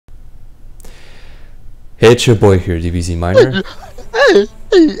Hey, it's your boy here, DBZMiner,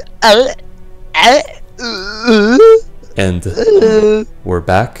 and we're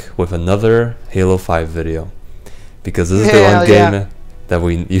back with another Halo 5 video, because this is the one game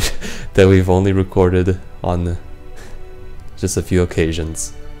that we've only recorded on just a few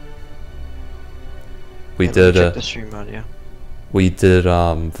occasions. We did the stream audio. We did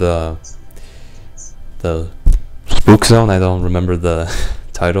the Spook Zone. I don't remember the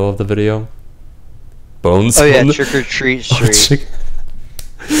title of the video. Bone Zone. Oh yeah, Trick or Treat Street.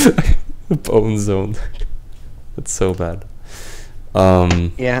 Bone Zone. That's so bad.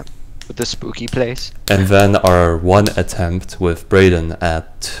 Yeah, with the spooky place. And then our one attempt with Brayden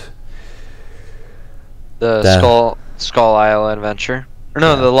at the Skull Isle Adventure. Or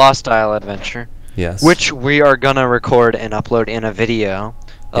no, the Lost Isle Adventure. Yes. Which we are gonna record and upload in a video,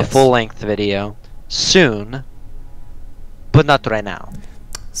 a full-length video, soon, but not right now.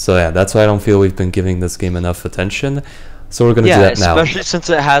 So yeah, that's why I don't feel we've been giving this game enough attention. So we're gonna do that now. Especially since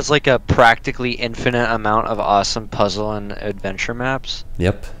it has like a practically infinite amount of awesome puzzle and adventure maps.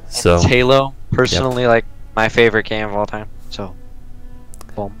 Yep. And So it's Halo, personally, like my favorite game of all time. So,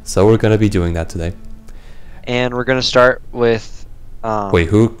 boom. So we're gonna be doing that today. And we're gonna start with. Wait,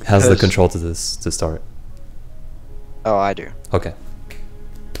 who has the control to this to start? Oh, I do. Okay.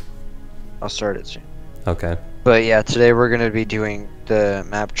 I'll start it soon. Okay. But yeah, today we're gonna be doing the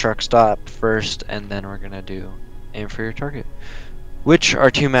map truck stop first, and then we're gonna do aim for your target, which are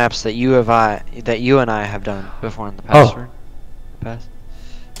two maps that you and I have done before in the past.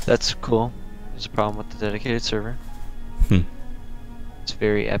 That's cool. There's a problem with the dedicated server. It's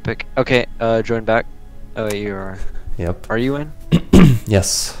very epic. Okay, join back. Oh, wait, you are. Yep. Are you in?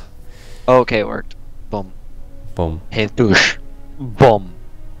 Yes. Oh, okay, it worked. Boom. Boom. Hey, douche. Boom.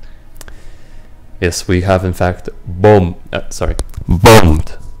 Yes, we have in fact bombed. Boom.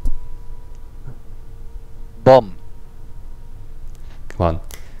 Come on.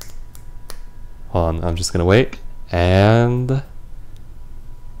 Hold on, I'm just gonna wait. And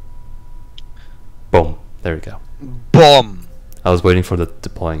boom. There we go. Boom. I was waiting for the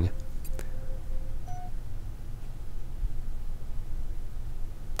deploying.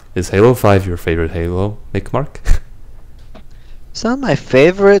 Is Halo 5 your favorite Halo, Mikkmark? It's not my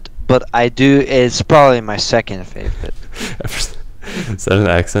favorite, but it's probably my second favorite. Is that an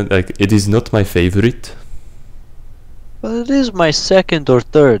accent? Like, it is not my favorite. But it is my second or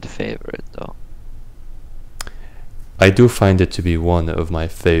third favorite, though. I do find it to be one of my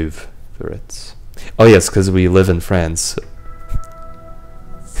favorites. Oh yes, because we live in France.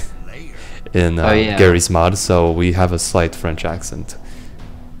 In Gary's mod, so we have a slight French accent.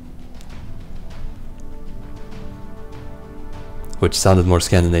 Which sounded more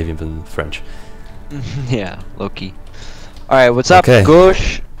Scandinavian than French. Yeah, low-key. Alright, what's up, Okay.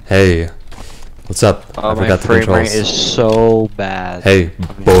 Goosh? Hey, what's up? Oh, I forgot the frame controls. rate is so bad. Hey,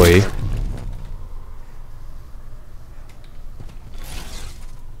 boy.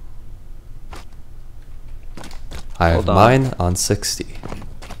 I have mine on 60.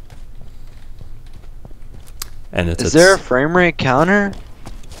 And Is there a frame rate counter?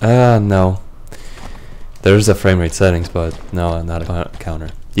 No. There's a frame rate settings, but no, not a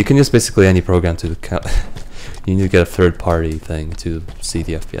counter. You can use basically any program to count. You need to get a third-party thing to see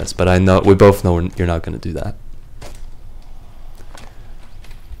the FPS, but we both know you're not going to do that.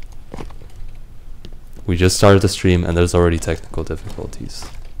 We just started the stream, and there's already technical difficulties.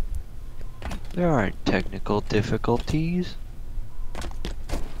 There aren't technical difficulties.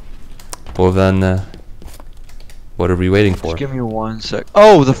 Well then, what are we waiting for? Just give me 1 sec.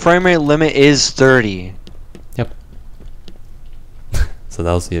 Oh, the frame rate limit is 30. Yep. So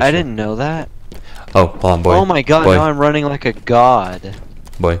that was the issue. I didn't know that. Oh, hold on, boy. Oh my god, boy. now I'm running like a god.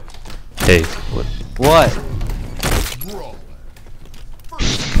 Boy. Hey. What?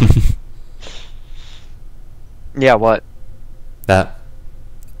 Yeah, what? That.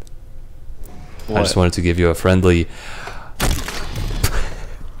 What? I just wanted to give you a friendly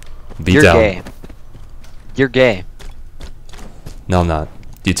beat You're down. gay. You're gay. No, I'm not.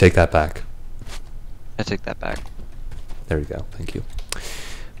 You take that back. I take that back. There we go. Thank you.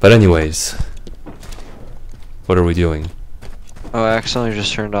 But anyways, what are we doing? Oh, I accidentally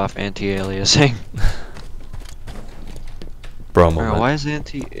just turned off anti-aliasing. Bro moment. Why is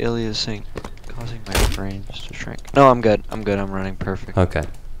anti-aliasing causing my frames to shrink? No, I'm good. I'm good. I'm running perfect. Okay.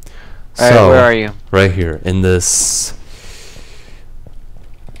 Alright, So, where are you? right here in this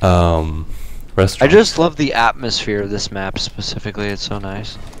restaurant. I just love the atmosphere of this map specifically. It's so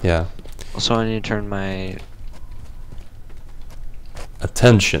nice. Yeah. Also, I need to turn my...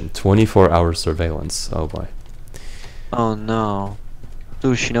 Attention, 24-hour surveillance. Oh boy. Oh no.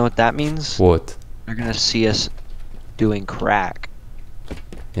 Douche, you know what that means? What? They're gonna see us doing crack.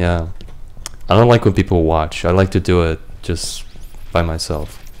 Yeah. I don't like when people watch. I like to do it just by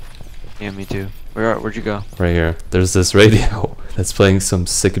myself. Yeah, me too. Where'd you go? Right here. There's this radio that's playing some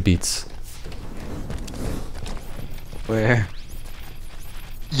sick beats. Where?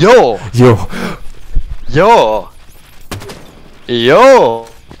 Yo! Yo! Yo! Yo!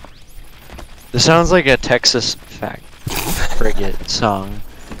 This sounds like a Texas frigate song.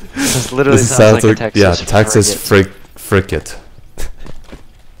 This literally This sounds like a Texas yeah, Texas frigate. frigate.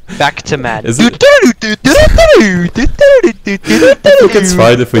 Back to Madden. Is it? I think it's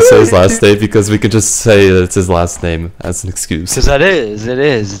fine if we say his last name because we can just say that it's his last name as an excuse. Because it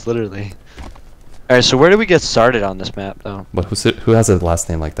is, literally. Alright, so where do we get started on this map, though? But who has a last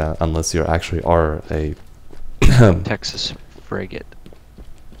name like that unless you actually are a Texas frigate.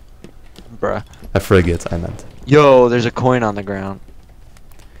 Bruh. a frigate, I meant. Yo, there's a coin on the ground.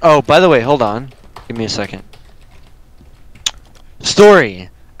 Oh, by the way, hold on. Give me a second. Story.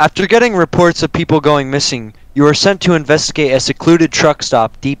 After getting reports of people going missing, you are sent to investigate a secluded truck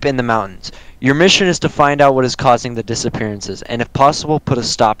stop deep in the mountains. Your mission is to find out what is causing the disappearances, and if possible, put a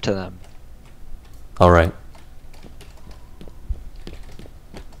stop to them. Alright.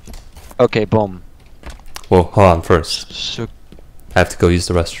 Okay, boom. Well, hold on first. So, I have to go use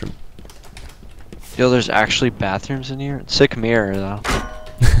the restroom. yo, there's actually bathrooms in here? Sick mirror, though.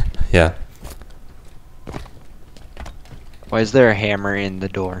 Yeah. Why is there a hammer in the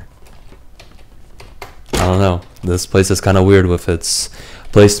door? I don't know. This place is kind of weird with its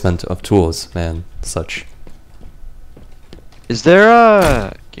placement of tools, man. Such. Is there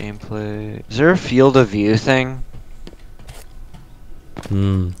a gameplay? Is there a field of view thing?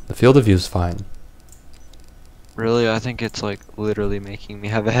 The field of view is fine. Really? I think it's like literally making me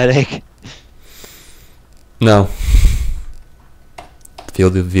have a headache. No. The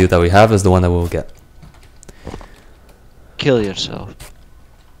field of view that we have is the one that we'll get. Kill yourself.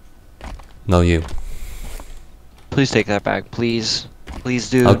 No, you. Please take that back, please. Please,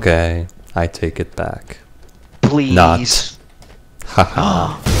 dude. Okay, I take it back. Please. Not.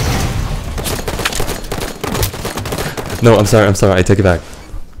 Haha. No, I'm sorry, I take it back.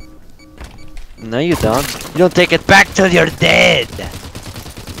 No, you don't. You don't take it back till you're dead.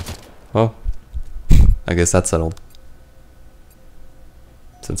 Well, I guess that's settled.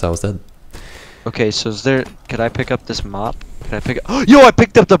 Since I was dead. Okay, so is there... Could I pick up this mop? Could I pick up... Yo, I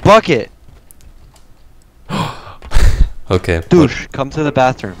picked up the bucket! Okay. Douche, come to the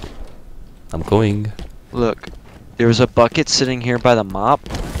bathroom. I'm going. Look, there was a bucket sitting here by the mop,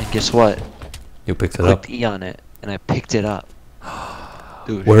 and guess what? You picked it Clicked up. E on it, and I picked it up.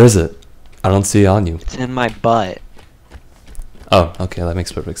 Douche. Where is it? I don't see it on you. It's in my butt. Oh, okay, that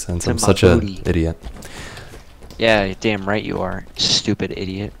makes perfect sense. It's in I'm my such an booty. idiot. Yeah, you're damn right you are, stupid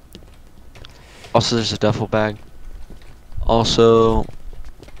idiot. Also, there's a duffel bag. Also,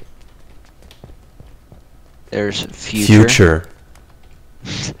 there's future.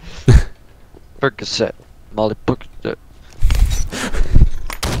 Percocet. Molly Percocet.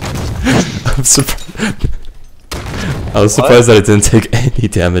 I'm surprised. I was surprised that it didn't take any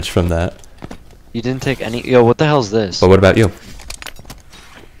damage from that. You didn't take any. Yo, what the hell's this? But what about you?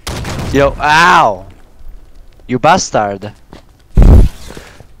 Yo, ow! You bastard.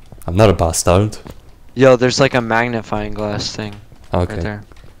 I'm not a bastard. Yo, there's like a magnifying glass thing. Okay. Right there.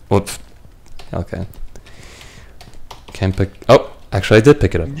 Whoop. Okay. Can't pick. Oh, actually, I did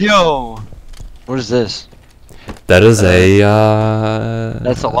pick it up. Yo! What is this? That is a.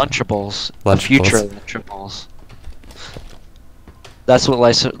 That's the Lunchables. Lunchables. The future Lunchables. That's what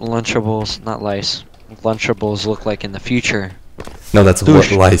Lunchables, not lice. Lunchables look like in the future. No, that's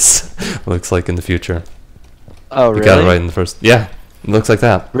Douche. what lice looks like in the future. Oh, You really? got it right in the first. Yeah, it looks like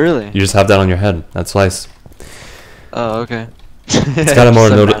that. Really? You just have that on your head. That's lice. Oh, okay. It's kind of more.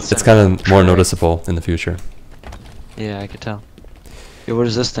 It's kind of more noticeable in the future. Yeah, I could tell. Yo, what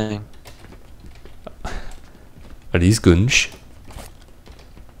is this thing? Are these gunsh?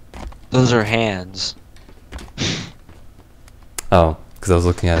 Those are hands. Oh, because I was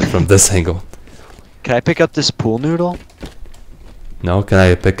looking at it from this angle. Can I pick up this pool noodle? No, can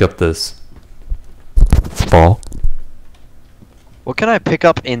I pick up this ball? What can I pick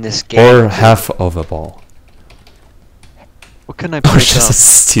up in this game? Or half of a ball? What can I Or pick just a up?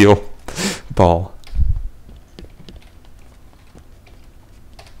 steel ball?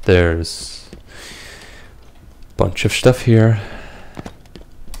 There's a bunch of stuff here.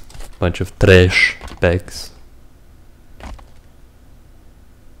 Bunch of trash bags.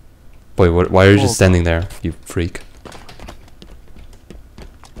 Boy, why are you just standing there, you freak?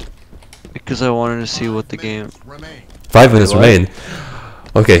 Because I wanted to see what the game... 5 minutes what? remain.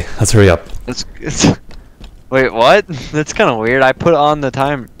 Okay, let's hurry up. It's wait, what? That's kind of weird. I put on the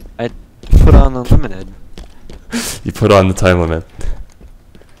time. I put on the limited. You put on the time limit.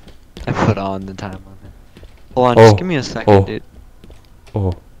 I put on the time limit. Hold on, Oh, just give me a second, oh. dude.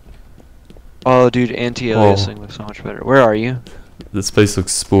 Oh, Oh, dude, anti-aliasing looks so much better. Where are you? this place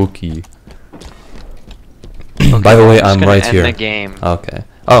looks spooky. Okay, By the way, just I'm gonna right end here. the game. Okay.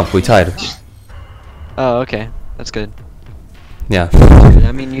 Oh, we tied. Oh, okay. That's good. Yeah.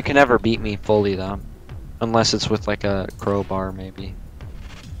 I mean, you can never beat me fully, though. Unless it's with, like, a crowbar, maybe.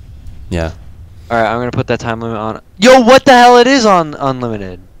 Yeah. Alright, I'm gonna put that time limit on. Yo, what the hell? It is on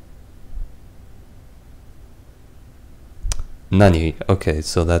unlimited. Nani. Okay,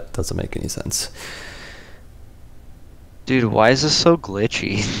 so that doesn't make any sense. Dude, why is this so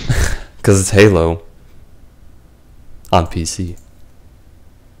glitchy? Because it's Halo. On PC.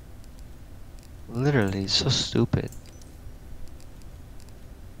 Literally, so stupid.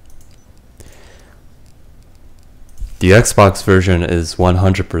 The Xbox version is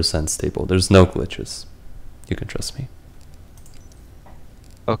 100% stable. There's no glitches. You can trust me.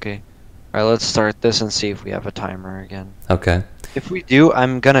 Okay. Alright, let's start this and see if we have a timer again. Okay. If we do,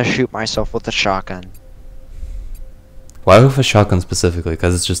 I'm gonna shoot myself with a shotgun. Why with a shotgun specifically?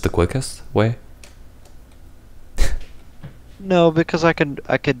 Because it's just the quickest way? No, because I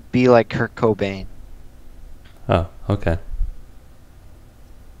could be like Kurt Cobain. Oh, okay.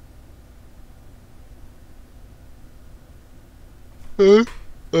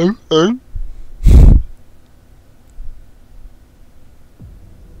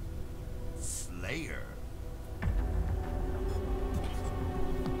 Slayer.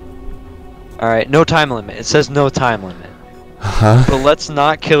 Alright, no time limit. It says no time limit. Huh? But let's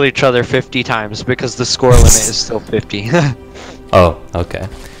not kill each other 50 times because the score limit is still 50. Oh, okay.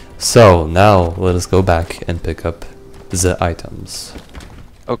 So, now let us go back and pick up the items.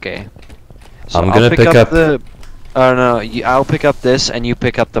 Okay. I'm I'll gonna pick up the... Oh no, I'll pick up this and you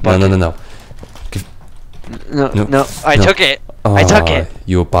pick up the bucket. No. No, I no. took it. I took Ah, it.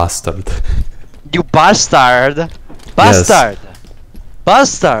 You bastard. You bastard. Bastard.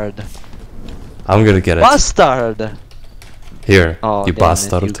 Bastard. I'm gonna get it. Bastard. Here, Oh, you damn it,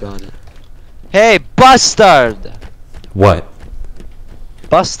 bastard. you got it. Hey, bastard. What?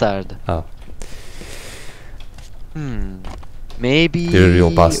 Bastard. Oh. Maybe You're a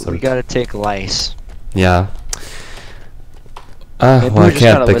real bastard. we gotta take lice. Yeah. Maybe Well, we I just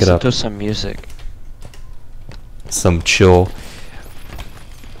can't gotta pick it listen up. to some music. Some chill.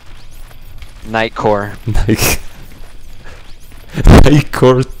 Nightcore.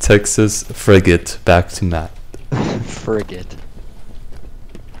 Nightcore Texas frigate back to Matt. Frigate.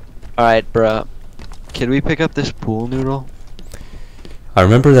 Alright, bruh. Can we pick up this pool noodle? I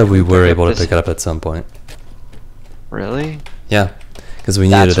remember that we were pick up able to this- pick it up at some point. Really? Yeah, because we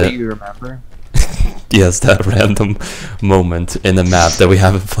That's needed what it. you remember? Yes, that random moment in the map that we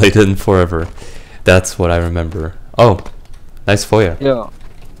haven't played in forever. That's what I remember. Oh, nice foyer. Yo.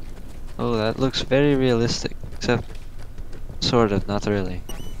 Oh, that looks very realistic. Except, sort of, not really.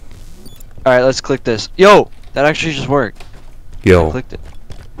 Alright, let's click this. Yo! That actually just worked. I Yo, clicked it.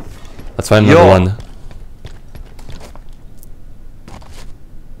 let's find another Yo. one.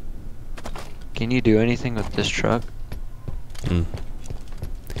 Can you do anything with this truck? Mm.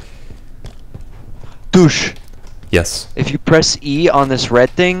 Douche! Yes. If you press E on this red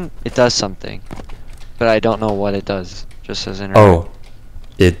thing, it does something. But I don't know what it does. Just says interact. Oh,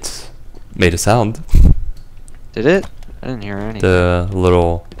 it made a sound. Did it? I didn't hear anything. The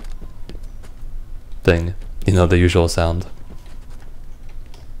little thing. You know, the usual sound.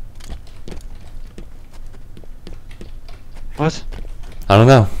 What? I don't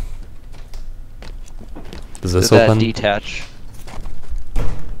know. Does this Did that open? detach?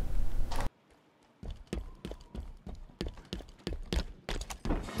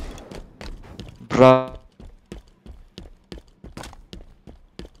 Bruh.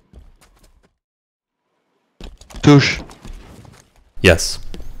 Douche. Yes.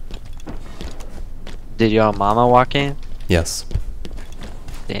 Did your mama walk in? Yes.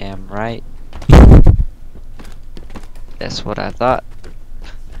 Damn right. That's what I thought.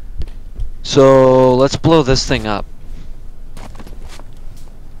 So let's blow this thing up.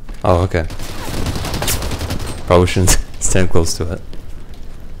 Oh, okay. Probably shouldn't stand close to it.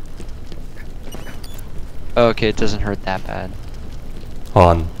 Okay, it doesn't hurt that bad. Hold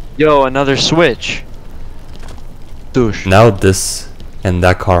on. Yo, another switch. Douche. Now this and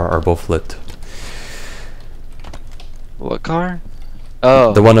that car are both lit. What car?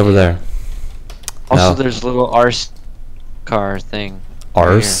 Oh. The one over there. Also, now- there's a little arse car thing.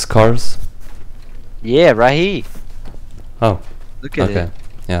 Arse cars? Yeah, right here. Oh, Look at okay. it.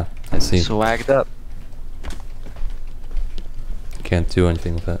 I see. Swagged up. Can't do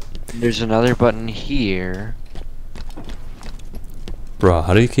anything with it. There's another button here. Bro,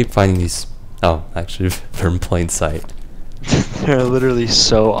 how do you keep finding these? Oh, actually, they're in plain sight. They're literally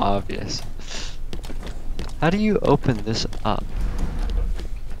so obvious. How do you open this up?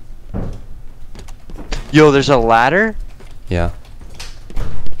 Yo, there's a ladder? Yeah.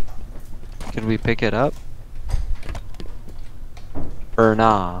 Can we pick it up? Or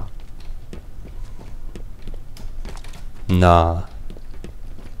nah? Nah.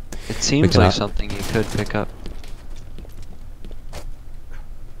 It seems cannot. like something you could pick up.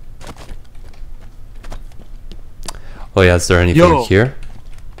 Oh yeah, is there anything Yo. here?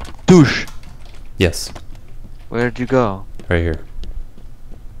 Douche! Yes, Where'd you go? right here.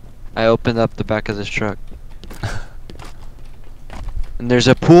 I opened up the back of this truck. And there's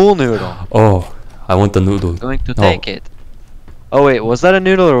a pool noodle. Oh, I want the noodle. Going to No. take it. Oh wait, was that a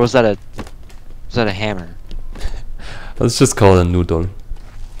noodle or was that a hammer? Let's just call it a noodle.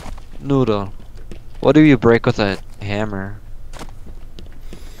 Noodle. What do you break with a hammer?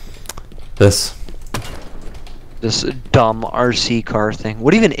 This. This dumb RC car thing.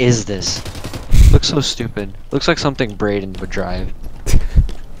 What even is this? Looks so stupid. Looks like something Braden would drive.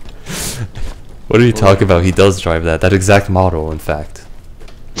 What are you talking about? He does drive that. That exact model, in fact.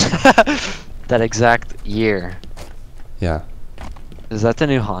 That exact year. Yeah. Is that the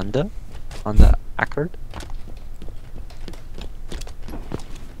new Honda? Honda Accord?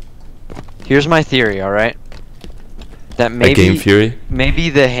 Here's my theory, alright? That A Game Fury? maybe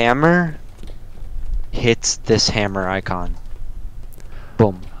the hammer hits this hammer icon.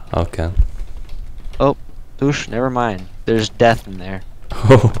 Boom. Okay. Oh, douche, never mind. There's death in there.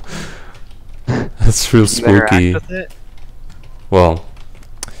 Oh. That's real You interact spooky. with it? Well.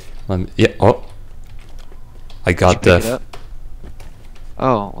 Yeah. Oh. I got Did you pick it death. up?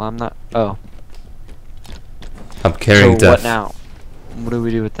 Oh, well, I'm not. Oh. I'm carrying So death. what now? What do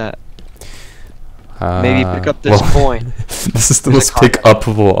we do with that? Maybe pick up this well, coin. This is the There's most a condom.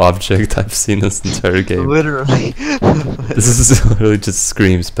 pick-upable object I've seen this entire game. Literally. This is literally just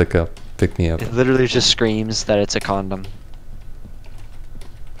screams pick me up. It literally just screams that it's a condom.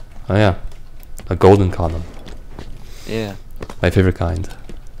 Oh yeah, a golden condom, Yeah. my favorite kind.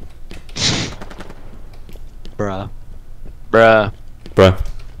 Bruh. Bruh. Bruh.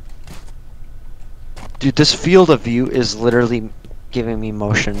 Dude, this field of view is literally giving me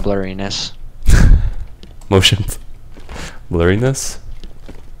motion blurriness. Motion blurriness?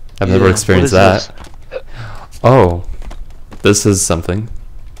 I've Yeah, never what experienced is that. Oh, this is something.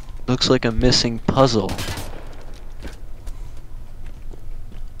 Looks like a missing puzzle.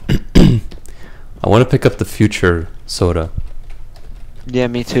 I want to pick up the future soda. Yeah,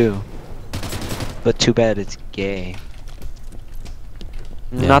 me too. But too bad it's gay.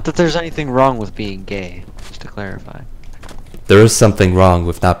 Yeah. Not that there's anything wrong with being gay, just to clarify. There is something wrong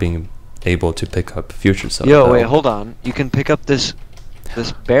with not being able to pick up future soda. Yo, though. wait, hold on. You can pick up this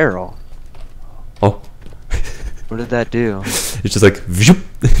barrel. Oh. What did that do? It's just like vzoop,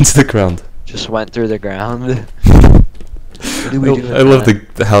 into the ground. Just went through the ground. What do we do with I love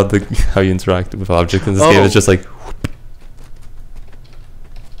that? how you interact with objects in this game. It's Oh. just like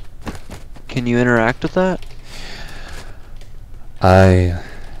Can you interact with that? I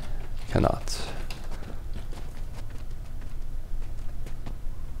cannot.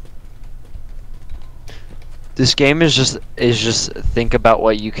 This game is just think about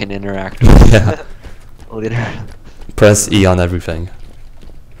what you can interact with. Yeah. Literally. Press E on everything.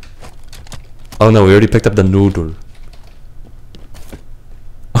 Oh no, we already picked up the noodle.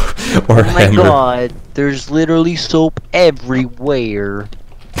 Or Oh my hammer. god, there's literally soap everywhere.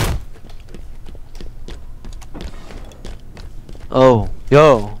 Oh,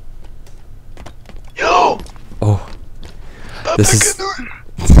 yo. Yo! Oh. This is.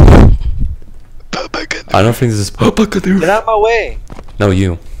 I don't think this is. Get out of my way! No,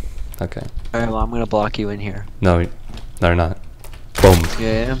 you. Okay. Alright, well, I'm gonna block you in here. No, you're not. Boom.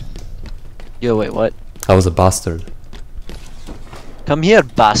 Yeah. Yo, wait, what? I was a bastard. Come here,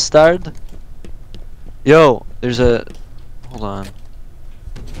 bastard! Yo, there's a... Hold on.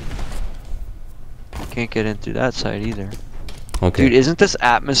 Can't get in through that side either. Okay. Dude, isn't this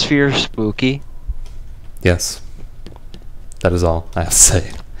atmosphere spooky? Yes. That is all I have to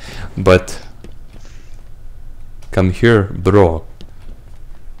say. But. Come here, bro.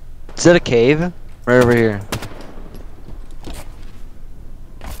 Is that a cave? Right over here.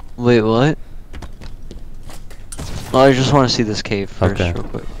 Wait, what? Oh, I just want to see this cave first, Okay. real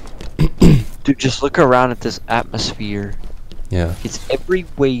quick. Dude, just look around at this atmosphere. Yeah. It's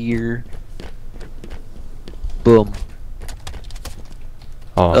everywhere. Boom.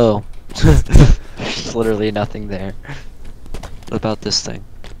 Oh. Oh. There's literally nothing there. What about this thing?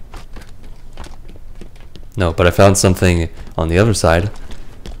 No, but I found something on the other side.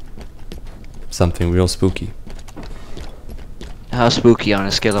 Something real spooky. How spooky on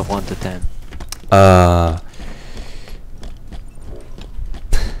a scale of 1 to 10?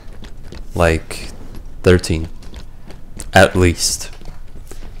 Like 13. At least.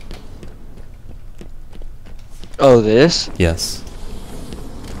 Oh, this? Yes.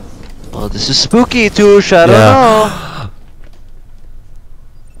 Oh, this is spooky, Touche. I don't know.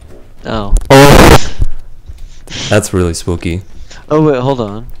 Oh. Oh! That's really spooky. Oh, wait, hold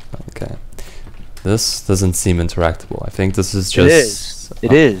on. Okay. This doesn't seem interactable. I think this is just... It is.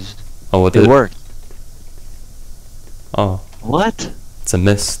 It is. Oh, what It did worked. Oh, What? it's a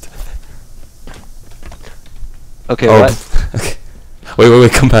mist. Okay, Oh, what? okay.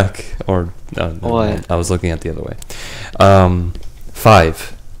 Wait, come back. Or, no, never What? mind. I was looking at the other way.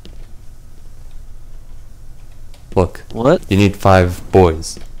 5. Look, What? you need 5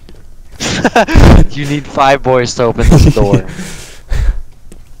 boys. You need 5 boys to open this door.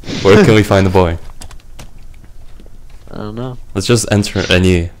 Where can we find the boy? I don't know. Let's just enter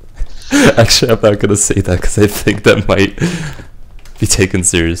any... Actually, I'm not gonna say that because I think that might be taken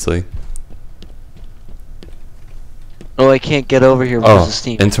seriously. Oh, I can't get over here because Oh, of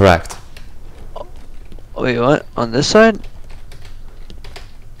Steam. interact. Wait, what? On this side?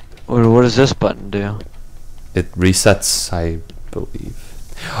 What does this button do? It resets, I believe.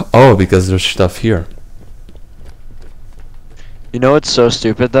 Oh, because there's stuff here. You know what's so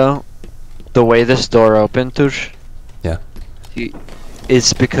stupid though? The way this door opened, Touche. Yeah.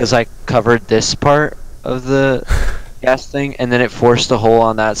 It's because I covered this part of the gas thing, and then it forced a hole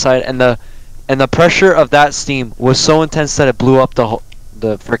on that side, and the pressure of that steam was so intense that it blew up the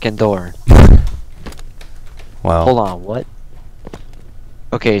freaking door. Wow. Hold on, what?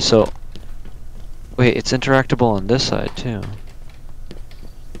 Okay, so wait, it's interactable on this side too.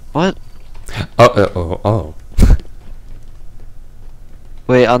 What? Oh.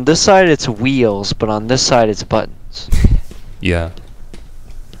 Wait, on this side it's wheels, but on this side it's buttons. Yeah.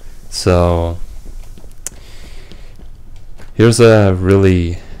 So here's a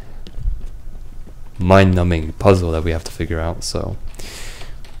really mind-numbing puzzle that we have to figure out. So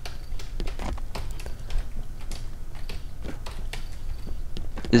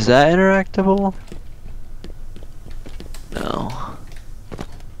Is that interactable? No.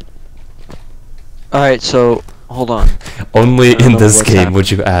 Alright, so hold on. only I don't in know this what's game happening.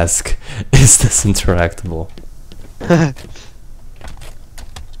 would you ask, is this interactable?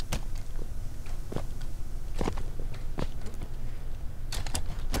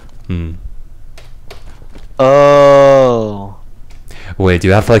 Oh. Wait, do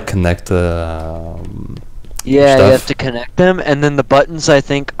you have to like connect the Yeah, you stuff? have to connect them, and then the buttons I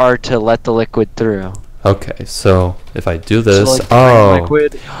think are to let the liquid through. Okay, so if I do this, So, like, the oh,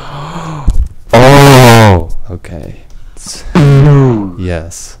 liquid. oh, okay,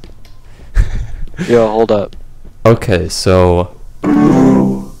 yes. Yo, hold up. Okay, so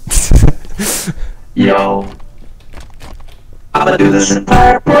Yo. I'ma do this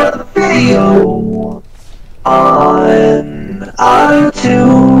entire part of the video on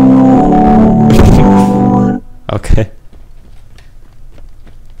auto-tune. okay,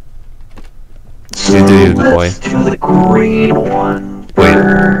 So You do you, boy. let's do the green one Wait.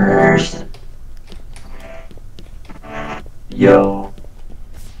 first. Yo.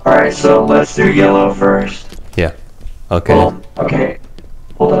 Alright, so let's do yellow first. yeah, okay. Boom. Okay.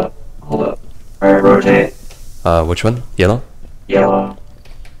 Hold up. Alright, rotate. Which one? Yellow? Yellow.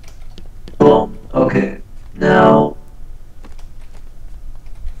 Boom. Okay. Now.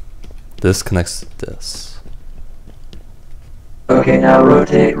 This connects to this. Okay, now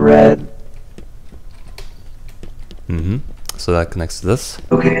rotate red. Mm-hmm. So that connects to this.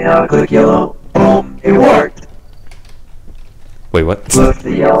 Okay, now click yellow. Boom. It worked. Wait, what? Look,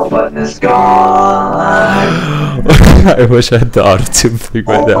 the yellow button is gone. I wish I had the auto-tune thing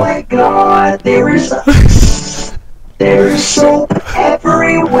right Oh now. my god, there's soap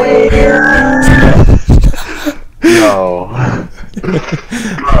everywhere. No.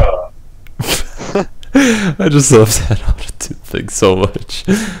 I just love that auto-tune thing so much.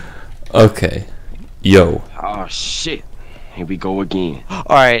 Okay. Yo. Oh shit. Here we go again.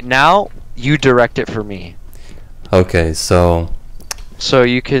 Alright, now you direct it for me. Okay, so... So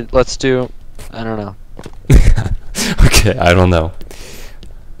you could, let's do, I don't know. okay, I don't know.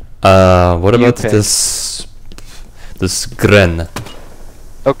 What You about pick. this... This gren?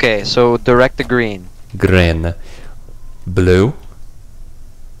 Okay, so direct the green. Gren. Blue?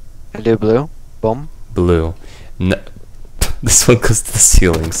 I do blue. Boom. Blue. This one goes to the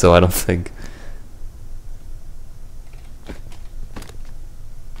ceiling, so I don't think.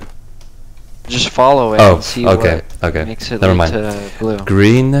 Just follow it Oh, and see okay, what okay. makes it Never lead mind. to blue.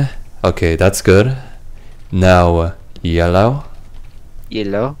 Green. Okay, that's good. Now yellow.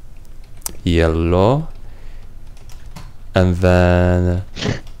 Yellow. Yellow. And then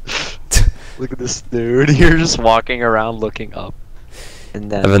Look at this dude. You're just walking around looking up. And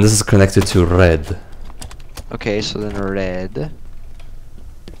then, this is connected to red. okay, so then red.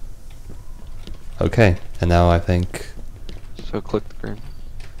 Okay, and now I think So click the green.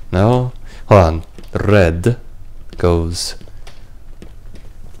 no. Hold on. Red goes.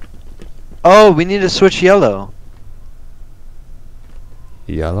 Oh, we need to switch yellow.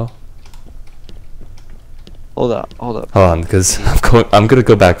 Yellow. Hold up, hold up. Hold on, because I'm gonna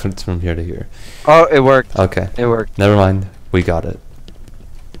go back from here to here. Oh, it worked. Okay. It worked. Never mind. We got it.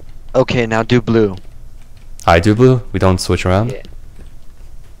 Okay, now do blue. I do blue. We don't switch around. Yeah.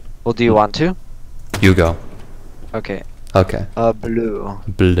 Well, do you want to? You go. Okay. Okay. Blue.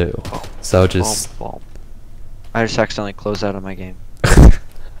 Blue. So just. Boom, boom. I just accidentally closed out of my game.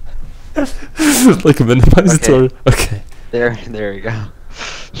 Like minimize it Okay. or okay. There we go.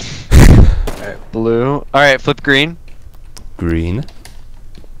 Alright, blue. Alright, flip green. Green.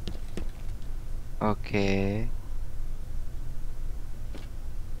 Okay.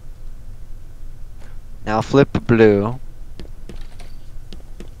 Now flip blue.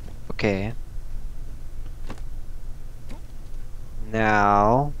 Okay.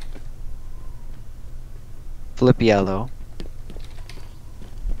 Now flip yellow.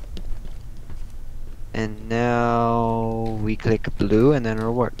 And now we click blue and then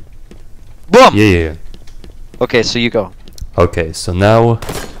it'll work. Boom! Yeah. Okay, so you go. Okay, so now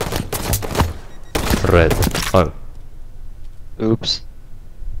red. Oh, Oops.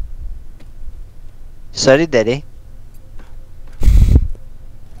 Sorry, daddy.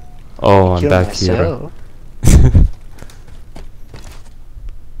 oh, I'm Kill back myself. here.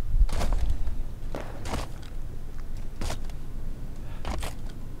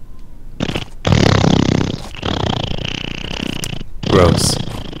 Gross.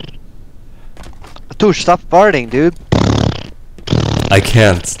 Dude, stop farting, dude. I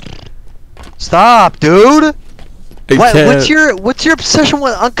can't. Stop, dude. I What? can't. What's your obsession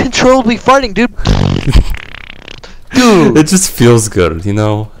with uncontrollably farting, dude? Dude. It just feels good, you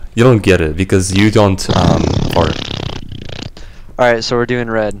know. You don't get it because you don't fart. All right, so we're doing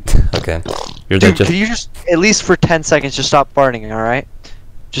red. Okay. You're Dude, just. could you just at least for 10 seconds just stop farting? All right.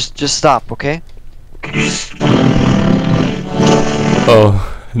 Just stop, okay?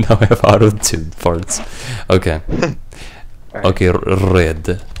 Oh, now I have auto-tuned farts. Okay. Alright. Okay,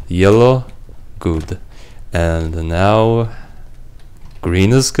 red, yellow, good, and now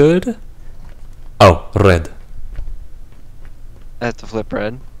green is good. Oh, red. I have to flip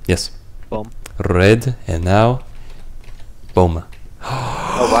red. Yes, Boom. red, and now boom.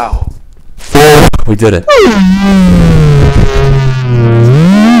 Oh wow. We did it.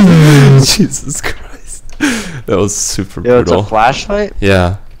 Jesus Christ, that was super Yo, it's brutal. a flashlight,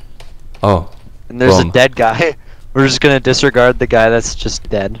 Yeah. Oh, and there's Boom. a dead guy. We're just gonna disregard the guy that's just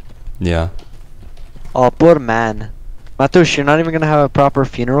dead. yeah. Oh, poor man. Matush, you're not even gonna have a proper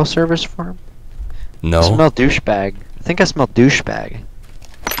funeral service for him? I No. smell douchebag. I think I smell douchebag.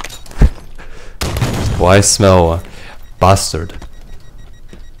 Why smell bastard?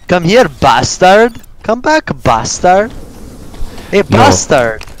 Come here, bastard! Come back, bastard! Hey,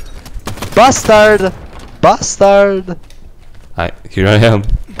 bastard! Bastard! Bastard! Here I am.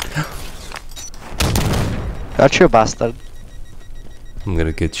 Got you, bastard. I'm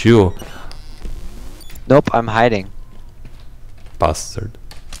gonna get you, Nope, I'm hiding. bastard.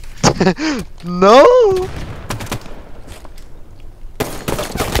 No!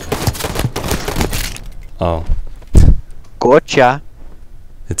 Oh, Gotcha.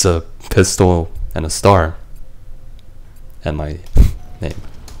 it's a pistol and a star. And my name.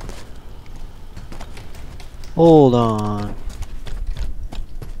 Hold on.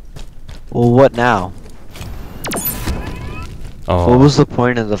 Well, what now? Oh, What was the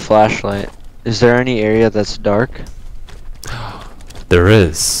point of the flashlight? Is there any area that's dark? there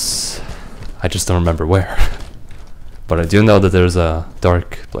is. I just don't remember where. But I do know that there's a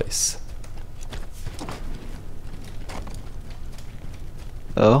dark place.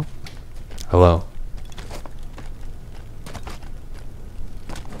 Oh? Hello.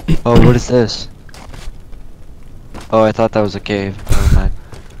 Oh, what is this? Oh, I thought that was a cave. Never mind.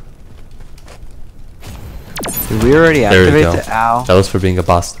 Did we already There you activate go. the owl? That was for being a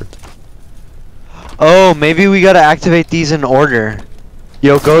bastard. Oh, maybe we gotta activate these in order.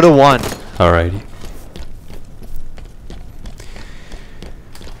 Yo, go to 1. Alrighty.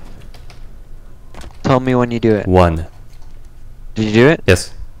 Tell me when you do it. 1. Did you do it?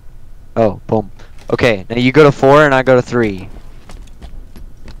 Yes. Oh, boom. Okay, now you go to 4 and I go to 3.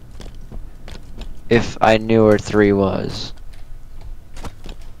 If I knew where 3 was.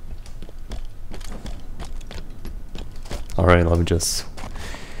 Alright, let me just...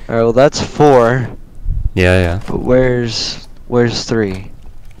 Alright, well that's 4. Yeah. But where's 3?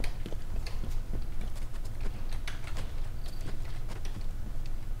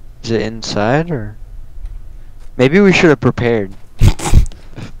 Is it inside or? Maybe we should have prepared.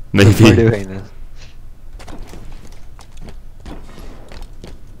 Maybe. Before doing this.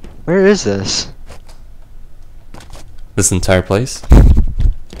 Where is this? This entire place?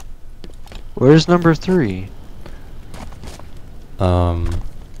 Where's number 3?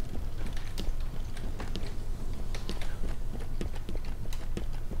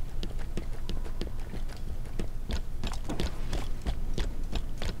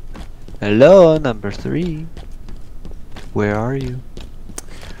 Hello, number 3. Where are you?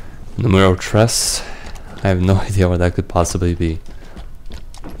 Numero tres? I have no idea what that could possibly be.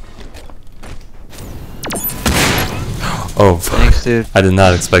 Oh, Thanks, dude. I did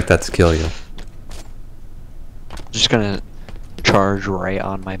not expect that to kill you. Just gonna charge right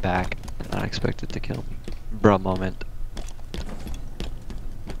on my back and not expect it to kill me. Bruh moment.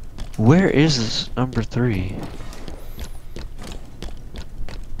 Where is this number 3?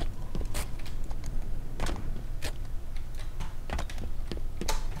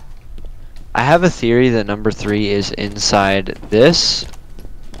 I have a theory that number 3 is inside this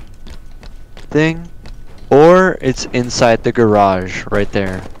thing, or it's inside the garage right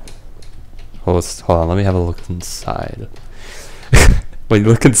there. Hold on, let me have a look inside. When you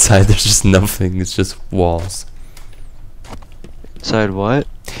look inside, there's just nothing, it's just walls. Inside what?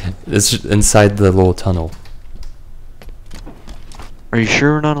 It's just inside the little tunnel. Are you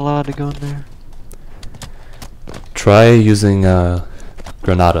sure we're not allowed to go in there? Try using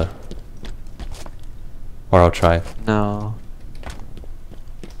Granada. Or I'll try. No.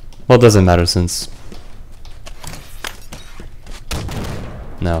 Well, it doesn't matter since...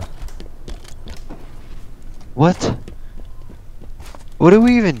 No. What? What do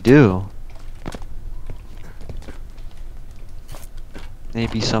we even do?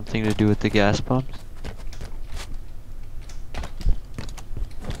 Maybe something to do with the gas pumps?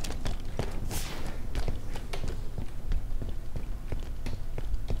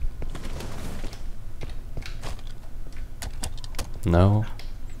 No.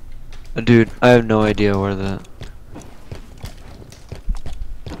 Dude, I have no idea where the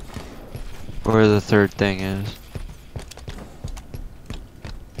third thing is.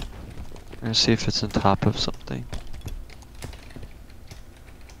 Let's see if it's on top of something.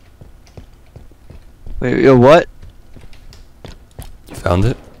 Wait, yo, what? You found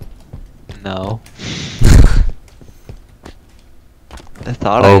it? No. I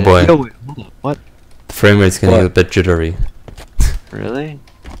thought Oh I did. boy. Yo, wait, hold on. What? The frame rate's getting What? a bit jittery. Really?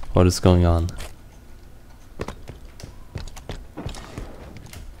 What is going on?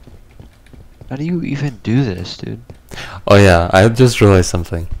 How do you even do this, dude? Oh yeah, I just realized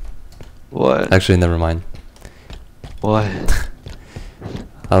something. What? Actually, never mind. What?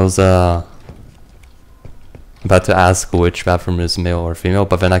 I was about to ask which bathroom is male or female,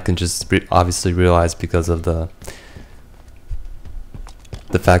 but then I can just obviously realize because of the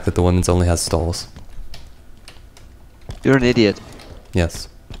fact that the women's only has stalls. You're an idiot. Yes.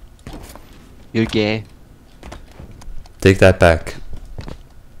 You're gay. Take that back.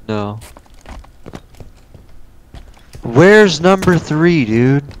 No. Where's number 3,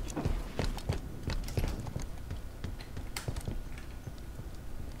 dude?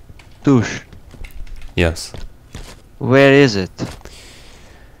 Douche. Yes. Where is it?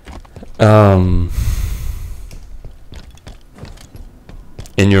 In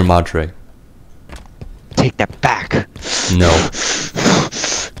your madre. Take that back. No.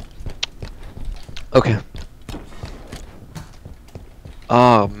 Okay.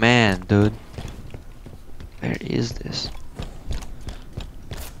 Oh man, dude. Where is this?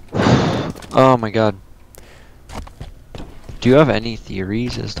 Oh my god. Do you have any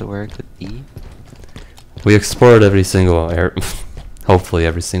theories as to where it could be? We explored every single hopefully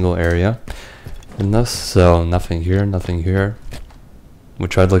every single area in this, so nothing here, nothing here. We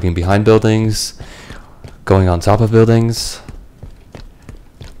tried looking behind buildings, going on top of buildings,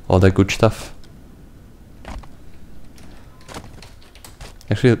 all that good stuff.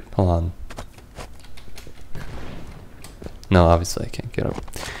 Actually, hold on. No, obviously I can't get up.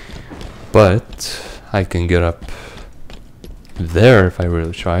 But I can get up there if I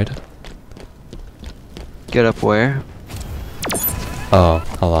really tried. Get up where? Oh,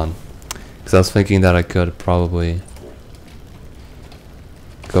 hold on. Because I was thinking that I could probably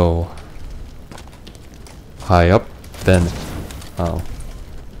go high up, then... Oh.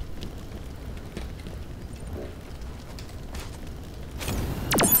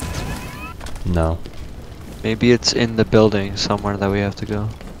 No. Maybe it's in the building somewhere that we have to go.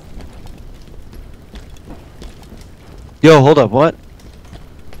 Yo, hold up, what?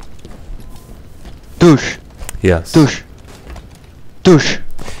 Douche. Yes. Douche. Douche.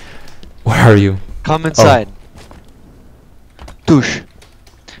 Where are you? Come inside. Douche.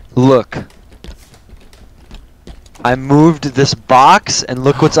 Look. I moved this box and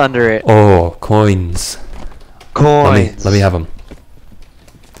look what's under it. Oh, coins. Coins. Let me have them.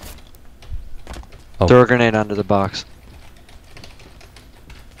 Oh. Throw a grenade under the box.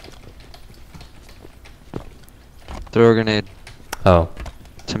 Throw a grenade Oh.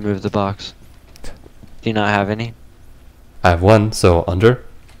 to move the box. Do you not have any? I have one, so under?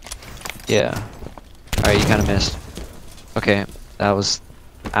 Yeah. Alright, you kinda missed. Okay, that was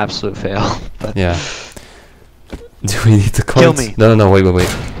absolute fail. But Yeah. Do we need the Kill coins? me. No, wait.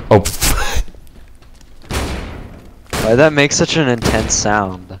 Oh. Why'd that make such an intense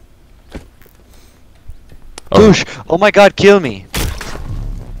sound? Oh. Douche! Oh my god, kill me!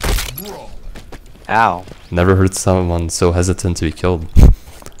 Ow. Never heard someone so hesitant to be killed.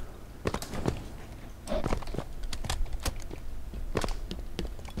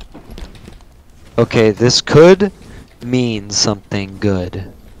 Okay, this could mean something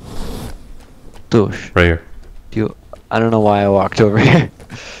good. Douche. Right here. I don't know why I walked over here.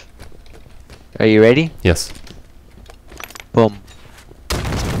 Are you ready? Yes. Boom.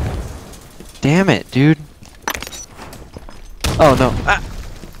 Damn it, dude. Oh no. Ah.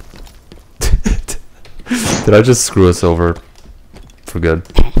 Did I just screw us over for good?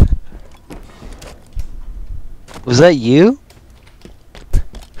 Was that you?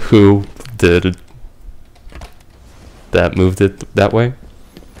 Who did that? Moved it that way?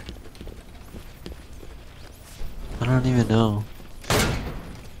 I don't even know.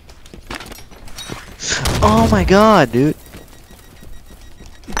 Oh my god, dude.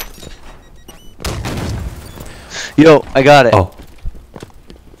 Yo, I got it. Oh,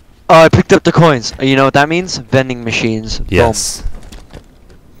 Oh, I picked up the coins. You know what that means? Vending machines. Boom. yes.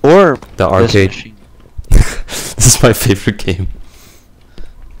 Or The this arcade. machine. This is my favorite game.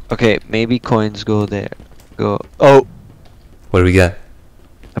 Okay, maybe coins go there. Go. Oh, What do we get?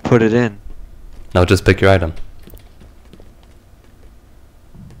 I put it in. Now just pick your item.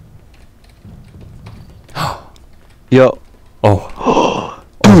 Yo. Oh,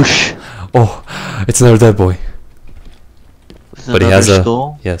 Douche. oh, it's another dead boy. But he has a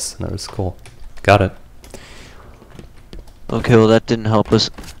skull. yes, another skull. Got it. Okay, well that didn't help us.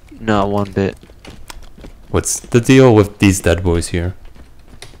 Not one bit. What's the deal with these dead boys here?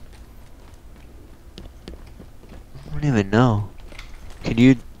 I don't even know. Can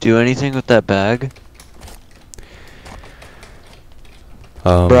you do anything with that bag?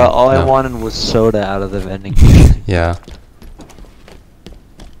 Bruh, all I no. wanted was soda out of the vending machine. Yeah.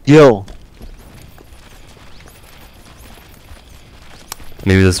 Yo.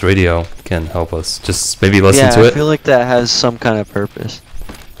 Maybe this radio can help us. Just maybe listen Yeah, to I it. feel like that has some kind of purpose.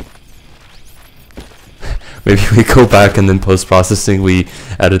 Maybe we go back and then post-processing we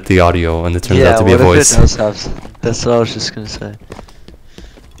edit the audio and it turns out to be a what if voice. it does have that's what I was just gonna say.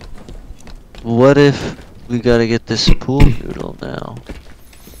 What if we gotta get this pool noodle now?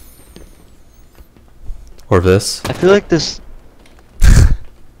 Or this. I feel like this.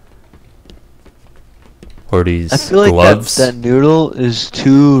 Or these I feel like gloves. that noodle is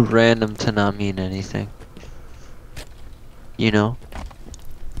too random to not mean anything. You know?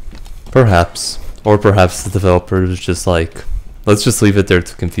 Perhaps. Or perhaps the developer is just like, let's just leave it there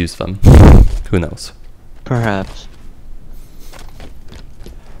to confuse them. Who knows? Perhaps.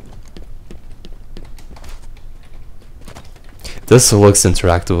 This looks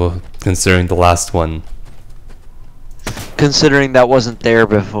interactable considering the last one. Considering that wasn't there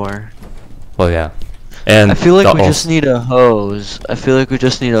before. Well, yeah. And I feel like the we als- just need a hose. I feel like we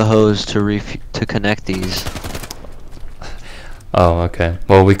just need a hose to to connect these. Oh, okay.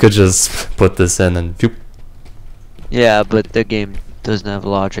 Well, we could just put this in and phew. Yeah, but the game doesn't have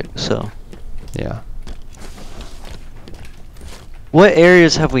logic, so. Yeah. What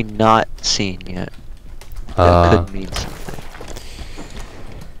areas have we not seen yet? That could mean something.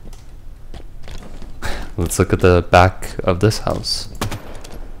 Let's look at the back of this house.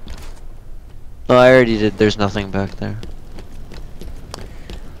 Oh, I already did. There's nothing back there.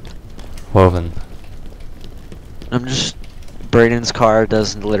 Well then. I'm just. Brayden's car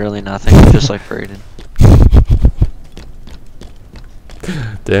does literally nothing, just like Brayden.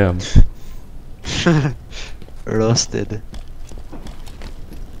 Damn. Roasted.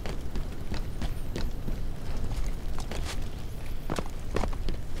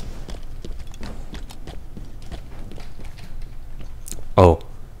 Oh.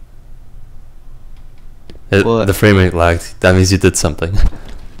 What? The frame rate lagged. That means you did something.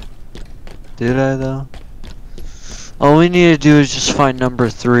 Did I though? All we need to do is just find number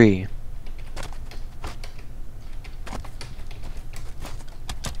 3.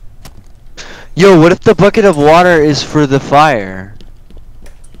 Yo, what if the bucket of water is for the fire?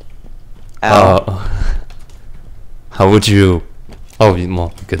 Ow. How would you... Oh, well,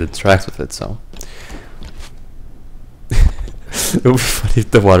 you could interact with it, so... It would be funny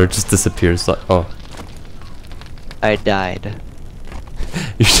if the water just disappears, like, oh. I died.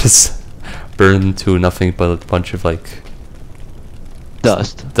 You just burn to nothing but a bunch of, like...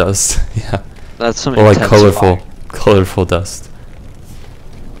 Dust. Dust, yeah. That's some Or, like, intense fire. colorful dust.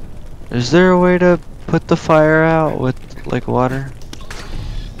 Is there a way to put the fire out with, like, water?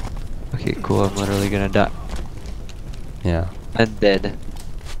 Okay, cool, I'm literally gonna die. Yeah. I'm dead.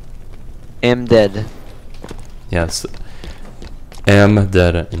 Am dead. Yes. Am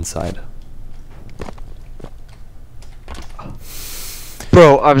dead inside.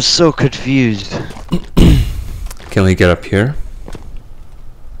 Bro, I'm so confused. Can we get up here?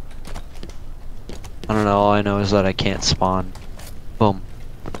 I don't know, all I know is that I can't spawn. Boom.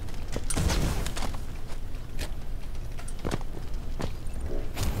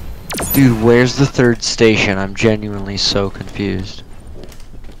 Dude, where's the 3rd station? I'm genuinely so confused.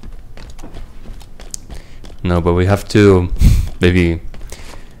 No, but we have to maybe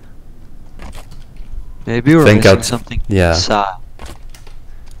Maybe we're think missing out- something yeah. inside.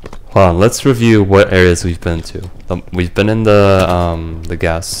 Hold on, let's review what areas we've been to. We've been in the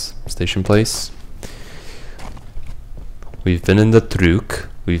gas station place. We've been in the truck.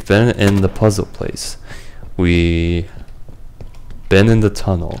 We've been in the puzzle place. We been in the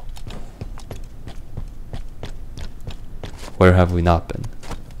tunnel. Where have we not been?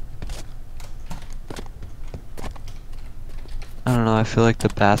 I don't know, I feel like the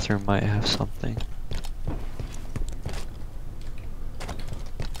bathroom might have something.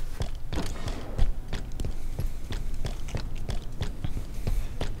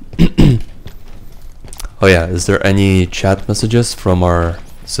 Oh yeah, is there any chat messages from our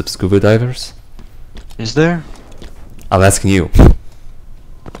scuba divers? Is there? I'm asking you.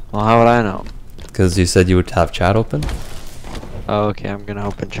 Well, how would I know? Because you said you would have chat open? Oh, okay, I'm gonna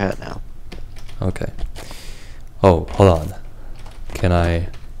open chat now. Okay. Oh, hold on. Can I...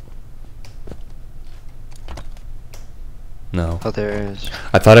 No. Oh, there is.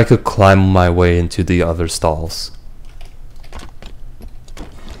 I thought I could climb my way into the other stalls.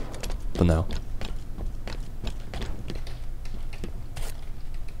 But no.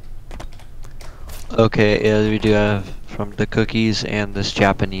 Okay, yeah, we do have from the cookies and this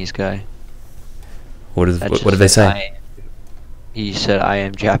Japanese guy. What is? That What just did they said, say? He said, I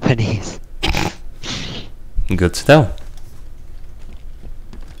am Japanese. Good to know.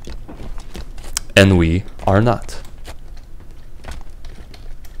 And we are not.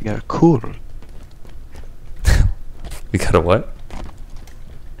 You're cool. We got a what?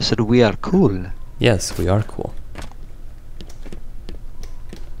 I said, we are cool. Yes, we are cool.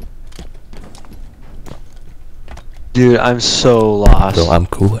 Dude, I'm so lost. So I'm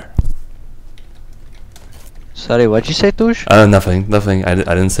cooler. Sorry, what'd you say, Tush? Nothing. Nothing. I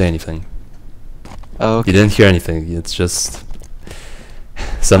didn't say anything. Oh, okay. You didn't hear anything. It's just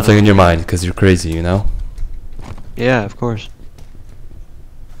something in your mind because you're crazy, you know? Yeah, of course.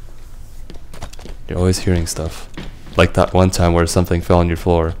 You're always hearing stuff. Like that one time where something fell on your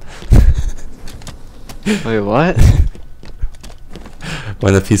floor. Wait, what?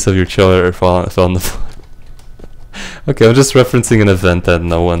 When a piece of your chiller fell on the floor. Okay, I'm just referencing an event that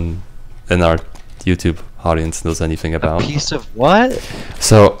no one in our YouTube audience knows anything A about. piece of what?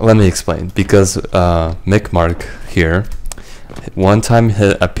 So let me explain. Because Mikkmark here, one time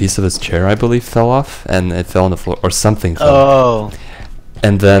a piece of his chair, I believe, fell off, and it fell on the floor, or something fell. Oh,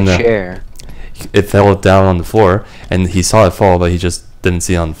 And then chair. it fell down on the floor, and he saw it fall, but he just didn't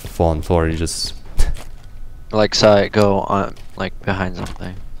see it fall on the floor. He just Like, saw it go on, like, behind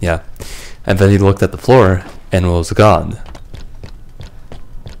something. yeah. And then he looked at the floor, and it was gone.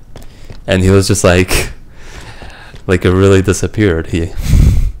 And he was just like it really disappeared.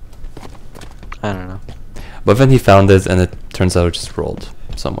 I don't know. But then he found it, and it turns out it just rolled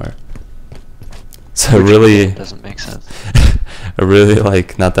somewhere. So really, Doesn't make sense. a really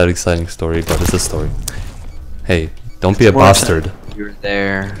like not that exciting story, but it's a story. Hey, don't be a More bastard. You're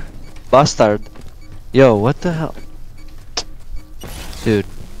there. Bastard. Yo, what the hell? Dude.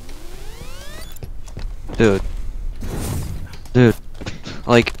 Dude. Dude.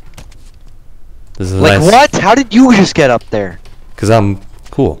 Like, This is like nice. what? How did you just get up there? Cause I'm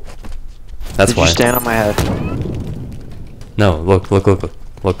cool. That's Did why. you stand on my head? No, look.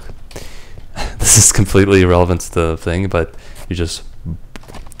 This is completely irrelevant to the thing, but you just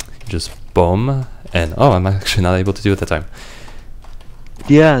boom, and oh, I'm actually not able to do it that time.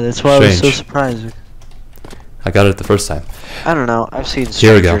 Yeah, that's why I was so Strange. surprised. I got it the first time. I don't know. I've seen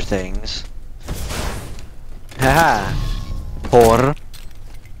Here we go. Stranger Things. Haha. Por.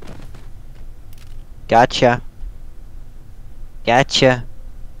 Gotcha. Gotcha.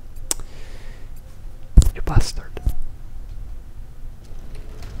 You bastard.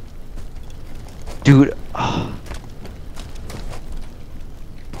 Dude. Oh.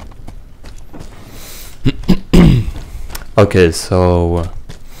 Okay, so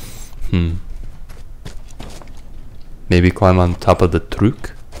maybe climb on top of the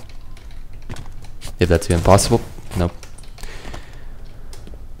truck. If that's even possible. Nope.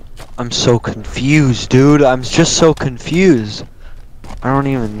 I'm so confused, dude. I'm just so confused. I don't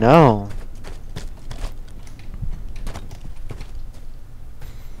even know.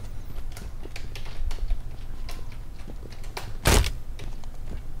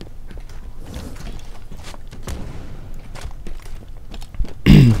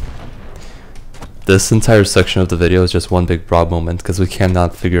 This entire section of the video is just one big broad moment because we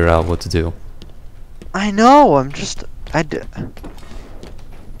cannot figure out what to do. I know. I'm just.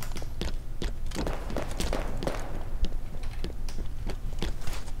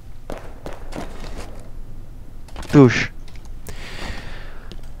 Douche.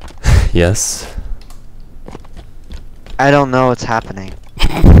 Yes. I don't know what's happening.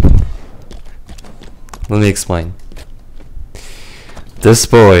 Let me explain. This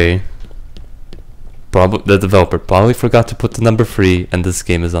boy, the developer, probably forgot to put the number 3, and this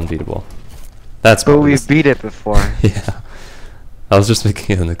game is unbeatable. That's But probably we've beat it before. yeah. I was just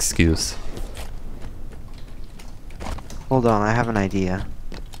making an excuse. Hold on, I have an idea.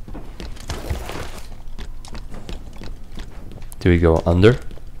 Do we go under?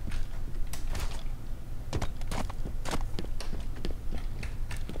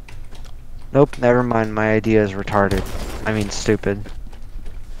 Nope, never mind. My idea is retarded. I mean, stupid.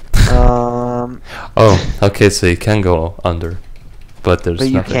 Oh, okay, so you can go under, but there's But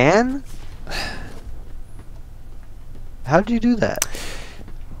you nothing. can? How'd you do that?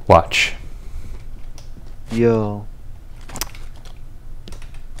 Watch. Yo.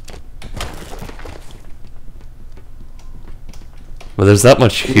 Well, there's that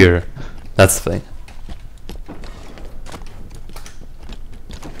much here. That's the thing.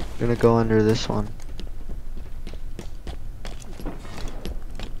 Gonna go under this one.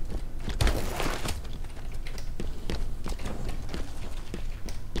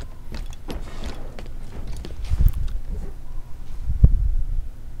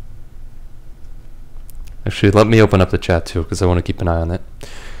 Actually, let me open up the chat too, because I want to keep an eye on it.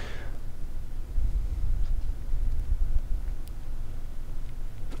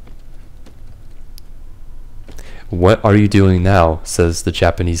 What are you doing now? Says the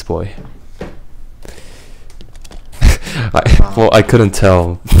Japanese boy. Well, I couldn't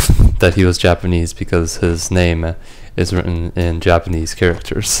tell that he was Japanese because his name is written in Japanese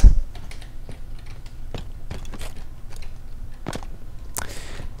characters.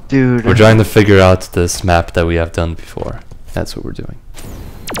 Dude. We're trying to figure out this map that we have done before. That's what we're doing.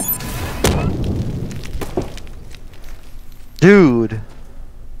 Dude.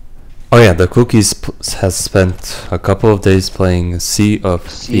 Oh yeah, the Cookies has spent a couple of days playing Sea of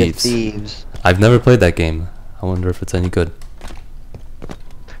Sea of Thieves. Thieves. I've never played that game. I wonder if it's any good.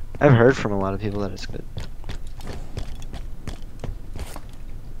 I've heard from a lot of people that it's good.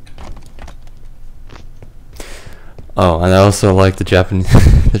 Oh, and I also like the Japanese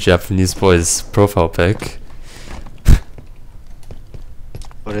the Japanese boy's profile pic.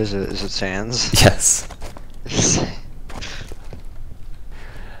 What is it? Is it Sans? Yes.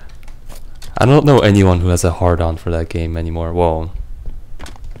 I don't know anyone who has a hard-on for that game anymore. Well,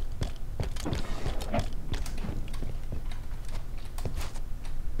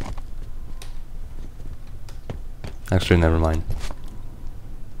 actually, never mind.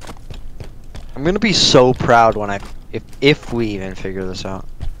 I'm gonna be so proud when if we even figure this out.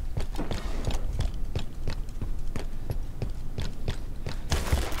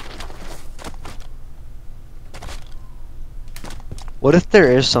 What if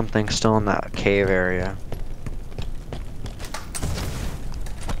there is something still in that cave area?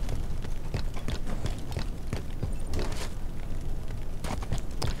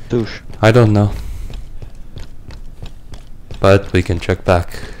 Douche. I don't know. But we can check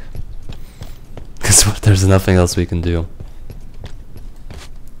back. Because there's nothing else we can do.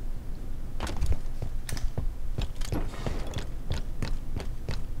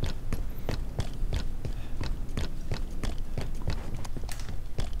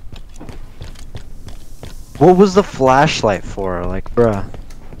 What was the flashlight for? Like, bruh.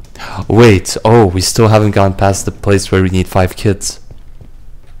 Wait, oh, we still haven't gone past the place where we need 5 kids.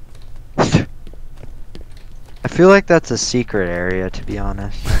 I feel like that's a secret area, to be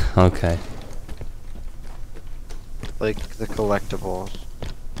honest. Okay. Like the collectibles.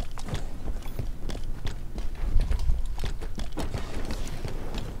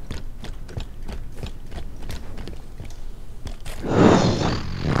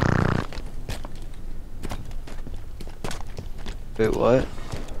 Wait, what?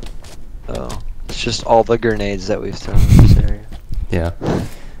 Oh, it's just all the grenades that we've thrown in this area. Yeah.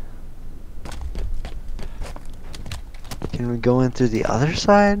 Can we go in through the other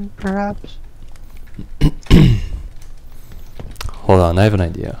side, perhaps? Hold on, I have an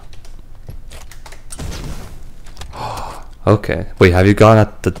idea. Okay. Wait, have you gone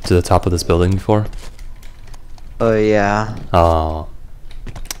at to the top of this building before? Oh, yeah. Oh.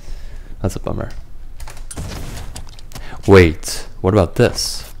 That's a bummer. Wait, what about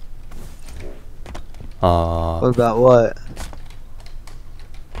this? What about what?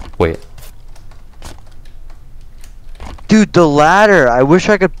 Wait. Dude, the ladder! I wish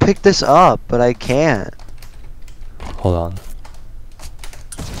I could pick this up, but I can't. Hold on.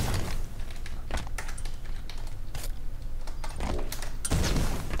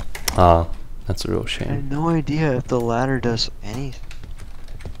 That's a real I shame. have no idea if the ladder does anything.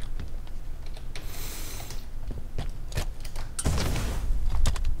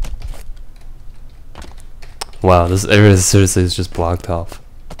 Wow, this area seriously is just blocked off.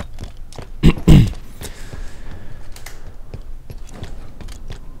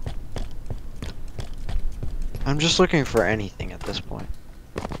 I'm just looking for anything at this point.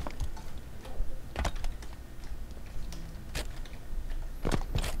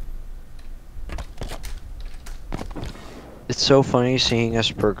 It's so funny seeing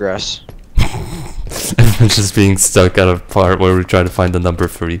us progress. And just being stuck at a part where we try to find the number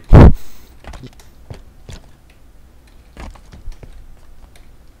 3.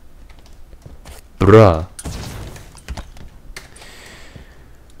 Bruh.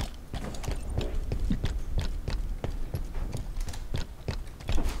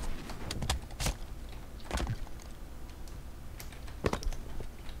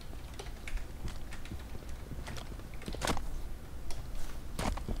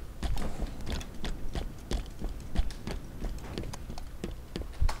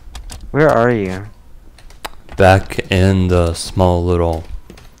 Where are you? Back in the small little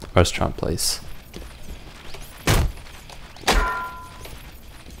restaurant place.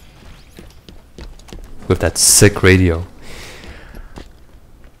 With that sick radio.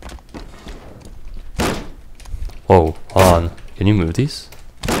 Whoa, hold on. Can you move these?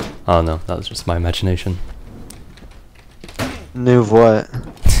 Oh no, that was just my imagination. Move what?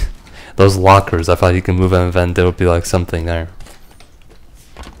 Those lockers, I thought you can move them and then there would be like something there.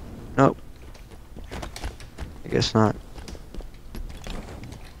 Nope. I guess not.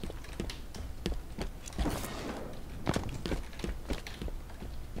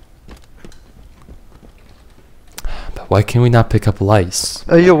 But why can we not pick up lice?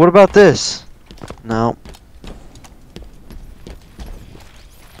 Oh, yo, what about this? No.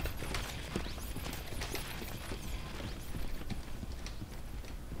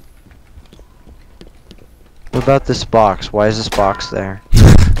 What about this box? Why is this box there?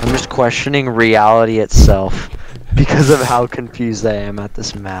 I'm just questioning reality itself because of how confused I am at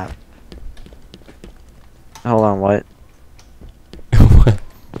this map. Hold on, what? What?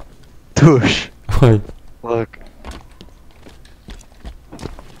 Douche. What? Look.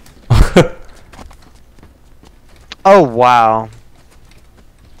 Oh, wow.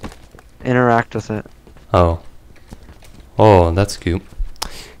 Interact with it. Oh. Oh, that's cute.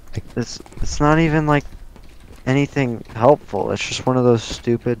 It's not even like anything helpful. It's just one of those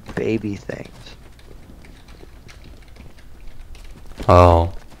stupid baby things.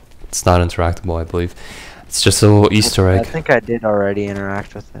 Oh. It's not interactable, I believe. It's just a little Easter I egg. think I did already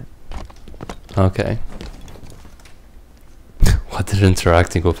interact with it. Okay. What did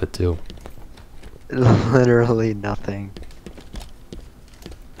interacting with it do? Literally nothing.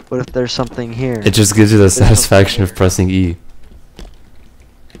 What if there's something here? It just gives you the satisfaction of pressing E.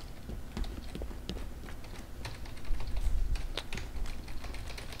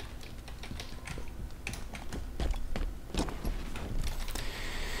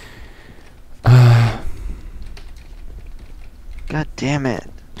 God damn it.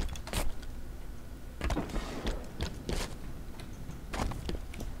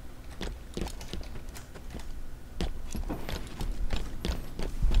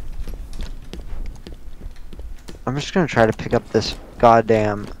 I'm just gonna try to pick up this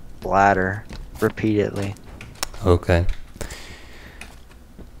goddamn ladder repeatedly. Okay.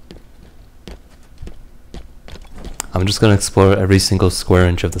 I'm just gonna explore every single square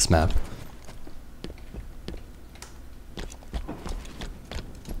inch of this map.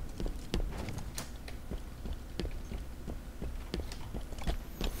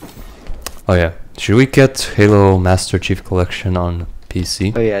 Oh yeah. Should we get Halo Master Chief Collection on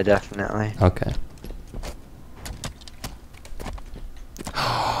PC? Oh yeah, definitely. Okay.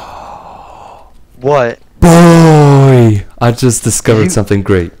 What? Boy! I just discovered You- something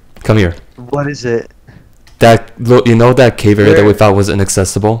great. Come here. What is it? That look, you know that cave area that we Where? thought was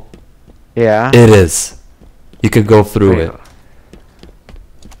inaccessible? Yeah. It is. You can go through Wait. it.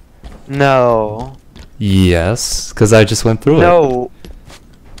 No. Yes, because I just went through it. No.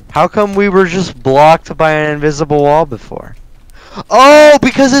 How come we were just blocked by an invisible wall before? Oh,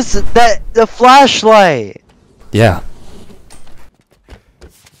 because it's the flashlight. Yeah.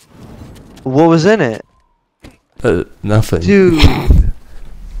 What was in it? Nothing. Dude.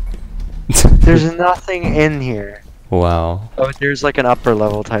 There's nothing in here. Wow. Oh, there's like an upper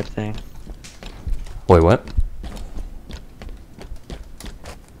level type thing. Wait, what?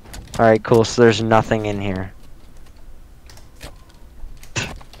 Alright, cool. So there's nothing in here.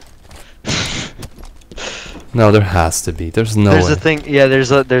 No, there has to be. There's no There's way. a thing. Yeah,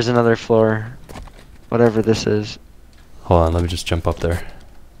 there's another floor. Whatever this is. Hold on, let me just jump up there.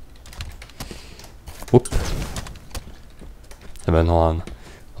 Whoop. And then hold on.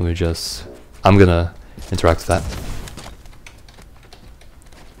 Let me just... I'm gonna interact with that.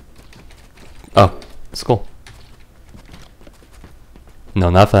 Oh, skull. No,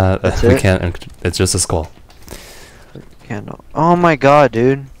 not that. That's We it? can't. It's just a skull. Candle. Oh my god,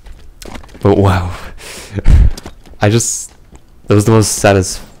 dude. But wow. I just... That was the most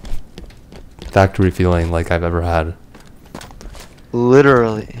satisfactory feeling like I've ever had.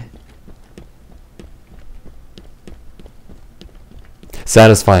 Literally.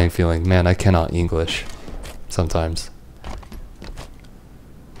 Satisfying feeling. Man, I cannot English. Sometimes.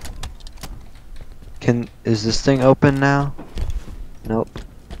 Is this thing open now? Nope.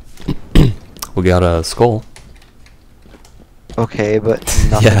 We got a skull. Okay, but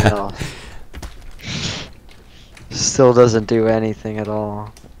nothing Yeah. else. Still doesn't do anything at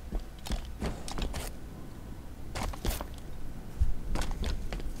all.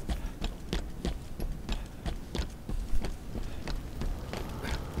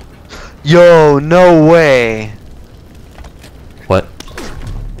 Yo, no way. What?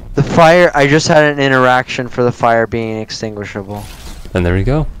 The fire, I just had an interaction for the fire being extinguishable. And there we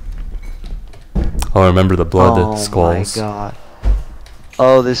go. Oh, remember the blood Oh skulls. my god.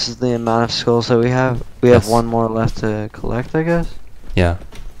 Oh, this is the amount of skulls that we have. We have Yes. one more left to collect, I guess. Yeah.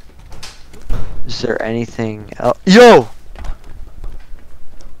 Is there anything else? Yo!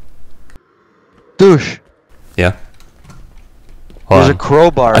 Douche. Yeah. Hold There's on. a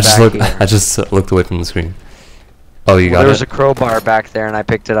crowbar I just back looked. here. I just looked away from the screen. Oh, you got There was it. a crowbar back there and I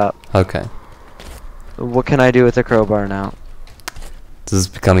picked it up. Okay. What can I do with the crowbar now? This is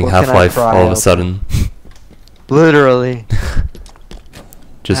becoming What can I Half-Life pry all of a open? sudden. Literally.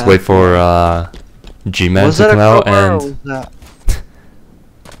 Just wait for G-Man Was to that a come out crowbar or and was that,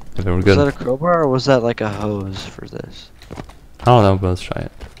 if we're was good. that a crowbar or was that like a hose for this? I don't know, but let's try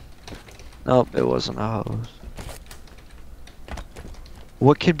it. Nope, it wasn't a hose.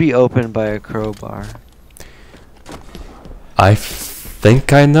 What could be opened by a crowbar? I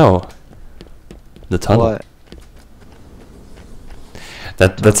think I know. The tunnel. What?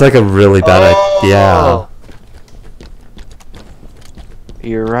 That's like a really bad idea. Oh!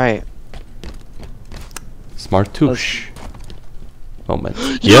 You're right. Smart touche. Moment.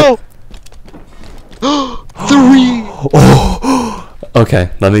 Yo! Yep. 3!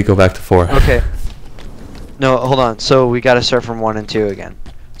 Okay, let me go back to 4. Okay. No, hold on. So we gotta start from 1 and 2 again.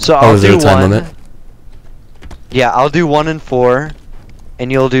 So Oh, I'll is there do a time 1. limit? Yeah, I'll do 1 and 4,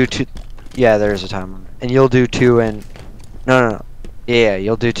 and you'll do 2. Yeah, there's a time limit. And you'll do 2 and. No. Yeah,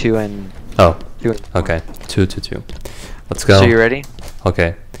 you'll do 2 and. Oh, 2 and 4. okay. 2 to 2. Let's go. So you ready?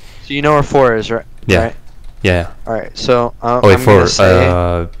 Okay. So you know where 4 is, right? Yeah. Right? Yeah. Alright, so Oh wait, I'm 4. gonna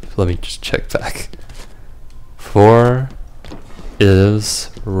say. Let me just check back. 4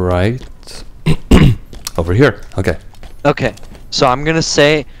 is right over here. Okay. Okay, so I'm gonna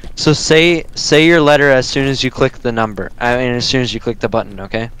say. So say your letter as soon as you click the number. I mean, as soon as you click the button,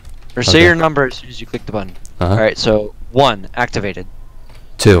 okay? Or say Okay. your number as soon as you click the button. Uh-huh. Alright, so 1 activated.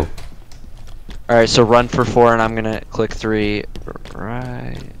 2. Alright, so run for 4 and I'm gonna click 3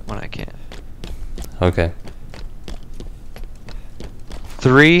 right when I can. Okay.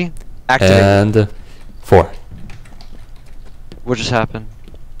 3 activated. And 4. What just happened?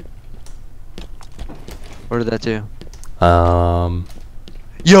 What did that do?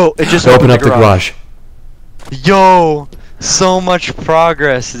 Yo, it just Open up the garage. Yo, so much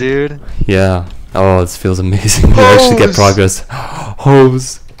progress, dude. Yeah. Oh, this feels amazing. You actually get Hose! progress.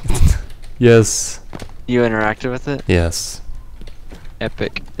 Hose. Yes. You interacted with it? Yes.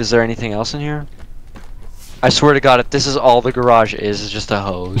 Epic. Is there anything else in here? I swear to God, if this is all the garage is just a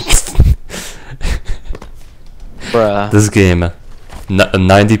hose. Bruh. This game,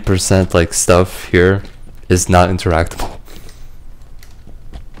 90% like stuff here is not interactable.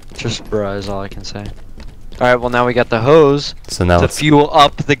 Just bruh is all I can say. Alright, well now we got the hose So now to it's fuel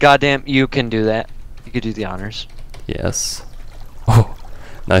up the goddamn... You can do that. You could do the honors. yes. Oh,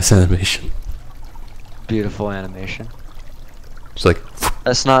 nice animation. Beautiful animation. It's like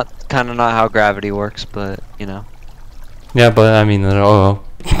That's kind of not how gravity works, but, you know. yeah, but I mean, oh,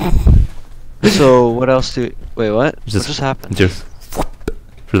 So, what else do... Wait, what? What Just- just happened? just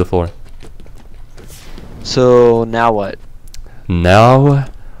through the floor. So, now what? Now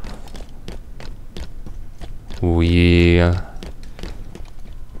we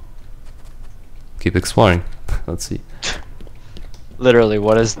keep exploring. Let's see. Literally,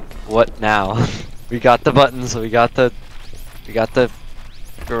 what now? We got the buttons, we got the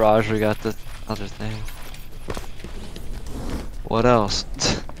garage, we got the other thing. What else?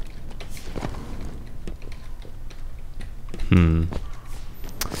 Hmm.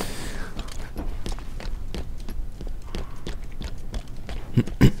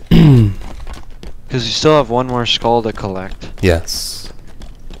 Because you still have one more skull to collect. Yes.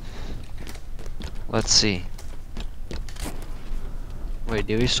 Let's see. Wait,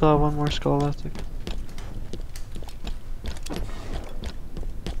 do we still have one more skull left?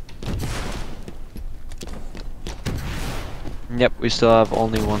 Yep, we still have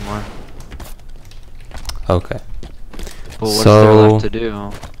only one more. Okay. But what's there So- left to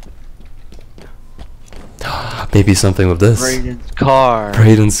do? Maybe something with this. Brayden's car.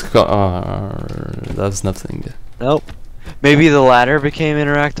 Brayden's car. That's nothing. Nope. Maybe the ladder became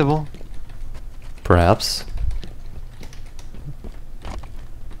interactable? Perhaps.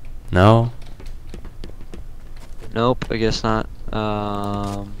 No. Nope, I guess not.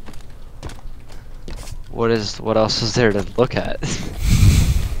 What else is there to look at?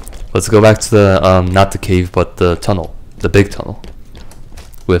 Let's go back to the not the cave, but the tunnel, the big tunnel,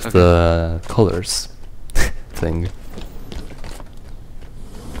 with Okay. the colors thing.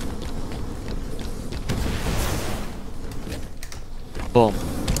 Boom.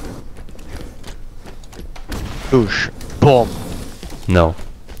 Boosh. Boom. No.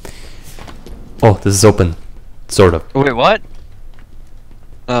 Oh, this is open, sort of. Wait, what?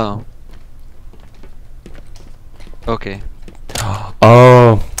 Oh. Okay.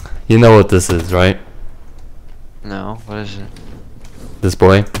 Oh, you know what this is, right? No, what is it? This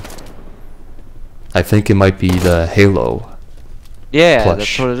boy. I think it might be the Halo. Yeah, Plush.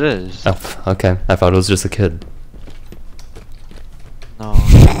 that's what it is. Oh, okay. I thought it was just a kid. No.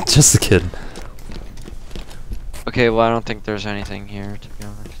 Just a kid. Okay, well I don't think there's anything here, to be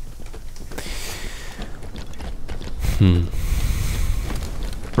honest. Hmm.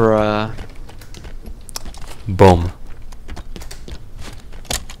 Bruh. Boom.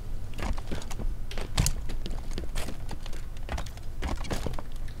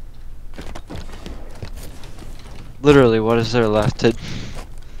 Literally, what is there left to...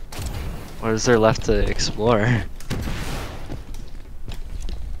 What is there left to explore?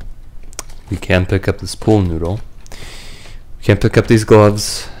 We can't pick up this pool noodle. We can't pick up these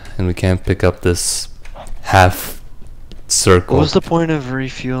gloves, and we can't pick up this half circle. What was the point of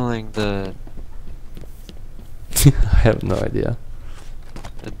refueling the... I have no idea.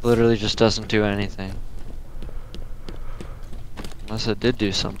 It literally just doesn't do anything. Unless it did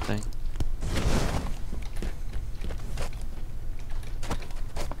do something.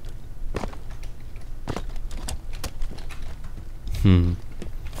 Hmm.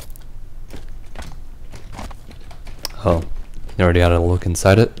 Oh, you already had a look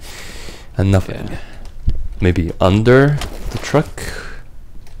inside it, and nothing. Yeah. Maybe under the truck?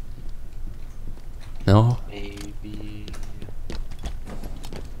 No? Maybe...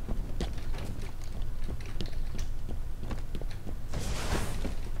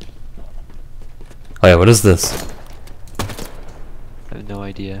 Oh yeah, what is this? I have no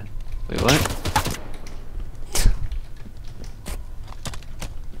idea. Wait, what?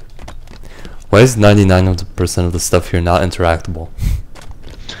 Why is 99% of the stuff here not interactable?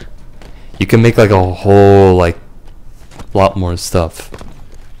 You can make like a whole like lot more stuff.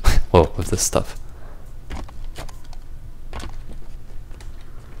 Whoa, with this stuff.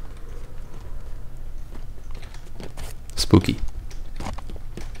 Spooky.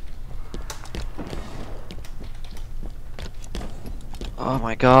 Oh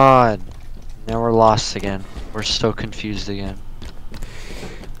my god. Now we're lost again. We're so confused again.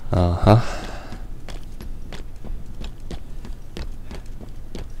 Uh-huh.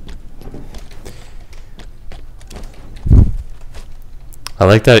 I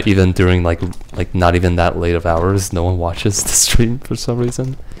like that even during like not even that late of hours, no one watches the stream for some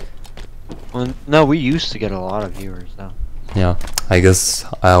reason. Well, no, we used to get a lot of viewers though. Yeah, I guess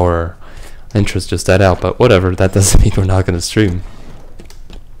our interest just died out, but whatever, that doesn't mean we're not gonna stream.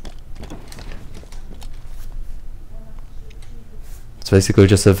 It's basically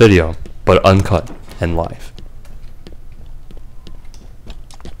just a video, but uncut and live.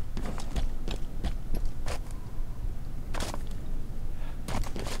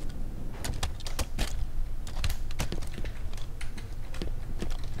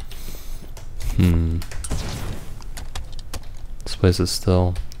 This place is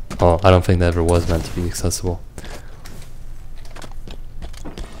still... Oh, I don't think that ever was meant to be accessible.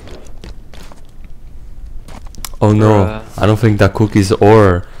 Oh no, I don't think that Cookies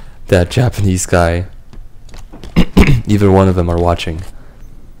or that Japanese guy, either one of them are watching.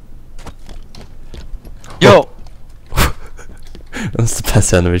 Yo! That's the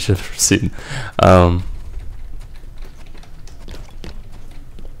best animation I've ever seen.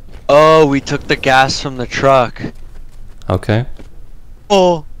 Oh, we took the gas from the truck. Okay.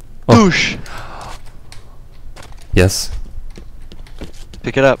 Oh, douche. Yes.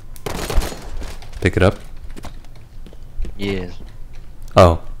 Pick it up. Pick it up. Yes.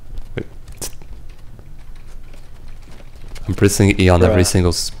 Oh. Wait. I'm pressing E on every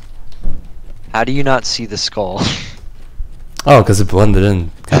single... How do you not see the skull? Oh, because it blended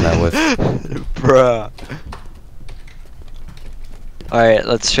in kinda with... Bruh. Alright,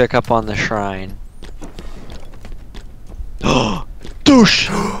 let's check up on the shrine. Douche!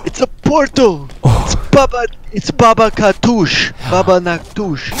 It's a portal! Oh. It's Baba Katouche! Baba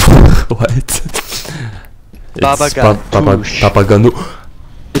Naktouche! What? Baba It's Baba Ganu.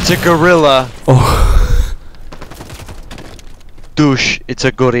 It's a gorilla! Oh. Douche, it's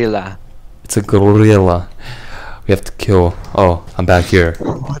a gorilla. It's a gorilla. We have to kill... Oh, I'm back here.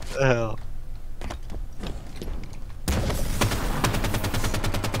 What the hell?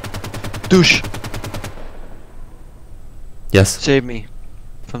 Douche! Yes? Save me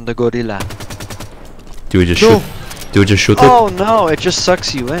from the gorilla. Do we just No. shoot? Do we just shoot Oh it? no, it just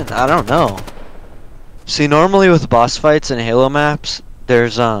sucks you in. I don't know. See, normally with boss fights and Halo maps,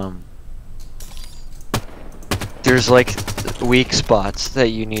 there's like weak spots that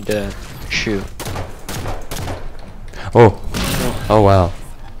you need to shoot. Oh. Oh wow.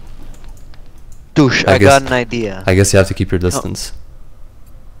 Douche, I got an idea. I guess you have to keep your distance.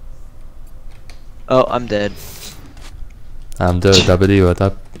 Oh, I'm dead. I'm dead. Dabadi, what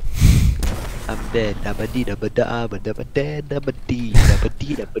up? I'm dead.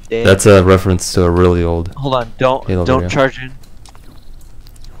 Dead. That's a reference to a really old... Hold on, don't video. charge in.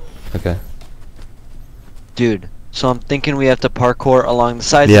 Okay. Dude, so I'm thinking we have to parkour along the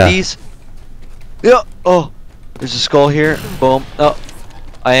sides Yeah. of these. Yeah. Oh, there's a skull here. Boom. Oh,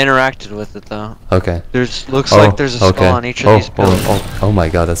 I interacted with it though. Okay. Looks like there's a skull on each of these pillars. Oh my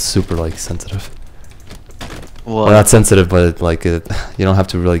god, that's super like sensitive. What? Well, not sensitive, but like you don't have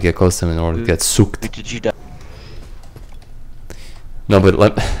to really get close to him in order to get sooked. Wait, did you die? No,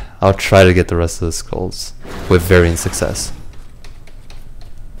 but I'll try to get the rest of the skulls with varying success.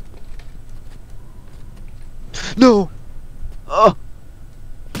 No. Oh.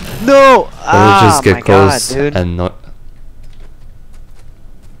 No. Or just get my close God, dude. and not.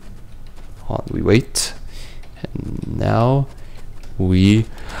 Hold on, we wait, and now we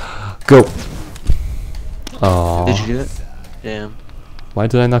go. Oh. Did you do it? Damn. Why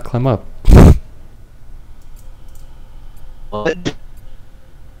did I not climb up? What?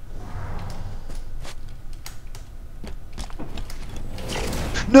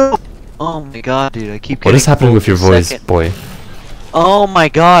 No. Oh my god, dude! I keep. What is getting happening pulled with your the voice, second- boy? Oh my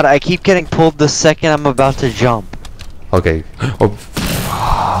god! I keep getting pulled the second I'm about to jump. Okay. Oh.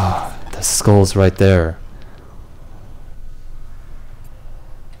 The skull's right there.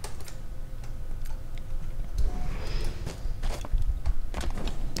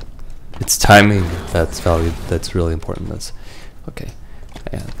 It's timing that's valued. That's really important. That's okay.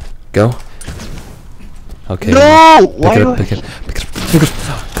 And go. Okay. No! Pick Why it do up. I- Pick it up. Pick it up. Pick it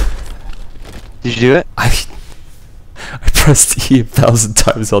up. Did you do it? I pressed E 1,000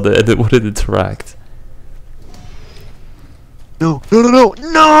 times on it and it wouldn't interact. No! No! No! No!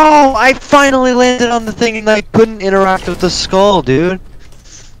 No! I finally landed on the thing and I couldn't interact with the skull, dude.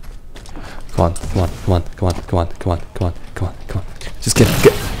 Come on. Come on. Come on. Come on. Come on. Come on. Come on. Come on. Come on. Just get.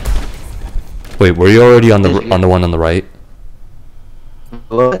 Wait, were you already on the one on the right?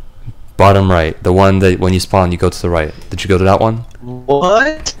 What? Bottom right. The one that when you spawn, you go to the right. Did you go to that one?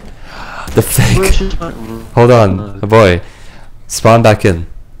 What? The fake. Which one? Hold on, boy. Spawn back in.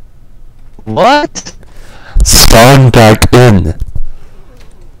 What? Spawn back in.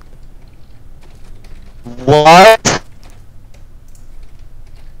 What?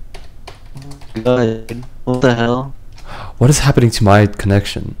 God, what the hell? What is happening to my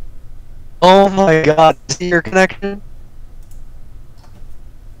connection? Oh my god, see your connection?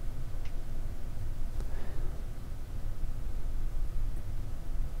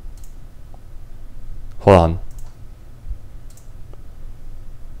 Hold on.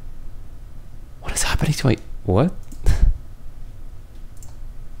 What is happening to my... What?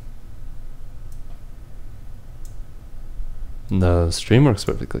 No, stream works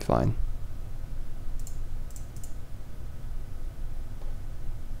perfectly fine.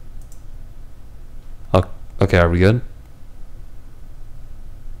 Oh, okay, are we good?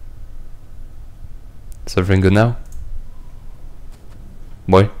 Is everything good now?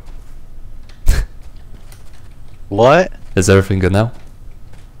 Boy? What? Is everything good now?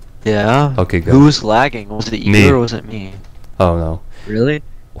 Yeah. Okay, good. Who was lagging? Was it you Me. or was it me? Oh no. Really?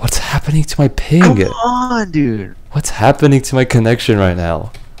 What's happening to my ping? Come on, dude. What's happening to my connection right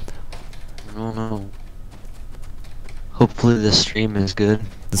now? I don't know. Hopefully the stream is good.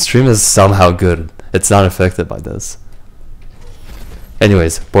 The stream is somehow good. It's not affected by this.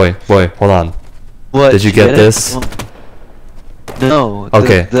 Anyways, boy, hold on. What? Did you get it? this? Well, no.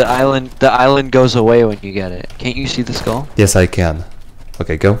 Okay. The island goes away when you get it. Can't you see the skull? Yes, I can.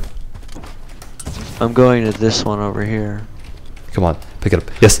 Okay, go. I'm going to this one over here. Come on, pick it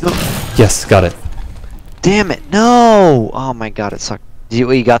up. Yes. No. Yes, got it. Damn it! No! Oh my god, it sucked.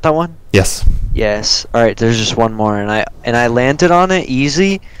 You got that one? Yes. Yes. All right. There's just one more, and I landed on it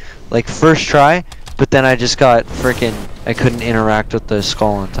easy, like first try. But then I just got freaking. I couldn't interact with the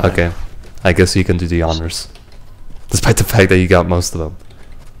skull in time. Okay. I guess you can do the honors. Despite the fact that you got most of them.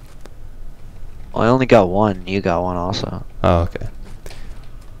 Well, I only got one. You got one also. Oh, okay.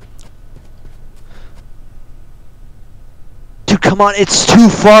 Dude, come on! It's too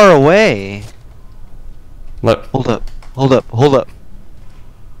far away. Look. Hold up. Hold up. Hold up.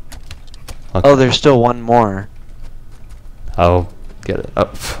 Okay. Oh, there's still one more. I'll get it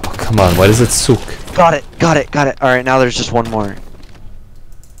up. Oh, come on. Why does it soak? Got it. Got it. Got it. All right. Now there's just one more.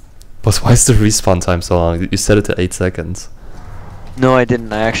 But why is the respawn time so long? You set it to 8 seconds. No, I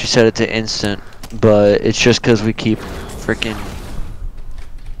didn't. I actually set it to instant, but it's just because we keep freaking.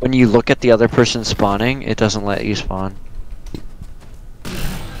 When you look at the other person spawning, it doesn't let you spawn.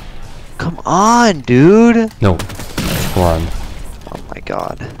 Come on, dude! No. Come on. Oh my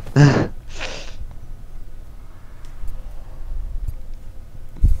god.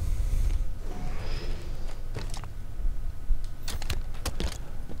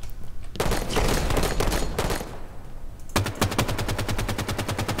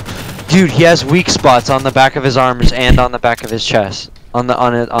 Dude, he has weak spots on the back of his arms and on the back of his chest.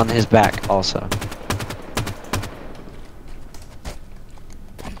 On his back also.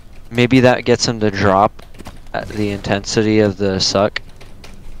 Maybe that gets him to drop at the intensity of the suck.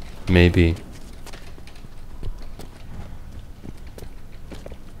 Maybe.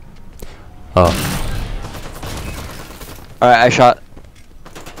 Oh. Alright, I shot.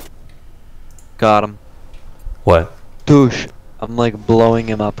 Got him. What? Douche. I'm like blowing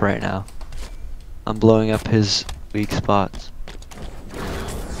him up right now. I'm blowing up his weak spots.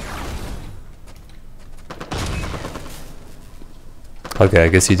 Okay, I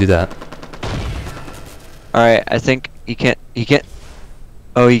guess you do that. Alright, I think he can't.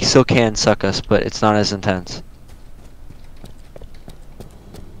 Oh, he still can suck us, but it's not as intense.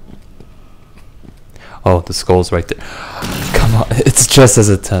 Oh, the skull's right there. Come on, it's just as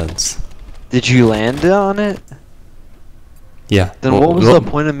intense. Did you land on it? Yeah. Then what was the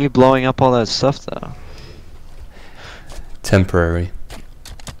point of me blowing up all that stuff, though? Temporary.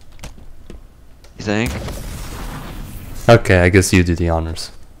 You think? Okay, I guess you do the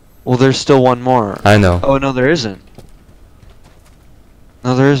honors. Well, there's still one more. I know. Oh, no, there isn't.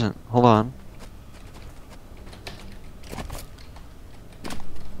 No, there isn't. Hold on.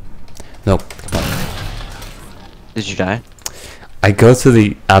 Nope. Come on. Did you die? I go to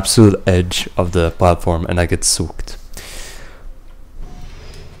the absolute edge of the platform and I get soaked.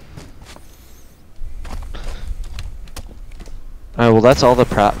 Alright, well, that's all the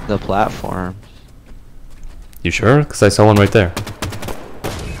platform. You sure? Because I saw one right there.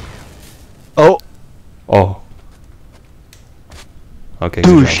 Oh! Oh. Okay. good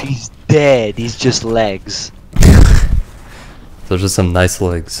Douche, job. he's dead. He's just legs. Those are some nice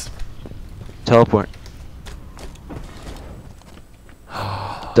legs. Teleport.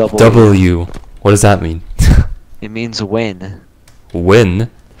 W. What does that mean? It means win. Win?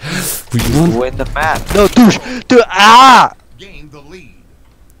 We won? Win the map. No, douche! Dude, ah! Gain the lead.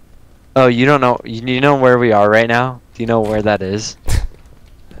 Oh, you don't know. You know where we are right now? Do you know where that is?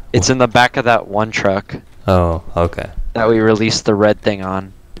 It's in the back of that one truck Oh, okay. that we released the red thing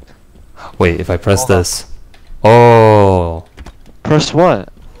on. Wait, if I press Hold on. this. Oh. Press what?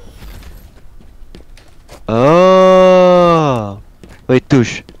 Oh. Wait,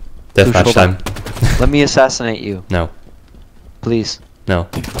 douche. Deathmatch hold time. Let me assassinate you, No. please. No.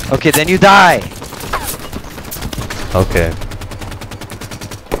 Okay, then you die. Okay.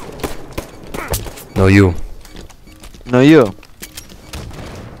 No, you. No, you.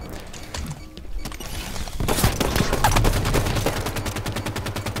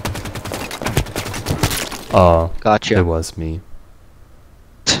 Oh. Gotcha. It was me.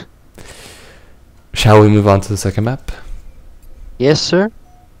 Shall we move on to the second map? Yes, sir.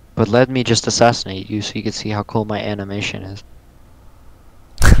 But let me just assassinate you so you can see how cool my animation is.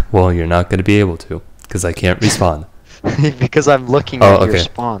 Well, you're not going to be able to, because I can't respawn. Because I'm looking Oh, at your okay.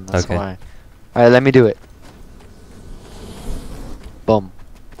 spawn. That's Okay. why. All right, let me do it. Boom.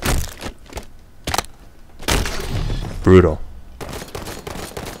 Brutal.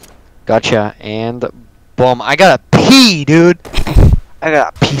 Gotcha. And boom. I gotta pee, dude. I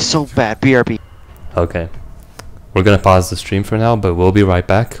gotta pee so bad. BRB. Okay. We're going to pause the stream for now, but we'll be right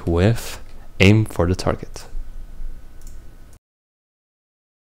back with aim for the target.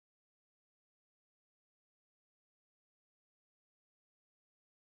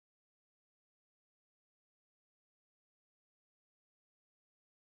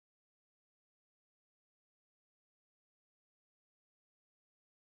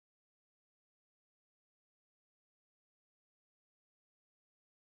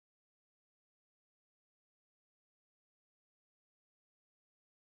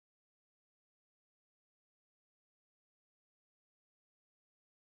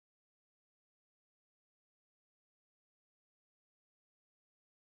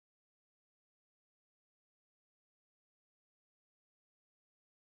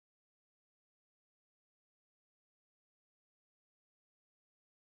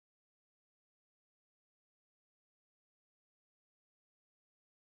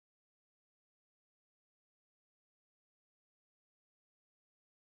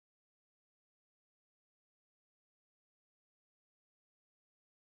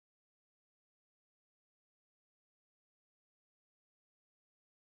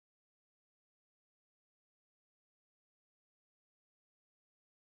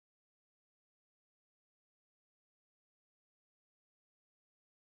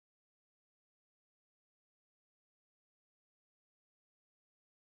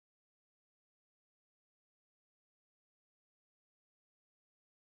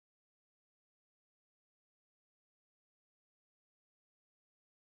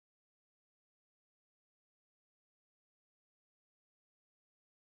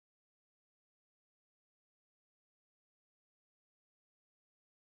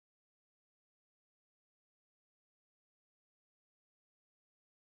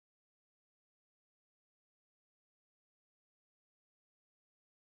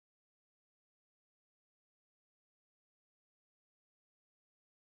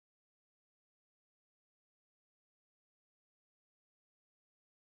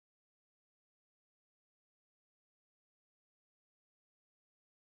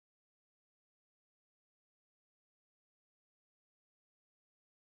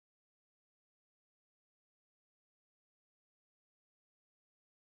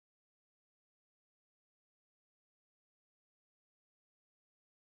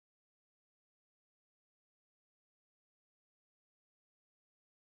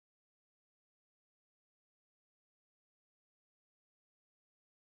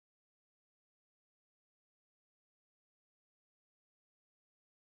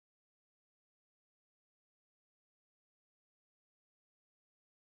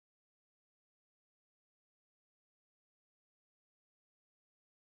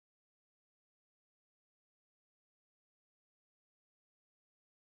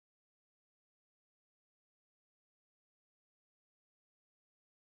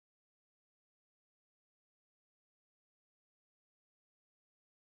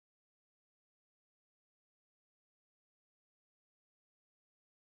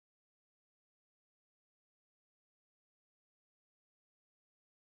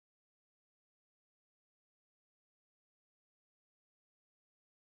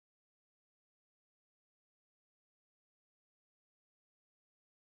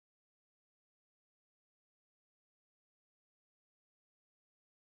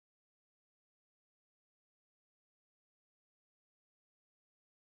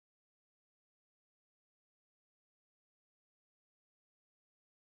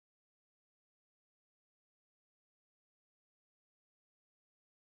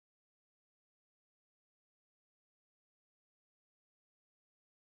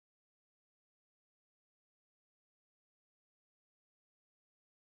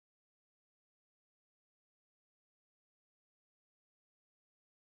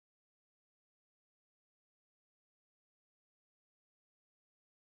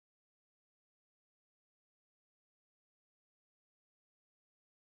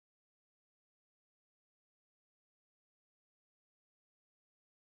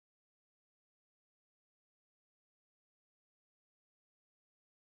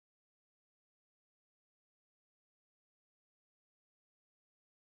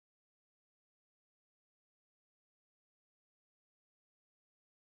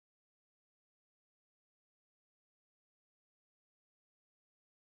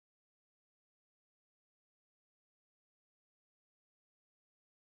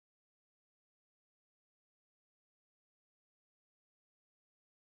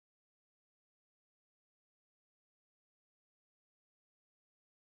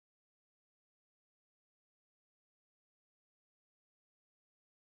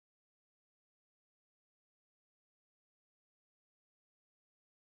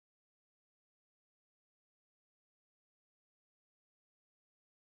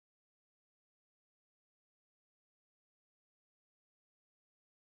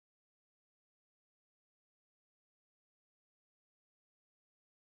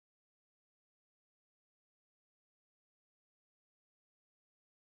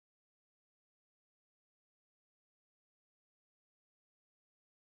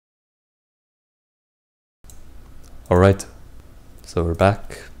 Alright. So we're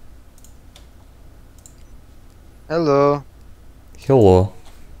back. Hello. Hello.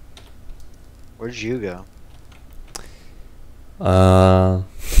 Where'd you go?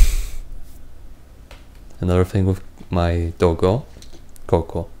 Another thing with my doggo,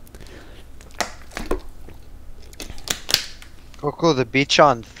 Coco. Coco the beach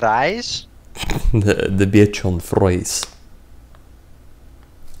on fries? the bitch on fries.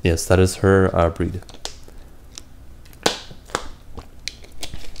 Yes, that is her breed.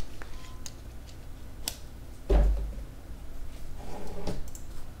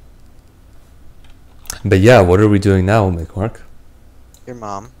 But yeah, what are we doing now, Mikkmark? Your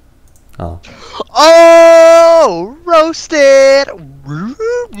mom. Oh, Oh, roasted.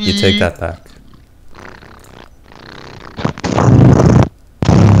 you take that back.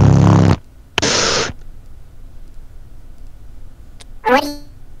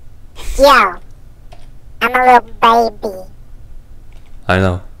 Yo, I'm a little baby. I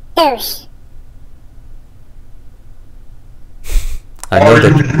know. Douche. I know Are you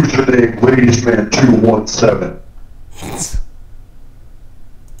that. using Ladiesman 217?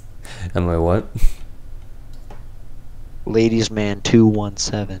 Am I what? Ladies Man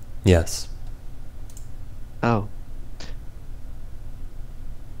 217. Yes. Oh.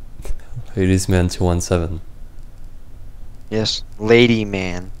 Ladies Man 217. Yes. Lady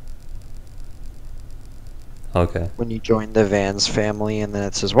Man. Okay. When you join the Vans family and then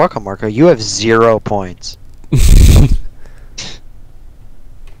it says, welcome, Marco, you have 0 points.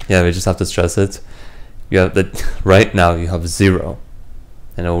 Yeah, we just have to stress it. You have that right now. You have 0,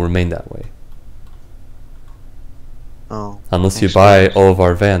 and it will remain that way Oh. unless you actually, buy all of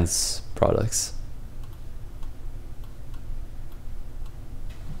our Vans products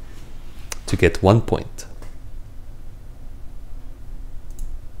to get 1 point.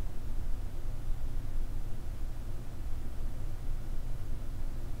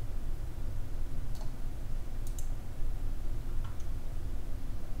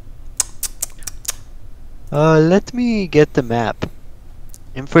 Let me get the map.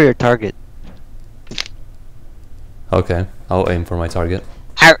 Aim for your target. Okay, I'll aim for my target.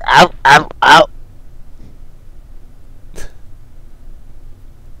 Ow, ow, ow, ow.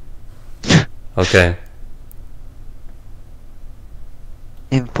 Okay.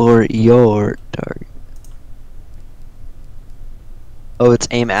 Aim for your target. Oh, it's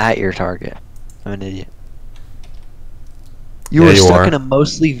aim at your target. I'm an idiot. You Yeah, are you stuck are. in a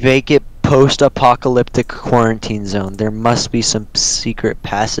mostly vacant post-apocalyptic quarantine zone. There must be some secret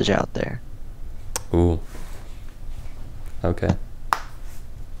passage out there. Ooh. Okay.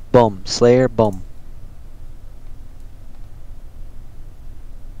 Boom. Slayer, boom.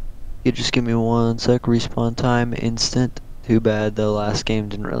 You just give me 1 sec. Respawn time, instant. Too bad the last game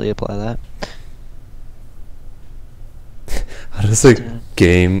didn't really apply that. How does a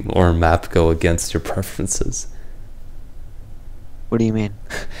game or map go against your preferences? What do you mean?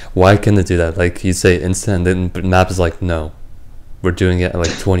 Why can it do that? Like you say instant, and then map is like, no, we're doing it in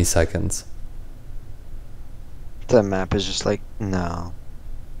like 20 seconds. The map is just like, no.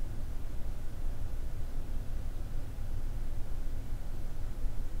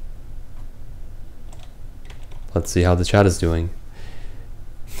 Let's see how the chat is doing.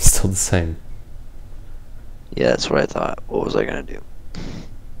 Still the same. Yeah, that's what I thought. What was I gonna do?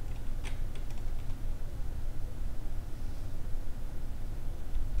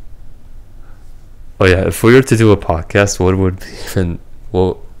 Oh yeah, if we were to do a podcast, what would even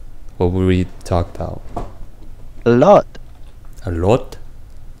what would we talk about? A lot. A lot.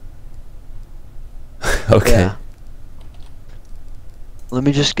 Okay. Yeah. Let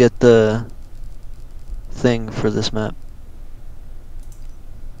me just get the thing for this map.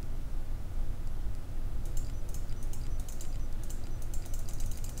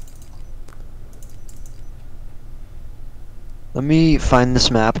 Let me find this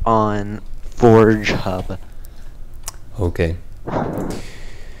map on Forge Hub. Okay.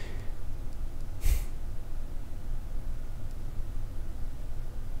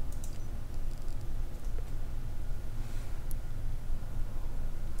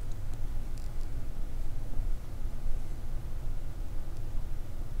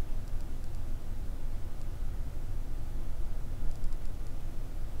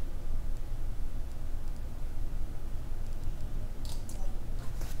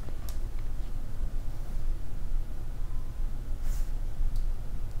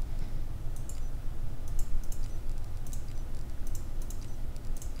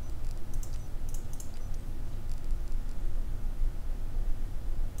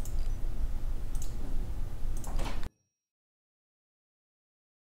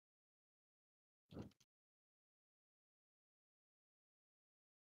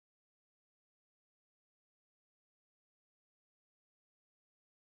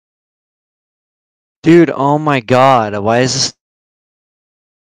 Dude, oh my god, why is this?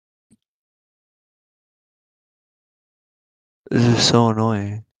 This is so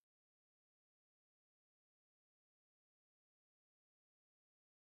annoying.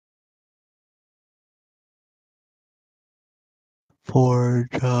 For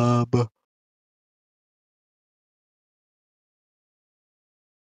job.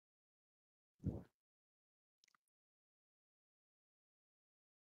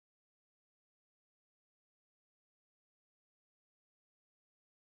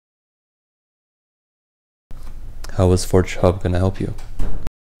 How is Forge Hub gonna help you?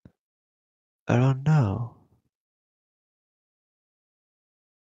 I don't know.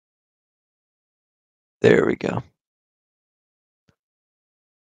 There we go.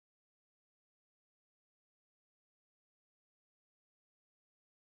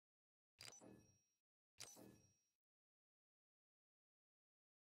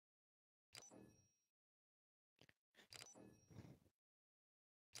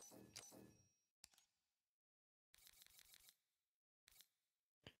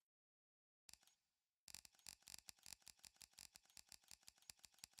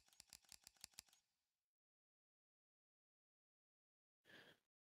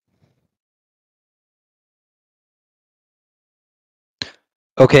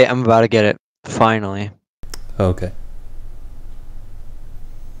 Okay, I'm about to get it. Finally. Okay.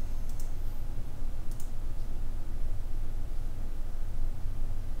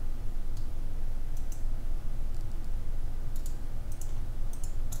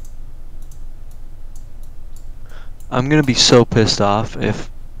 I'm gonna be so pissed off if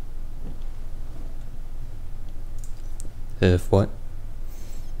If what?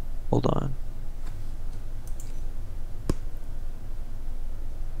 hold on.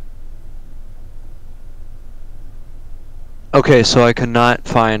 Okay, so I could not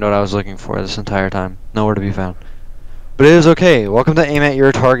find what I was looking for this entire time. Nowhere to be found. But it is okay. Welcome to aim at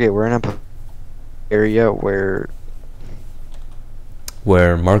your target. We're in a area where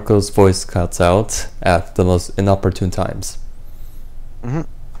Marco's voice cuts out at the most inopportune times. Mhm.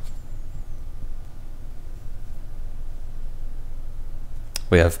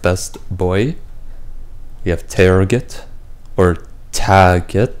 We have best boy. We have target or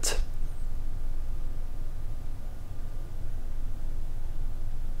target.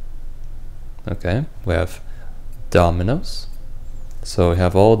 Okay, we have dominoes. So we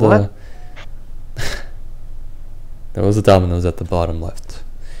have all the. What? There was a dominoes at the bottom left.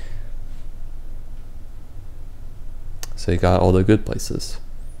 So you got all the good places.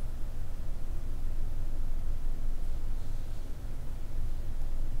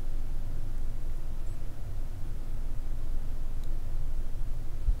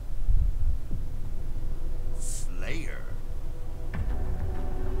 Slayer.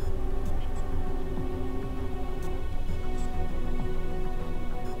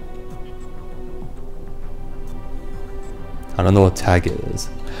 I don't know what tag it is.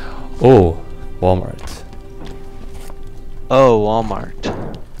 Oh, Walmart. oh,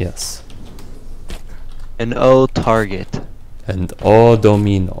 Walmart. Yes. And oh, Target. And all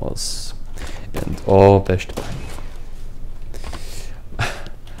Domino's. And all Best Buy.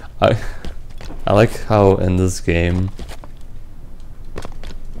 I like how in this game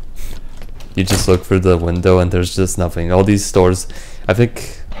you just look through the window and there's just nothing. All these stores, I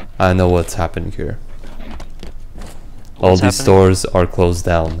think I know what's happening here. All What's these happening? stores are closed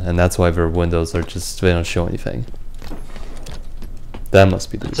down, and that's why their windows are just, they don't show anything. That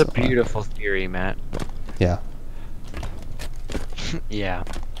must be the That's a reason why. beautiful theory, Matt. Yeah, Yeah.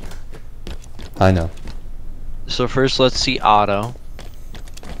 I know. So first, let's see auto.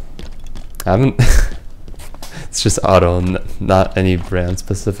 I haven't. It's just auto, not any brand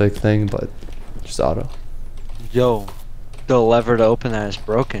specific thing, but just auto. Yo, the lever to open that is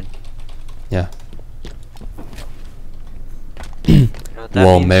broken. Yeah. You know what that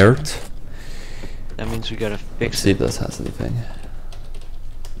means? Walmart. That means we gotta Let's fix see it. if this has anything.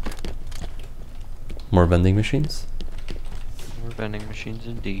 More vending machines. More vending machines,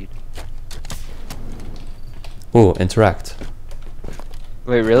 indeed. Oh, interact.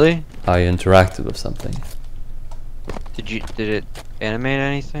 Wait, really? I interacted with something. Did it animate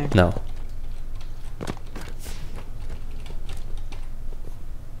anything? No.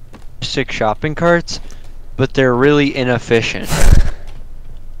 Stick shopping carts, but they're really inefficient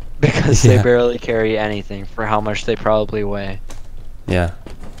because they Yeah. barely carry anything for how much they probably weigh. Yeah.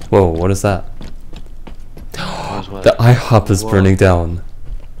 Whoa, what is that? What? The IHOP is Whoa. burning down.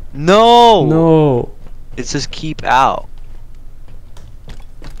 No! No. It says keep out.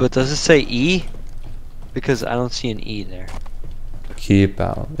 But does it say E? Because I don't see an E there. Keep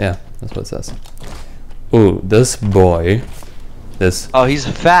out. Yeah, that's what it says. Ooh, this boy. This Oh, he's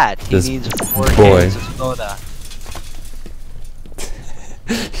fat. He This needs 4 boy. cans of soda.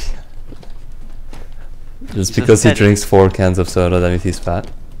 just He's a because he fat- drinks 4 cans of soda, that means he's fat.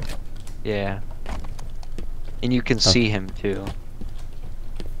 Yeah. And you can see him too.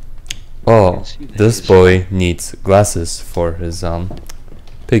 Oh, see that this he's boy needs glasses for his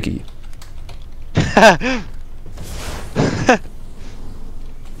piggy.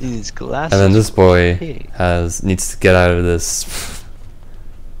 He needs glasses. And then this boy pig. needs to get out of this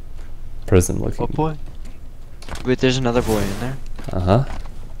prison looking. What boy? Wait, there's another boy in there. Uh-huh.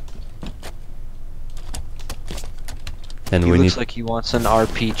 And He we looks need like he wants an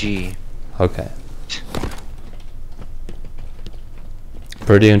RPG. okay.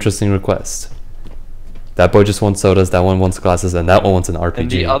 Pretty interesting request. That boy just wants sodas, that one wants glasses, and that one wants an RPG.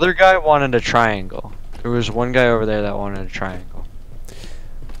 And the other guy wanted a triangle. There was one guy over there that wanted a triangle.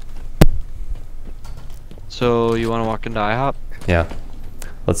 So you want to walk into IHOP? Yeah.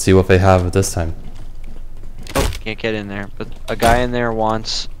 Let's see what they have this time. Oh, can't get in there. But a guy in there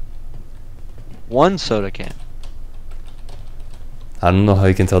wants 1 soda can. I don't know how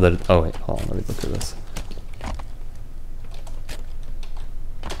you can tell that. Oh wait, hold on. Let me look at this.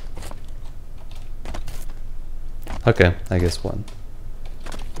 Okay, I guess 1.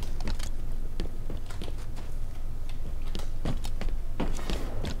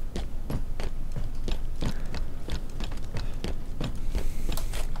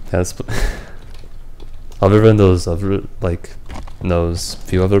 Yes. Other than those other those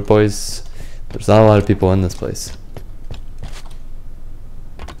few other boys, there's not a lot of people in this place.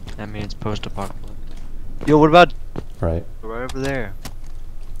 That means post-apocalyptic. Yo, what about Right. right over there?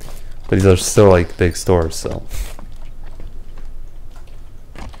 But these are still like big stores, so.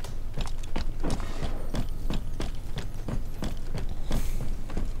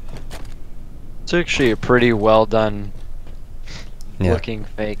 It's actually a pretty well done Yeah. looking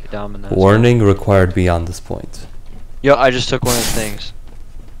fake Domino's. Warning required beyond this point. Yo, I just took one of the things.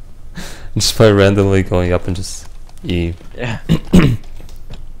 Just by randomly going up and just E. Yeah.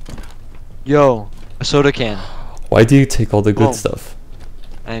 Yo, a soda can. Why do you take all the good Whoa. stuff?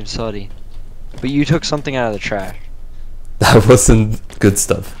 I'm sorry. But you took something out of the trash. That wasn't good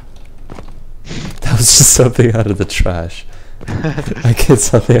stuff. That was just something out of the trash. I get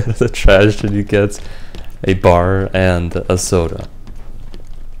something out of the trash and you get a bar and a soda.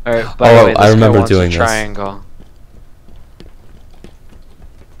 Alright, by Oh, the way, this I remember guy wants doing a this. triangle.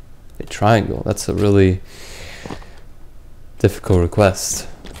 A triangle. That's a really difficult request.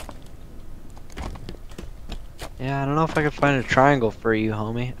 Yeah, I don't know if I can find a triangle for you,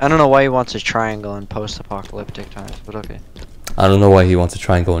 homie. I don't know why he wants a triangle in post-apocalyptic times, but okay. I don't know why he wants a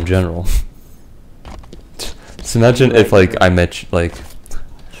triangle in general. Just imagine if I met if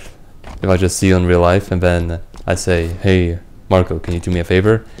I just see you in real life and then I say, hey Marco, can you do me a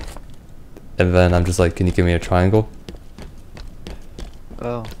favor? And then I'm just like, can you give me a triangle?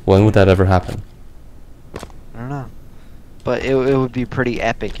 Oh, When would that ever happen? I don't know. But it would be pretty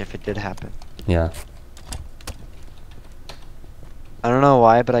epic if it did happen. Yeah. I don't know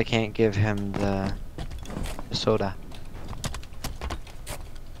why, but I can't give him the soda.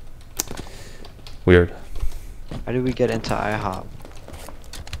 Weird. How did we get into IHOP?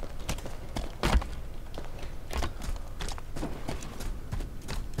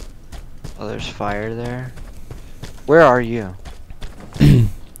 Oh, there's fire there. Where are you?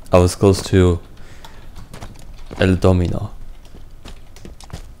 I was close to El Domino.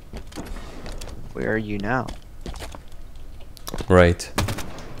 Where are you now? Right.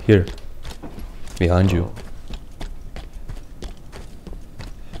 Here. Behind you.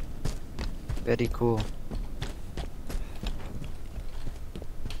 Very cool.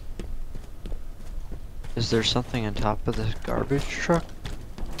 Is there something on top of this garbage truck?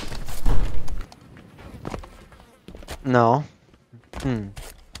 No. Hmm.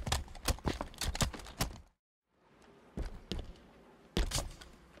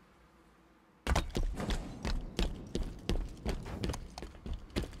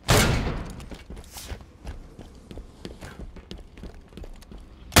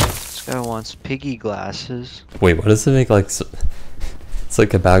 This guy wants piggy glasses. Wait, what does it make like? It's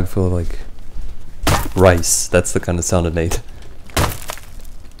like a bag full of like rice. That's the kind of sound it made.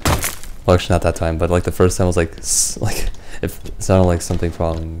 Well, actually not that time, but like the first time was like it sounded like something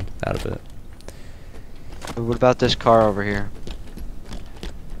falling out of it. What about this car over here?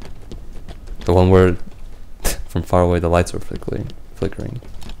 The one where from far away the lights were flickering.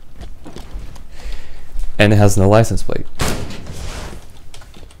 And it has no license plate.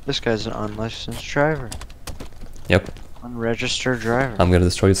 This guy's an unlicensed driver. Yep. Unregistered driver. I'm gonna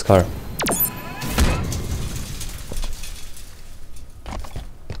destroy his car.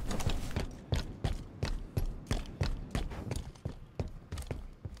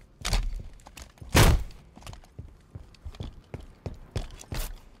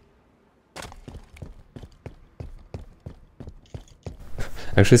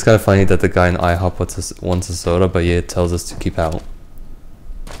 Actually, it's kind of funny that the guy in IHOP wants a soda, but yet tells us to keep out.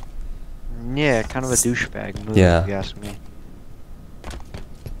 Yeah, kind of a douchebag move, Yeah. if you ask me.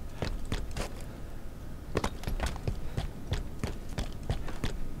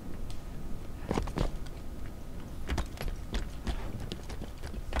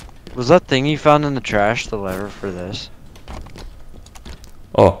 Was that thing you found in the trash the lever for this?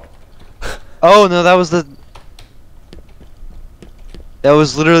 Oh, Oh no, that was the. That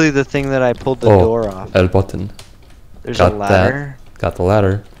was literally the thing that I pulled the door off. El button. There's got a ladder. Got the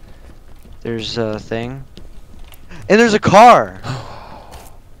ladder. There's a thing. And there's a car!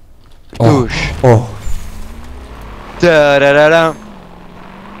 Oh. Boosh. Oh. Da da da da.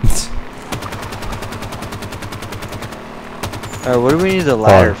 Alright, what do we need the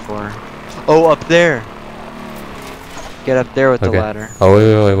ladder for? Oh, up there! Get up there with the ladder. Oh,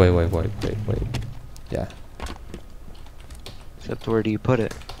 wait. Yeah. Except where do you put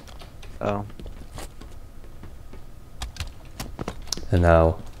it? Oh. And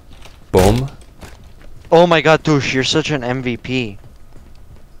now, boom. Oh my god, Douche, you're such an MVP.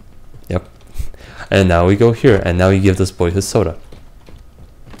 Yep. And now we go here, and now you give this boy his soda.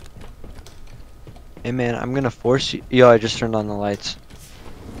 Hey man, I'm gonna force you. Yo, I just turned on the lights.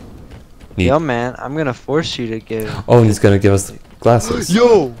 Neat. Yo man, I'm gonna force you to give. Oh, and he's gonna give us the glasses.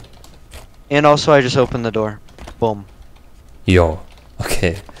 Yo! And also, I just opened the door. Boom. Yo.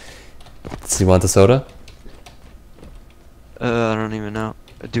 Okay. So you want the soda? I don't even know.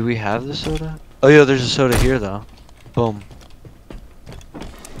 Do we have the soda? Oh, yo, there's a soda here though. Boom.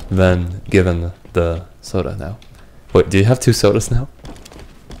 Then given the soda now. Wait, do you have 2 sodas now?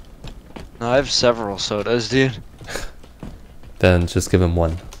 No, I have several sodas, dude. Then just give him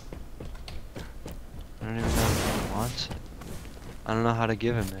 1. I don't even know if he wants it. I don't know how to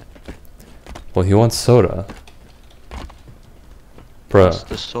give him it. Well, he wants soda. What's Bruh,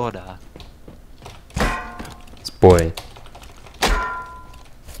 the soda? this boy.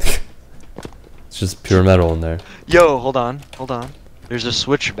 It's just pure metal in there. Yo, hold on. There's a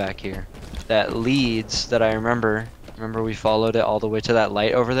switch back here that leads, that I remember. Remember we followed it all the way to that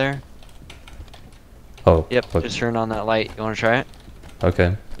light over there? Oh. Yep, Okay. just turn on that light. You wanna try it?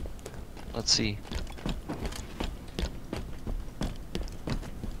 Okay. Let's see.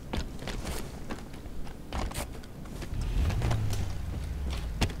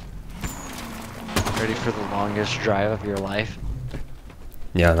 Ready for the longest drive of your life?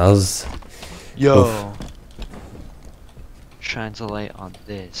 Yeah, that was... Yo! Oof. Shines a light on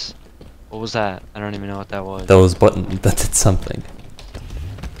this. What was that? I don't even know what that was. That was button. That did something.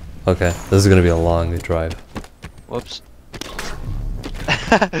 Okay, this is gonna be a long drive. Whoops.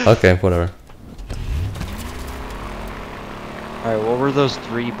 Okay, whatever. Alright, what were those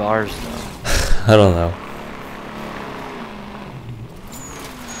 3 bars though? I don't know.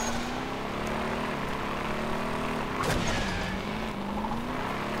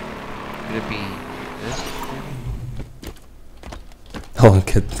 Could it be this? Oh,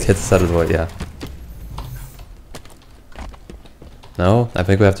 get this out of the way, yeah. No, I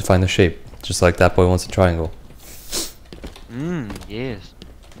think we have to find the shape. Just like that boy wants a triangle. Yes.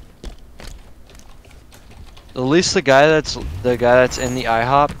 At least the guy that's in the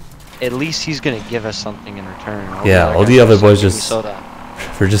IHOP, at least he's gonna give us something in return. Yeah, all guys the other just boys give me just... soda.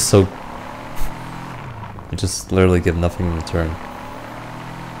 We're just so... We just literally give nothing in return.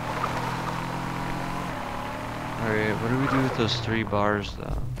 Alright, what do we do with those 3 bars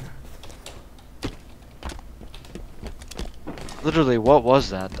though? Literally, what was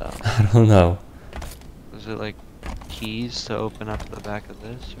that though? I don't know. Was it like keys to open up the back of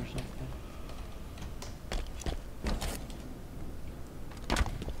this or something?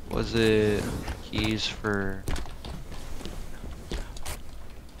 Was it keys for...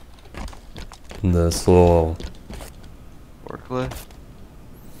 This little... forklift?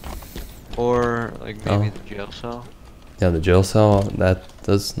 Or like maybe Oh. the jail cell? Yeah, the jail cell, that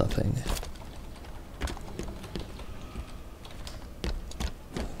does nothing.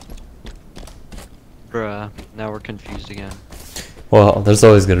 Bruh, now we're confused again. Well, there's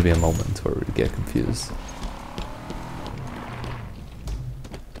always going to be a moment where we get confused.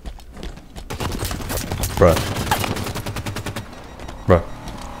 Bruh. Bruh.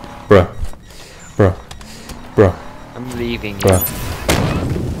 Bruh. Bruh. Bruh. I'm leaving you.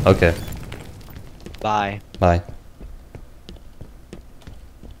 Bruh. Okay. Bye. Bye.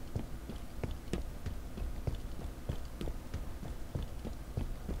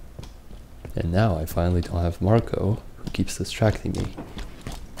 And now I finally don't have Marco, who keeps distracting me.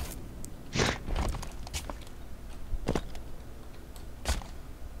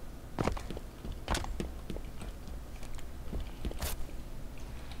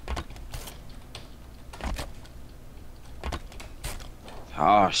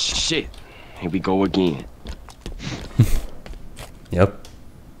 Oh shit. Here we go again. Yep.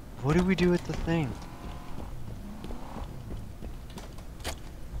 What do we do with the thing?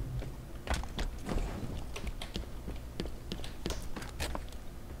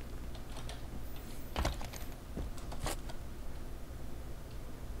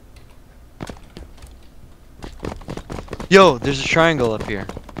 Yo, there's a triangle up here.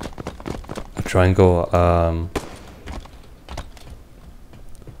 A triangle,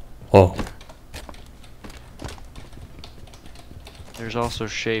 oh, There's also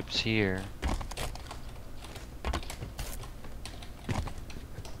shapes here.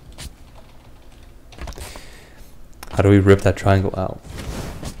 how do we rip that triangle out?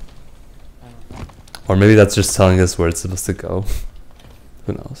 Or maybe that's just telling us where it's supposed to go.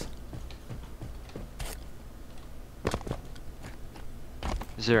 Who knows?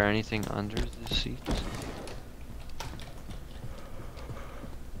 Is there anything under the seats?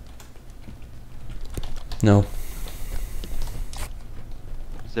 No.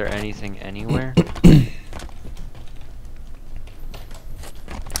 Is there anything anywhere?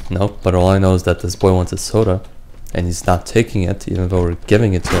 No, but all I know is that this boy wants a soda, and he's not taking it, even though we're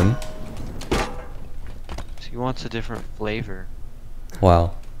giving it to him. He wants a different flavor.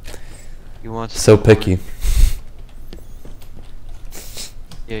 Wow. He wants So the picky.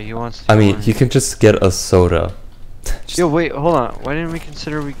 Yeah, he wants. I mean, you can just get a soda. Yo, wait, hold on. Why didn't we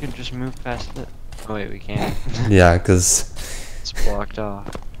consider we could just move past it? Oh wait, we can't. Yeah, because It's blocked off.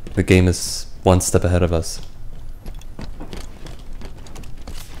 the game is one step ahead of us.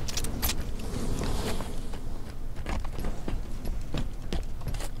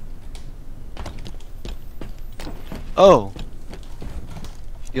 Oh.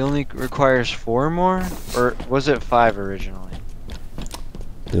 He only requires 4 more, or was it 5 originally?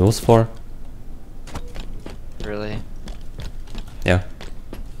 It was 4. Really? Yeah.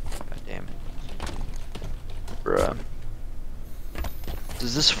 God damn it. Bruh.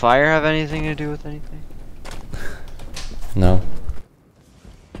 Does this fire have anything to do with anything? No.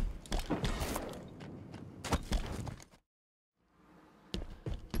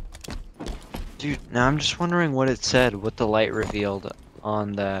 Dude, now I'm just wondering what it said, what the light revealed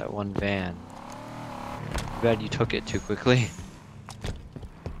on that one van. Too bad you took it too quickly.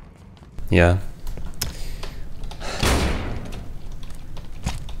 Yeah.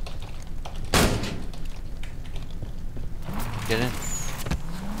 Get in.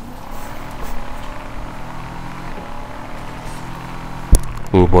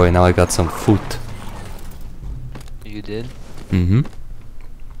 Oh boy, now I got some food. You did? Mm-hmm.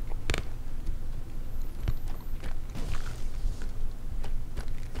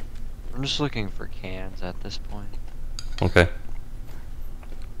 I'm just looking for cans at this point. Okay.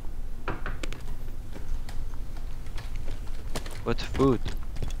 What's food?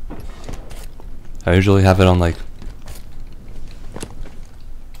 I usually have it on like,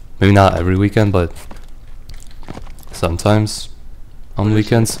 maybe not every weekend, but sometimes on What is it?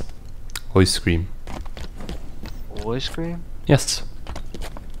 weekends. Ice cream. Ice cream? Yes.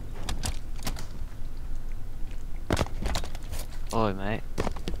 Oh, mate.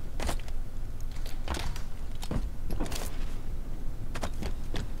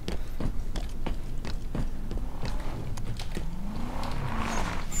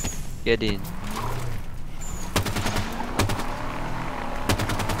 Get in.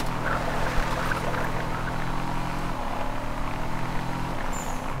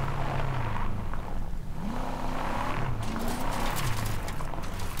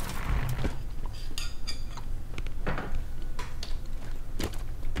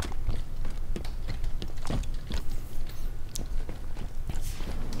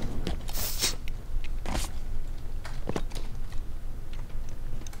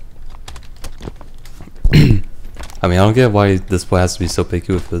 I mean, I don't get why this boy has to be so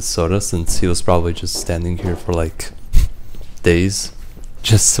picky with his soda, since he was probably just standing here for like days,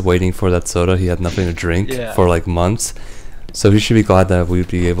 just waiting for that soda. He had nothing to drink Yeah. for like months, so he should be glad that we'd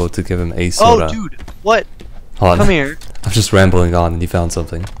be able to give him a soda. Oh, dude! What? Hold on. Come here. I'm just rambling on, and you found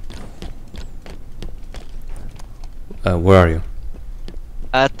something. Where are you?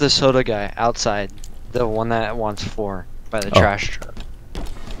 At the soda guy, outside. The one that wants 4 by the Oh. trash truck.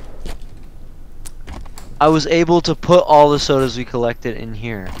 I was able to put all the sodas we collected in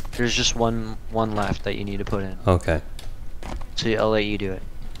here. There's just one left that you need to put in. Okay. So I'll let you do it.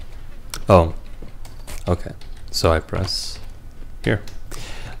 Oh. Okay. So I press here.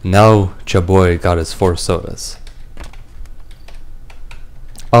 Now Chaboy got his 4 sodas.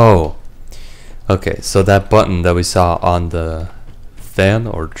 Oh. Okay, so that button that we saw on the van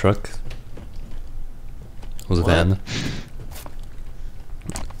or truck was a What? van.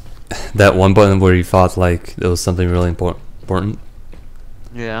 that one button where you thought like it was something really important.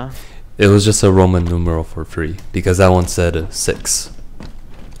 Yeah. It was just a Roman numeral for 3 because that one said 6.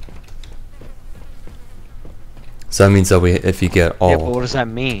 So that means that if you get all, Yeah, but what does that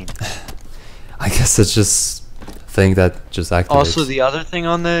mean? I guess it's just a thing that just activates. Also, the other thing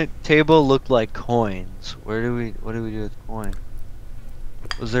on the table looked like coins. What do we do with coin?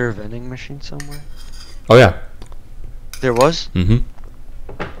 Was there a vending machine somewhere? Oh yeah. There was? Mhm.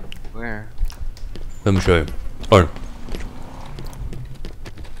 Where? Let me show you. Or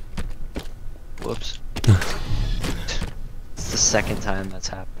Whoops. It's the second time that's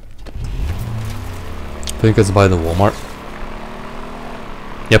happened. I think it's by the Walmart.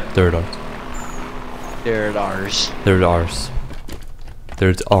 Yep, there it is. There it ours. There it ours.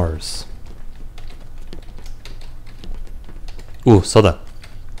 There's ours. Ooh, soda.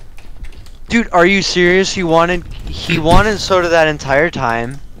 Dude, are you serious? He wanted soda that entire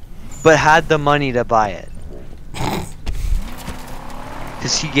time, but had the money to buy it.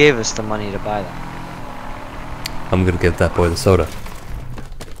 Cause he gave us the money to buy that. I'm gonna give that boy the soda.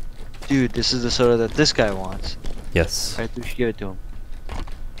 Dude, this is the soda that this guy wants. Yes. Alright, we should give it to him.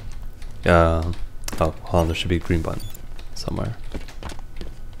 Oh, hold on, there should be a green button somewhere.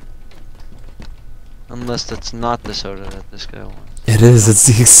 Unless that's not the soda that this guy wants. It is, it's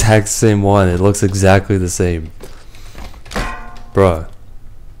the exact same one. It looks exactly the same. Bruh.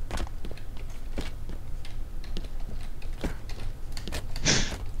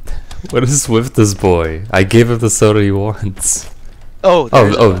 What is with this boy? I gave him the soda he wants. Oh,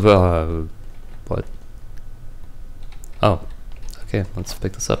 What? Oh, okay, let's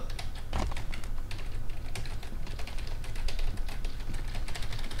pick this up.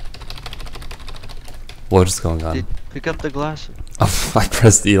 What is going on? Pick up the glasses. I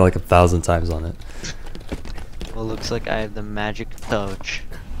pressed E like 1,000 times on it. Well, looks like I have the magic touch.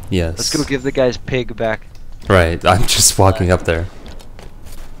 Yes. Let's go give the guy's pig back. Right, I'm just walking up there.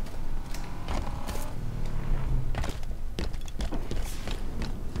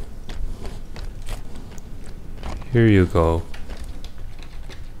 Here you go.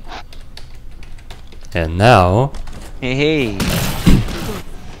 And now Hey.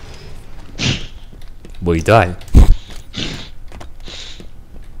 we die.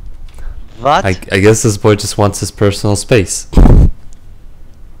 What? I guess this boy just wants his personal space. Now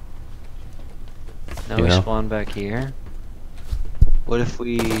You we know? spawn back here. What if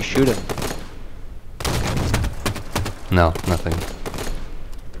we shoot him? No, nothing.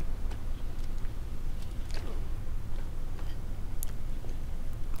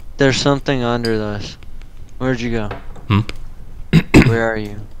 There's something under this. Where'd you go? Hmm? Where are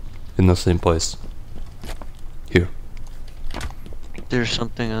you? In the same place. Here. There's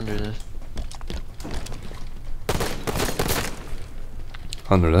something under this.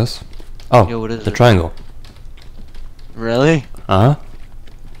 Under this? Oh, Yo, what is the it? triangle. Really? Uh-huh.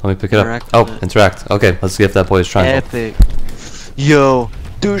 Let me pick it up. Interact Oh, with it. interact. Okay, let's give that boy his triangle. Epic. Yo,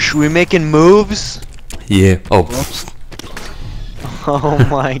 douche, we making moves? Yeah. Oh. Whoops. Oh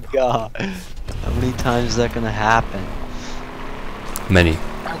my god. How many times is that gonna happen? Many.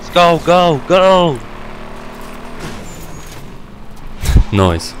 Let's go, go, go!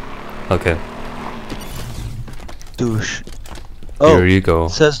 Noise. Okay. Douche. Oh, Here you go. it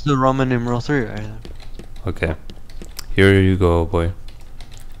says the Roman numeral 3 right there. Okay. Here you go, boy.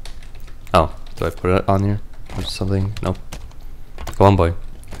 Oh, do I put it on here or something? Nope. Come on, boy.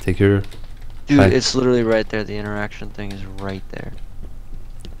 Take your. Dude, Hi. it's literally right there. The interaction thing is right there.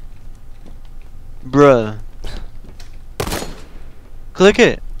 Bruh. Click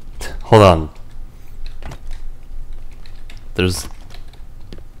it. Hold on. There's.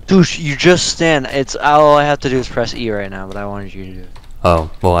 Douche, you just stand. It's all I have to do is press E right now, but I wanted you to do it. Oh,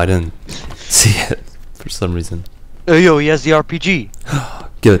 well, I didn't see it for some reason. Oh, yo, he has the RPG.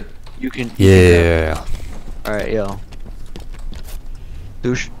 Good. You can. Yeah. Alright, yo.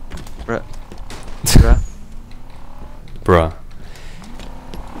 Douche. Bruh. Bruh. Bruh.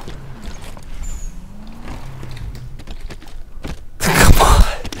 Come on.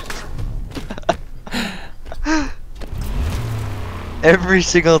 Every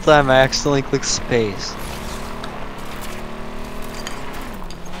single time I accidentally click space.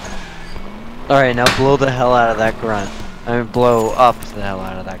 Alright, now blow the hell out of that grunt. I mean, blow up the hell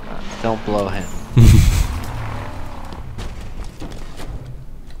out of that grunt. Don't blow him.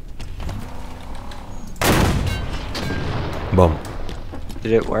 Boom.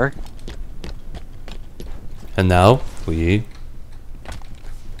 Did it work? And now we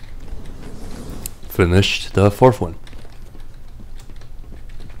finished the fourth one.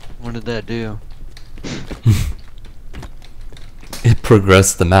 What did that do? It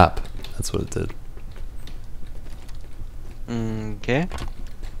progressed the map. That's what it did. Okay.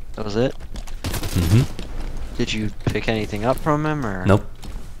 That was it? Mm-hmm. Did you pick anything up from him, or? Nope.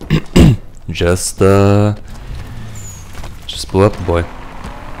 Just blew up the boy.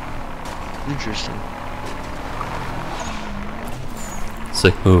 Interesting.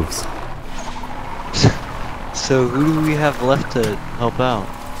 Sick moves. So who do we have left to help out?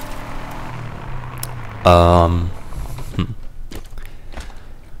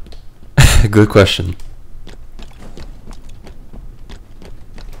 Good question.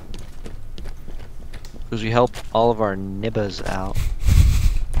 Because we helped all of our nibbas out.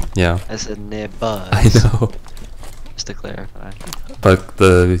 Yeah. I said nibbas. I know. Just to clarify. But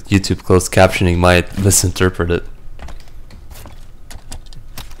the YouTube closed captioning might misinterpret it.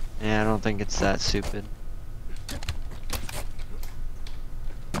 Yeah, I don't think it's that stupid.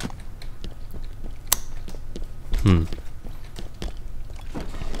 Hmm.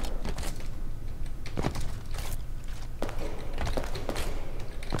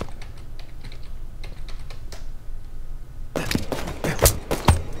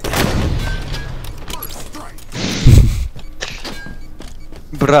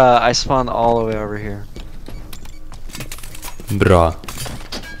 Bruh, I spawned all the way over here. Bra.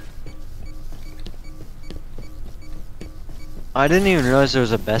 I didn't even realize there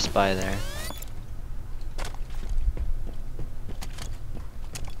was a Best Buy there.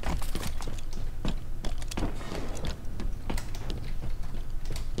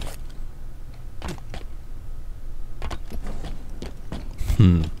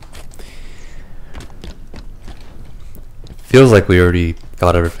 Hmm. Feels like we already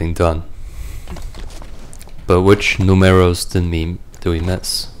got everything done. But which numeros do we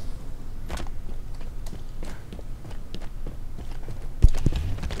miss?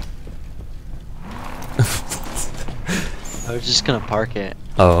 I was just gonna park it.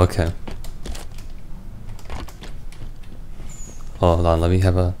 Oh, okay. Hold on, let me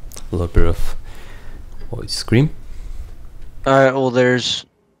have a little bit of voice scream. Alright, well there's...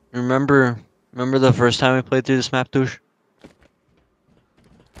 Remember the first time we played through this map, Douche?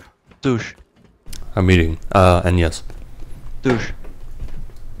 Douche. I'm eating. And yes. Douche.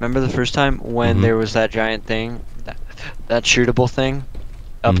 Remember the first time when Mhm. there was that giant thing? That shootable thing?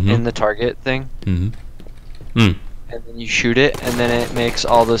 Up Mhm. in the target thing? Mm-hmm. Mm. And then you shoot it, and then it makes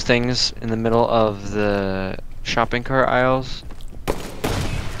all those things in the middle of the shopping cart aisles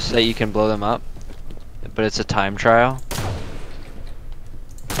so that you can blow them up. But it's a time trial.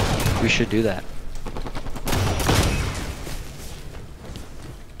 We should do that.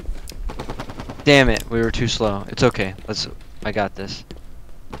 Damn it, we were too slow. It's okay. I got this.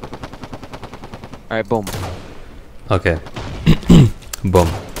 Alright, boom. Okay. Boom.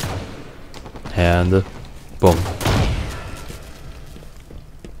 And boom.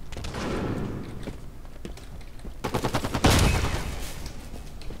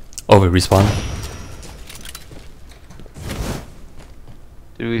 Oh, we respawn?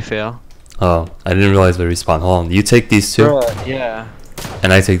 Did we fail? Oh, I didn't realize we respawn. Hold on. You take these two, Bruh, yeah.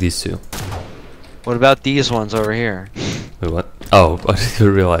 and I take these two. What about these ones over here? Wait, what? Oh, I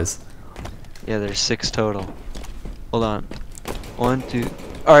didn't realize. Yeah, there's 6 total. Hold on. 1, 2.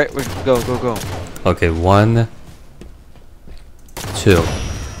 Alright, we go, go, go. Okay, 1, 2,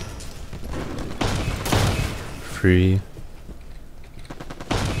 3.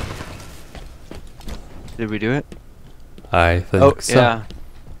 Did we do it? I think so. Yeah.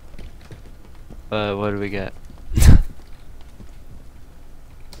 What did we get?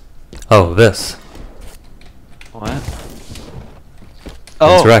 Oh, this. What?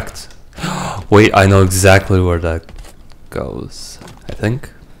 Oh! Interact. Wait, I know exactly where that goes. I think.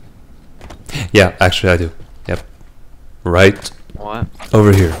 Yeah, actually I do. Yep. Right What?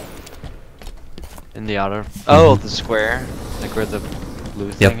 over here. In the outer? Oh, the square? Like where the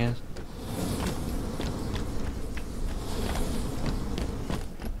blue Yep. thing is?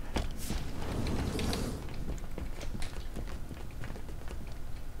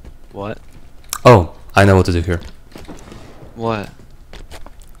 What? Oh, I know what to do here. What?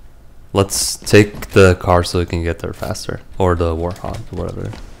 Let's take the car so we can get there faster. Or the Warhog, or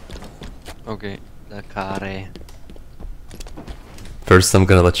whatever. Okay. The car. First I'm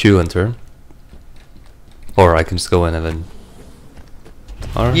gonna let you enter. Or I can just go in and then...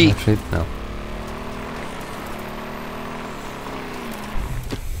 Or Yeet. actually, no.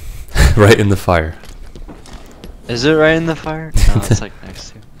 Right in the fire. Is it right in the fire? No, it's like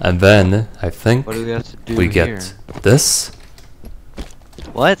next to. And then, I think, What do we have to do we get here? this.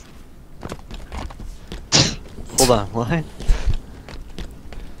 What? Hold on, what?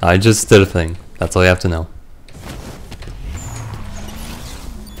 I just did a thing. That's all you have to know.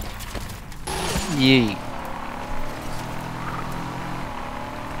 Yeet.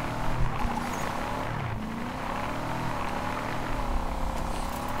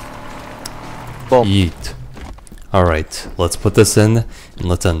 Boom. Yeet. Alright, let's put this in and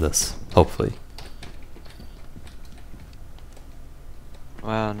let's end this. Hopefully.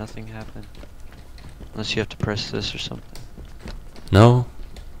 Wow, nothing happened. Unless you have to press this or something. No?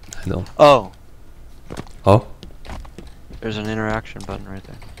 I don't. Oh, Oh? there's an interaction button right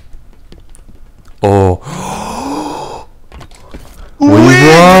there. Oh. We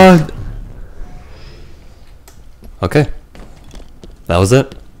won! Okay. That was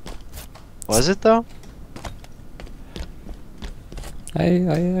it. Was it though?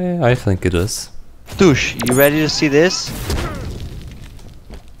 I think it is. Douche, you ready to see this?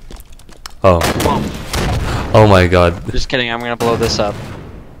 Oh. Oh my god. Just kidding, I'm gonna blow this up.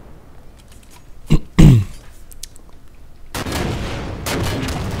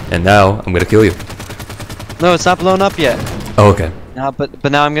 And now I'm gonna kill you. No, it's not blown up yet. Oh, okay. Now, but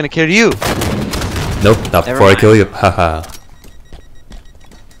now I'm gonna kill you. Nope, not Never before I mind. kill you. Haha.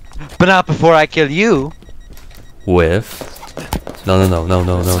 But not before I kill you. With no.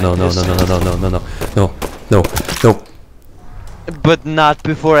 But not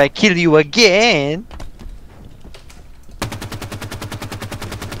before I kill you again.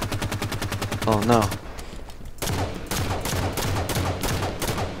 Oh no.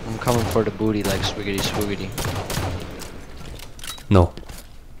 I'm coming for the booty like swiggity swoogity. No.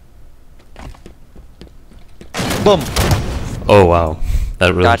 Boom! Oh wow. That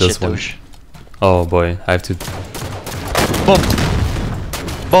really Gotcha, does one. douche. Oh boy, I have to. Boom!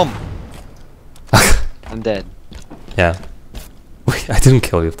 Boom! I'm dead. Yeah. Wait, I didn't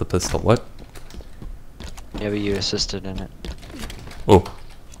kill you with the pistol. What? Yeah, but you assisted in it. Oh.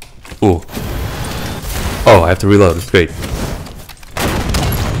 Ooh. Oh, I have to reload. Great.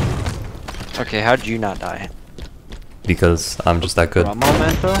 Okay, how'd you not die? Because I'm just that good. For a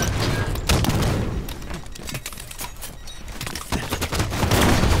momento?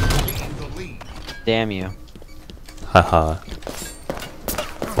 In the lead. Damn you. Haha.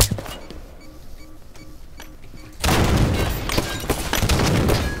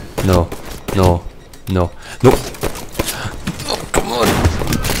 No. No. No. No. Oh, come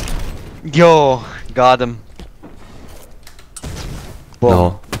on. Yo, got him. Boom.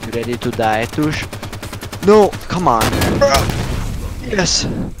 No. You ready to die, Tush? No, come on. Yes.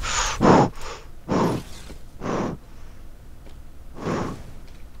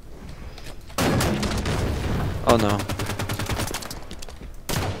 Oh no.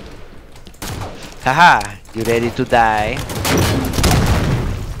 Haha, you ready to die?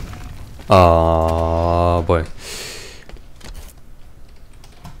 Oh boy.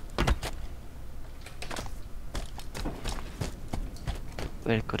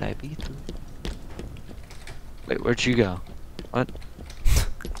 Where could I be? Wait, where'd you go? What?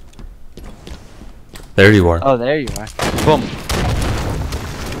 There you are. Oh, there you are. Boom.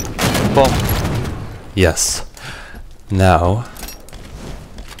 Boom. Yes. Now.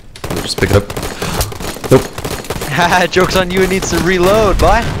 Just pick it up. Nope. Haha, joke's on you, it needs to reload,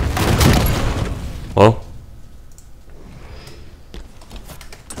 boy. Well.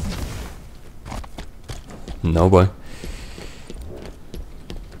 No boy.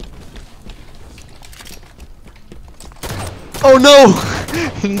 Oh no!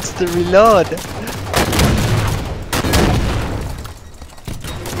 It needs to reload.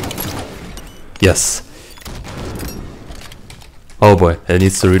 Yes. Oh boy, it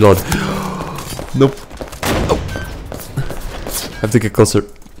needs to reload. Nope. Oh. Have to get closer.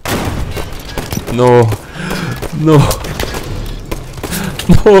 No. No.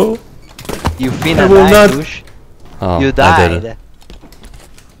 No. You I finna will die, not. douche. Oh, You I died. did it.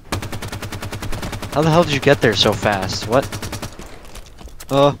 How the hell did you get there so fast? What?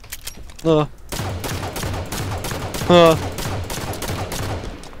 Uh.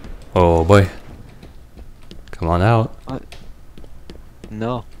 Oh boy. Come on out.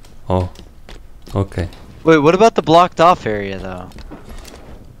 No. Oh. Okay. Wait, what about the blocked off area though?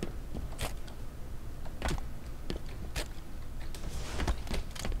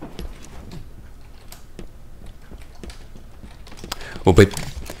 Oh wait.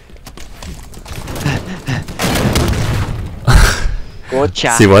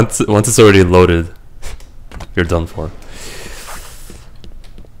 Gotcha. See, once it's already loaded, you're done for.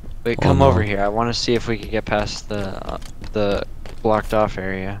 Wait, Oh, come no. over here. I want to see if we can get past the blocked off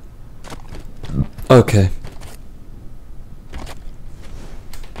area. Okay.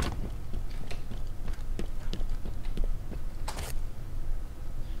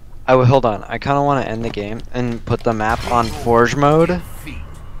 Oh, hold on. I kind of want to end the game and put the map on Forge mode.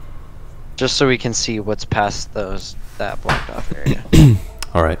 Just so we can see what's past that blocked off area.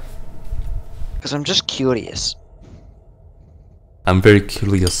 Alright. Because I'm just curious. I'm very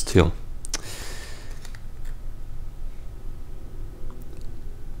curious too.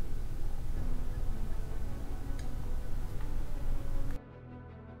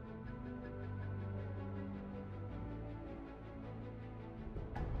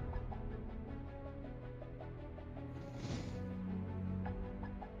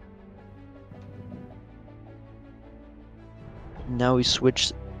 Now we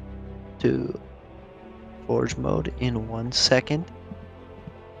switch to Forge mode in 1 second.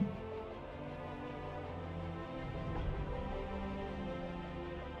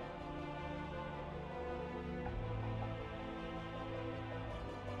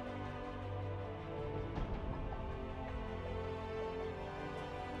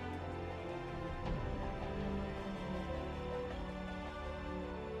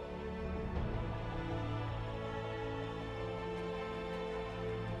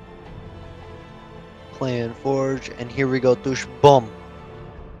 Playing Forge, and here we go, douche. Boom.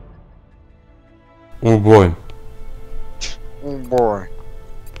 Oh boy. Oh boy.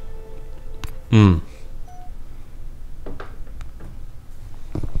 Hmm.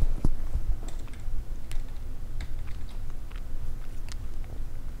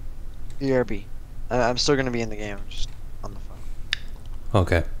 BRB. I'm still gonna be in the game, just on the phone.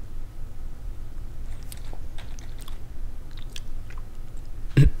 Okay.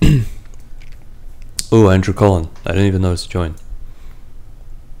 Ooh, Andrew Cullen. I didn't even notice you joined.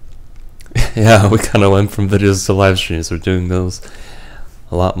 Yeah, we kind of went from videos to live streams. We're doing those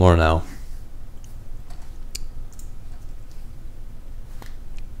a lot more now.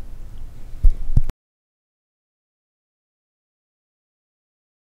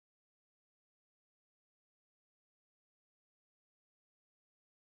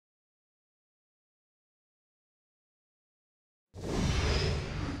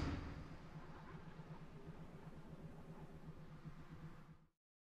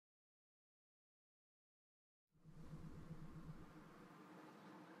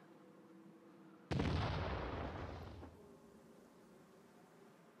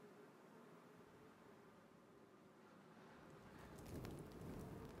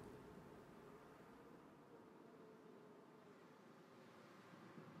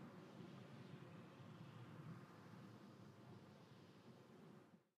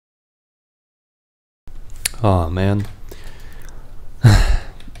 Oh man.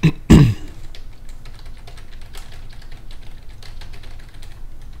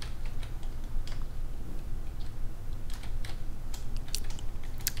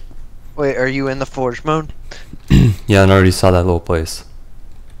 Wait, are you in the Forge mode? Yeah, and I already saw that little place.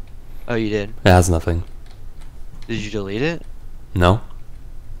 Oh, you did? It has nothing. Did you delete it? No?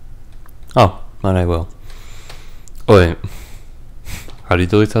 Oh, then I will. Oh, wait. How do you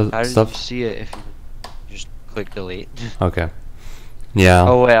delete that How did stuff? you see it if you just click delete? Okay. Yeah.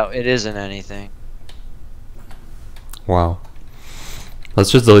 Oh, well, it isn't anything. Wow. Let's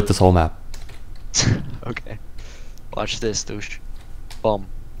just delete this whole map. Okay. Watch this, douche. Boom.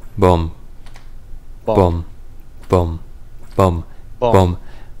 Boom. Boom. Boom. Boom. Boom. Boom.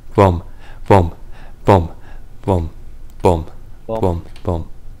 Boom. Boom. Boom. Boom. Boom. Boom. Boom.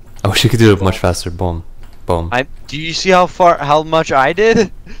 I wish you could do it much faster. Boom. Boom. Do you see how much I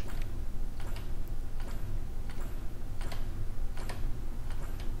did?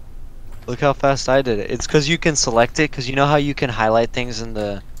 Look how fast I did it. It's because you can select it, because you know how you can highlight things in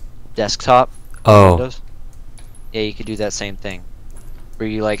the desktop Oh. Windows? Yeah, you could do that same thing. Where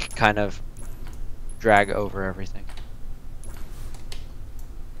you like kind of drag over everything.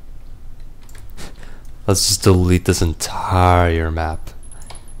 Let's just delete this entire map.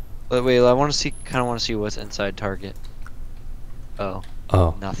 But wait, I want to see, kind of want to see what's inside Target. Oh,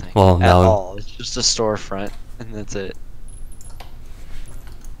 Oh. nothing. Well, At now. all. It's just a storefront, and that's it.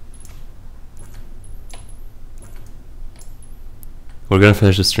 We're gonna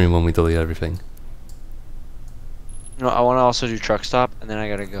finish the stream when we delete everything. No, I want to also do truck stop, and then I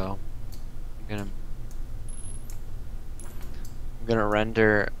gotta go. I'm gonna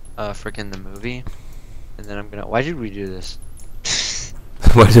render freaking the movie, and then I'm gonna. Why did we do this?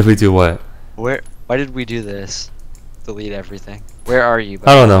 Why did we do what? Why did we do this? Delete everything. Where are you?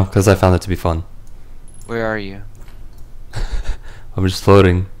 I don't know, because I found it to be fun. Where are you? I'm just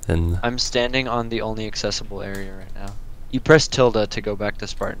floating and I'm standing on the only accessible area right now. You press tilde to go back to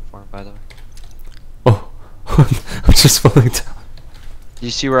Spartan form, by the way. oh, I'm just falling down. Do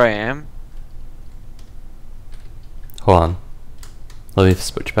you see where I am? Hold on. Let me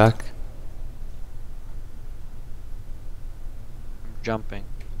switch back. I'm jumping.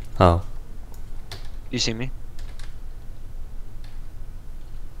 Oh. You see me?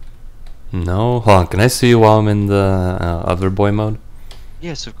 No, hold on. Can I see you while I'm in the other boy mode?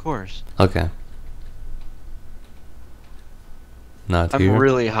 Yes, of course. Okay. Not I'm here.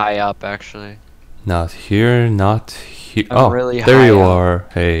 really high up, actually. Not here. Not here. I'm Oh, really there high you up. are.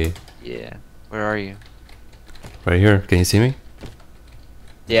 Hey, Yeah. Where are you? right here. Can you see me?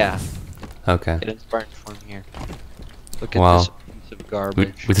 Yeah. Okay. It is burnt from here. Look Wow. at this piece of We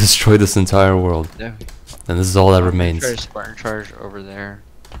garbage. destroyed this entire world, There. and this is all that I'm gonna remains. Try to Spartan charge over there.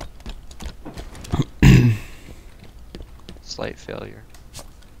 Slight failure.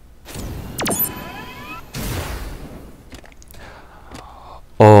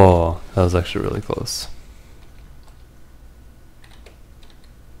 Oh, that was actually really close.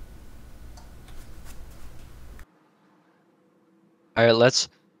 All right, let's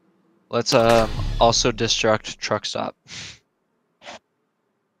also destruct truck stop.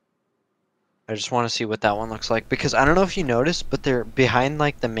 I just want to see what that one looks like because I don't know if you noticed, but they're behind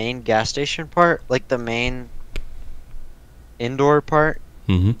like the main gas station part, like the main indoor part.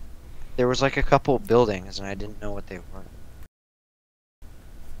 Mm-hmm. There was like a couple buildings and I didn't know what they were.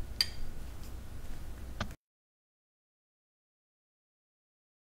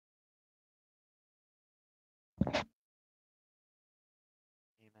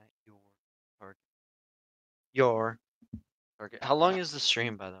 Aim at your target. Your target. How long is the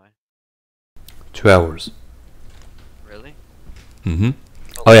stream, by the way? 2 hours. Really? Mm-hmm.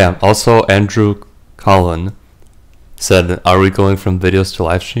 Oh yeah. Also, Andrew Collin said, "Are we going from videos to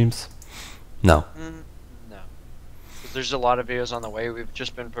live streams?" No. No. 'Cause there's a lot of videos on the way. We've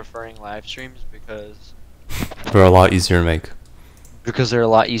just been preferring live streams because They're a lot easier to make. they're a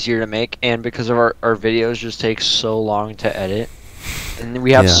lot easier to make and because of our videos just take so long to edit. And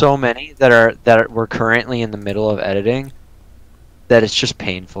we have Yeah. so many we're currently in the middle of editing that it's just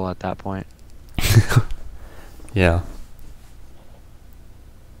painful at that point. Yeah.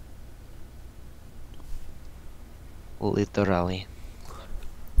 Literally.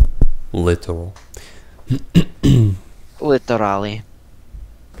 Literal. Literally.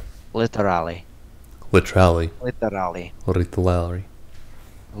 Literally. Literally. Literally. Literally.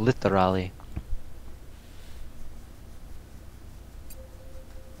 Literally.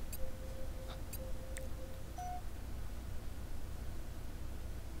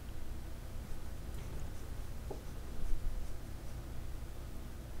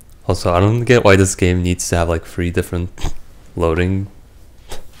 Also, I don't get why this game needs to have like 3 different loading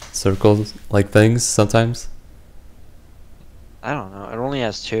circles like things sometimes. I don't know. It only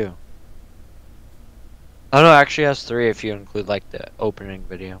has 2. Oh no, it actually has 3 if you include like the opening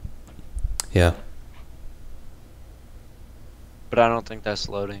video. Yeah. But I don't think that's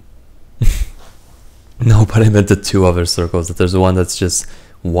loading. No, but I meant the 2 other circles. That there's one that's just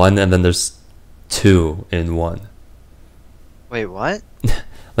 1 and then there's 2 in 1. Wait, what?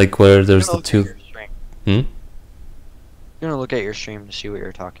 Like where there's I'm the gonna 2. look at your stream. Hmm? I'm gonna look at your stream to see what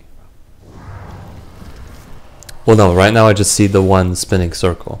you're talking about. Well, no, right now I just see the 1 spinning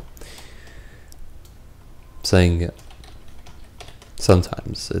circle. Saying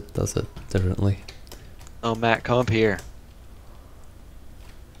sometimes it does it differently. Oh, Matt, come up here.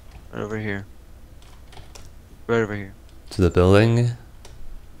 Right over here. Right over here. To the building?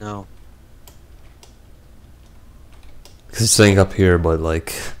 No. Because it's saying up here, but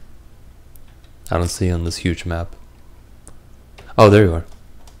like I don't see on this huge map. Oh, there you are.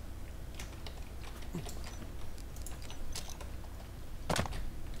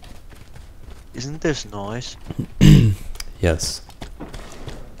 Isn't this nice? Yes.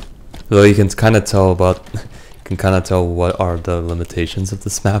 Though you can kind of tell about, you can kind of tell what are the limitations of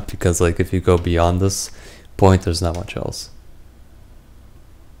this map because like if you go beyond this point, there's not much else.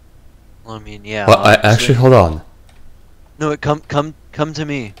 Well, I mean, yeah. Well, I obviously. actually hold on. No, come to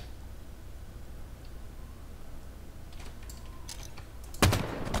me.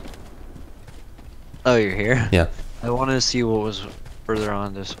 Oh, you're here? Yeah. I wanted to see what was further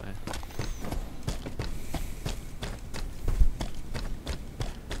on this way.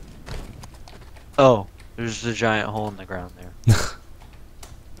 Oh, there's a giant hole in the ground there.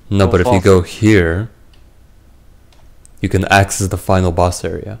 No, Don't but if fall you go here, you can access the final boss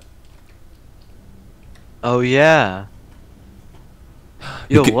area. Oh yeah.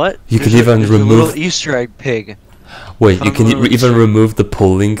 You Yo, can- what? you can There's a- even there's a little remove- Easter egg pig. Wait, you Found can a little even Easter egg. remove the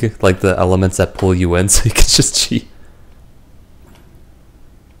pulling, like the elements that pull you in, so you can just cheat.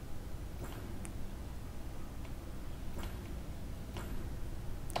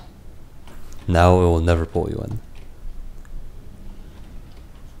 Now it will never pull you in.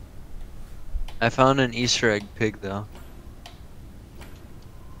 I found an Easter egg pig though.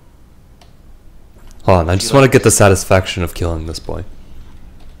 Hold on, I just want to get the satisfaction of killing this boy.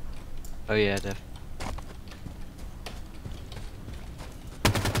 Oh yeah, definitely.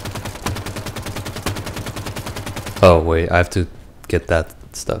 Oh wait, I have to get that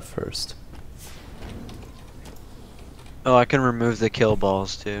stuff first. Oh, I can remove the kill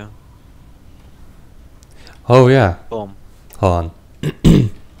balls too. Oh yeah. Boom. Hold on.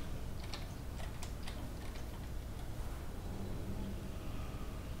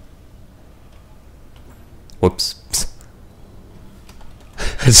 Whoops.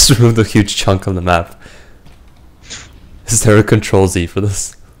 I just removed a huge chunk of the map. Is there a Control Z for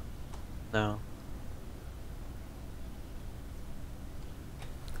this? No.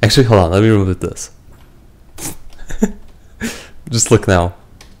 Actually, hold on. Let me remove this. Just look now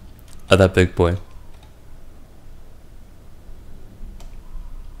at that big boy.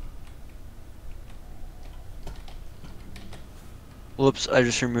 Whoops, I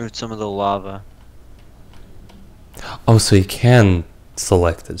just removed some of the lava. Oh, so you can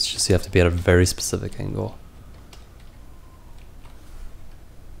select it. It's just you have to be at a very specific angle.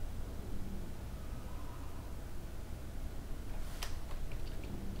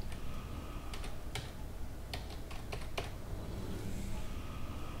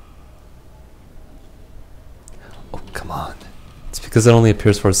 Oh, come on. It's because it only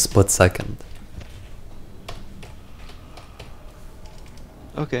appears for a split second.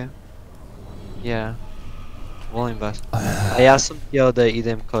 Okay. Yeah. Willing bus. I asked him da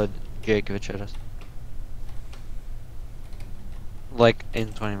idem kod Jake večeras. Like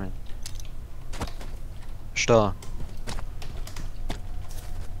in 20 minutes. Что?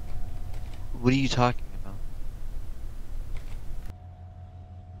 What are you talking about?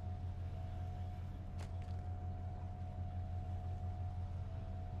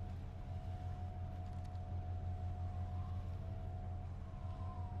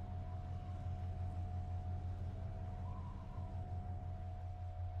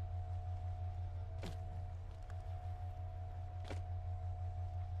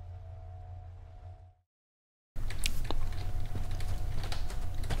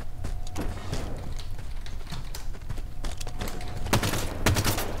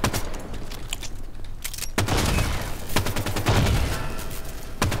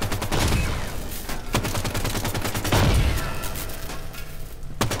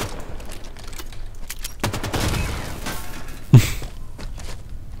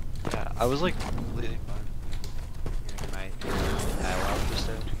 Yeah, I was like completely fine hearing my dialogue just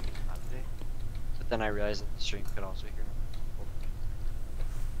there, but then I realized that the stream could also hear me.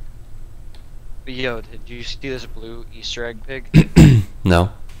 But yo, did you see this blue Easter egg pig? No.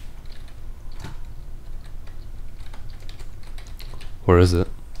 Where is it?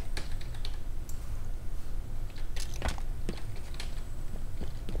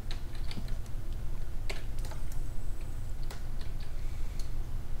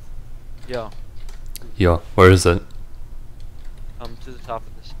 Yo, Yo, where is it? come to the top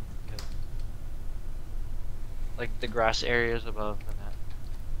of this hill. Like the grass areas above the map.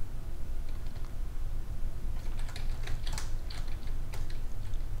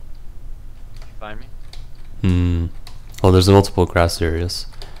 Did you find me? Hmm. Oh, there's multiple grass areas.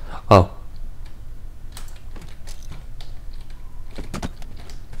 Oh.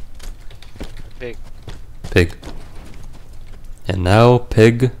 Pig. Pig. And now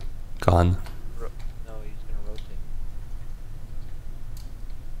pig gone. No, he's gonna rotate.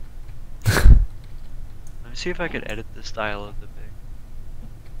 Let me see if I could edit the style of the pig.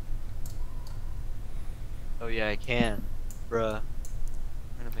 Oh yeah, I can. Bruh. I'm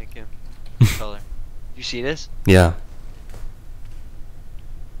gonna make him color. You see this? Yeah.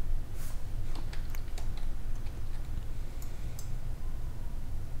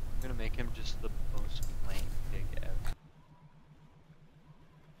 I'm gonna make him just the most plain pig ever.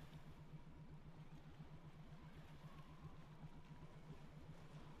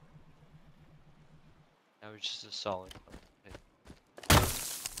 Now it's just a solid pig.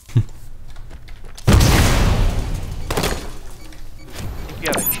 Think you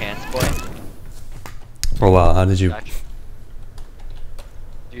have a chance, boy? Oh wow, how did you... Gotcha.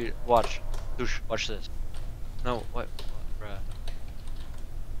 Dude, watch. Dush, watch this. No, what? Bruh.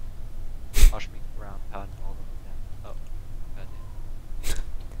 Watch me ground pound all the way down. Oh, goddamn.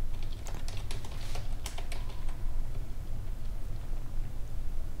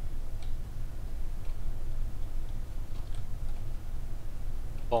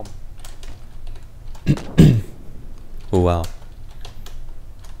 Boom. Oh wow.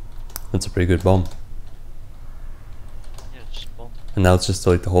 That's a pretty good bomb. Yeah, just boom. And now it's just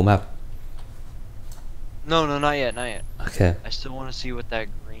like the whole map. No, not yet, not yet. Okay. I still want to see what that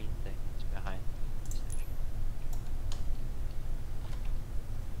green thing is behind.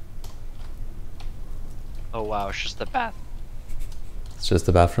 Oh wow, it's just the bath. It's just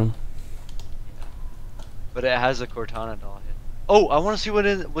the bathroom. But it has a Cortana doll hit. Oh, I want to see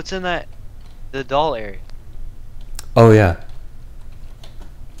what's in the doll area. Oh yeah.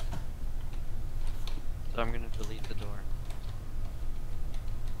 So I'm gonna delete the door.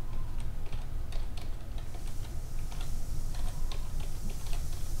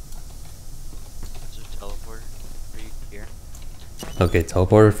 There's a teleporter for you here. Okay,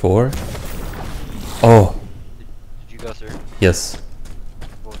 teleporter 4. Oh, Did you go through? yes.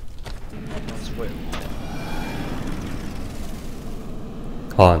 Don't spoil it.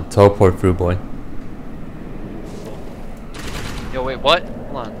 Hold on, teleport through, boy. Yo, wait, what?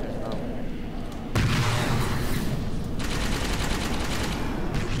 Hold on. There's another one.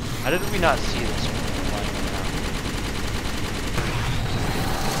 How did we not see this one?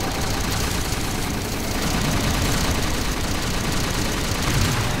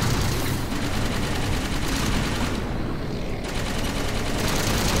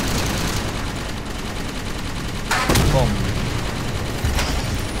 Boom.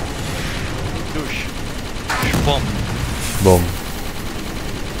 Douche. Boom. Boom.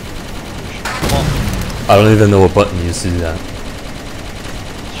 Boom. I don't even know what button you used to do that.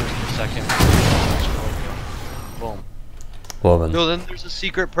 It's just a second. Boom. Well then, No, then there's a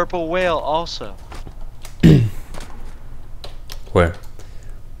secret purple whale also. where?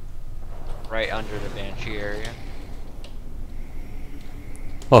 Right under the Banshee area.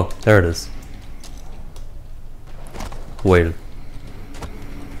 Oh, there it is. Wait.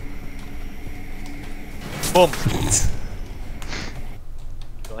 Boom.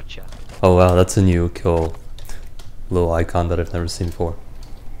 Gotcha. Oh wow, that's a new kill little icon that I've never seen before.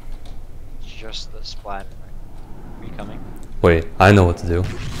 It's just the splatter. Right? Are you coming? Wait, I know what to do.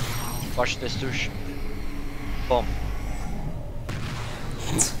 Watch this douche. Boom.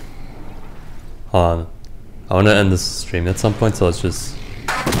 Hold on. I want to end this stream at some point, so let's just...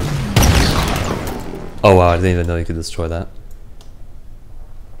 Oh wow, I didn't even know you could destroy that.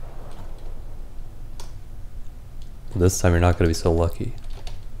 This time you're not going to be so lucky.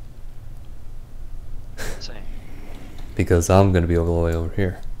 Same. Because I'm going to be all the way over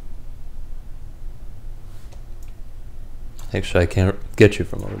here. Actually, I can't get you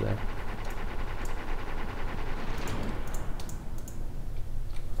from over there.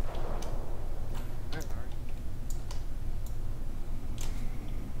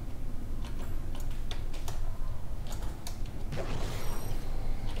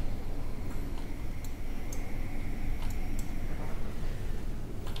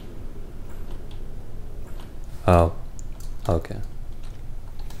 Oh, okay.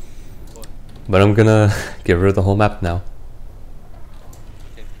 What? But I'm gonna get rid of the whole map now.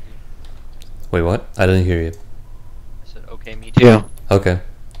 Okay, me too. Wait, what? I didn't hear you. I said, okay, me too. Okay,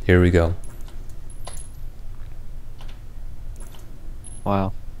 here we go.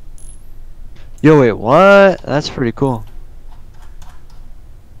 Wow. Yo, wait, what? That's pretty cool.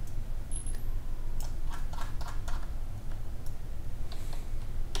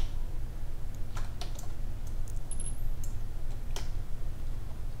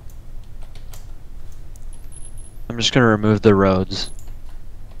 I'm just gonna remove the roads.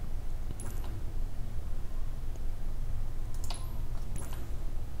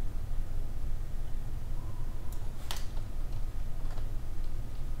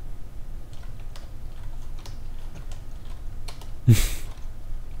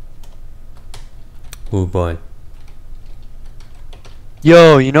 Oh boy.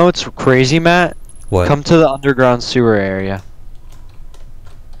 Yo, you know what's crazy, Matt? What? Come to the underground sewer area.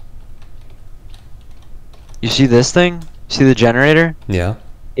 You see this thing? See the generator? Yeah?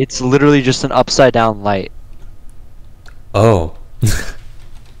 It's literally just an upside down light. Oh.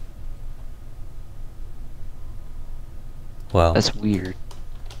 Wow. That's weird.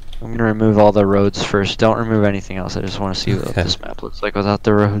 I'm gonna remove all the roads first. Don't remove anything else. I just want to see what Okay. this map looks like without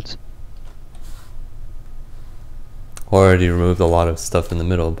the roads. Already removed a lot of stuff in the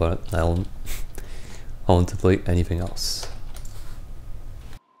middle, but I won't delete anything else.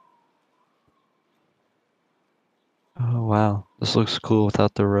 Oh wow, this looks cool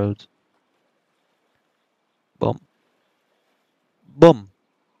without the roads. Boom. Boom.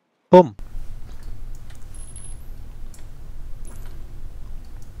 Boom.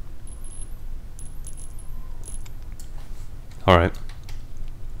 Alright.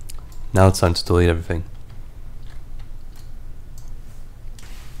 Now it's time to delete everything.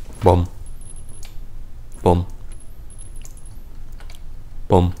 Boom. Boom.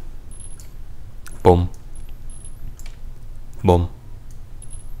 Boom. Boom. Boom.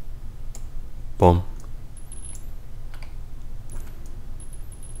 Boom.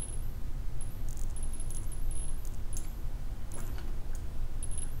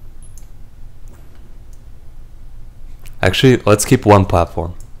 Actually, let's keep one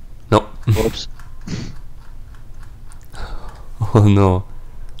platform. No. Whoops. Oh no.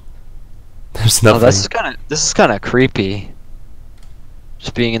 There's Oh, nothing. this is kind of creepy.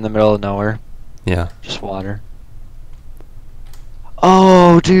 Just being in the middle of nowhere, Yeah. just water.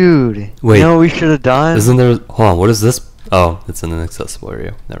 Oh, dude. Wait. You know what we should have done? Isn't there? Hold on. What is this? Oh, it's an inaccessible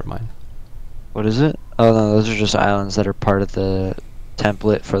area. Never mind. What is it? Oh no, those are just islands that are part of the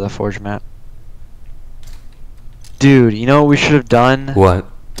template for the Forge map. Dude, you know what we should have done? What?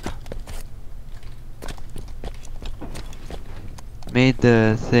 Made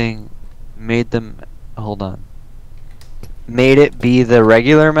the thing, made them, hold on. Made it be the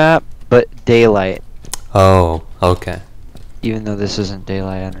regular map, but daylight. Oh, okay. Even though this isn't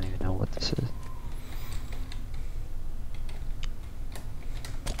daylight, I don't even know what this is.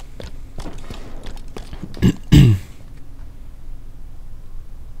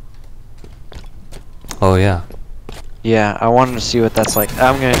 Oh yeah. Yeah, I wanted to see what that's like.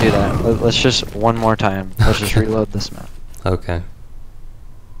 I'm gonna do that. Let's just, one more time. Let's just reload this map. Okay.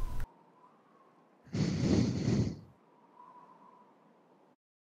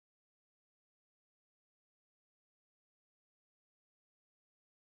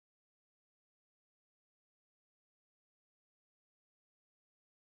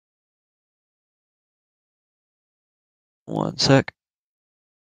 One sec.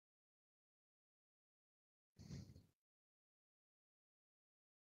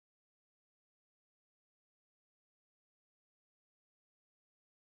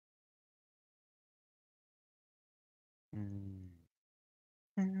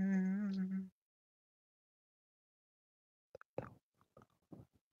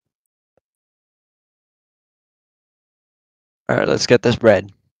 Alright, let's get this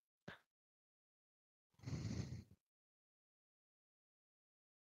bread.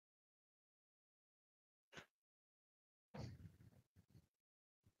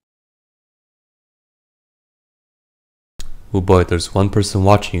 Oh boy, there's one person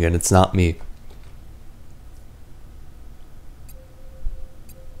watching and it's not me.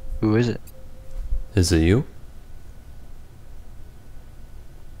 Who is it? Is it you?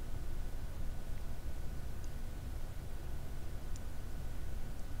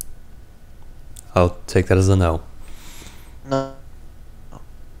 I'll take that as a no. No.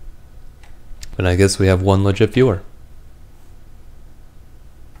 But I guess we have one legit viewer.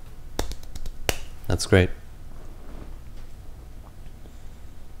 That's great.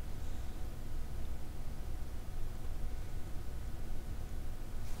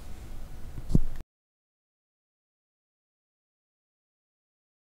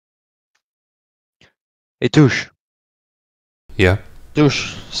 Hey, Touche. Yeah.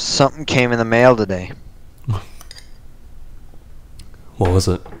 Touche, something came in the mail today. What was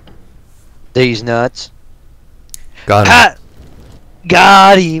it? These nuts. Got him. Ha!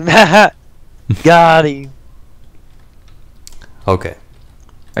 Got him! Got him! Okay.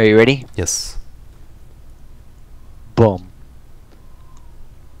 Are you ready? Yes. Boom.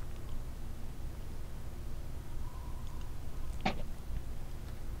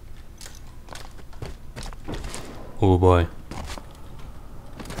 Oh boy.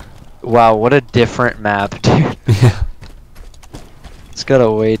 Wow, what a different map, dude. Yeah. It's got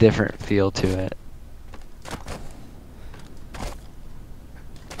a way different feel to it.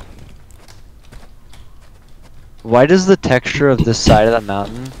 Why does the texture of this side of the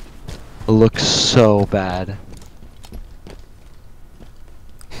mountain look so bad?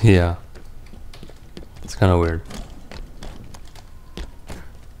 Yeah. It's kind of weird.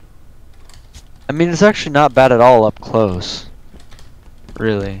 I mean, it's actually not bad at all up close.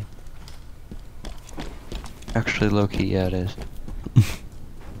 Really. Actually, low-key, yeah, it is.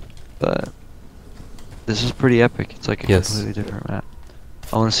 But this is pretty epic. It's like a Yes. completely different map.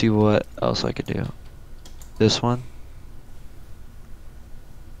 I want to see what else I could do. This one.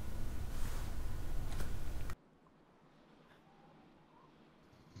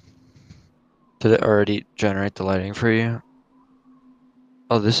 Did it already generate the lighting for you?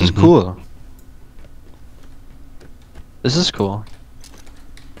 Oh, this is Mhm. cool. This is cool.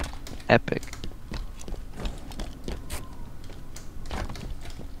 Epic.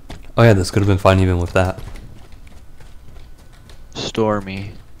 Oh yeah, this could have been fine even with that.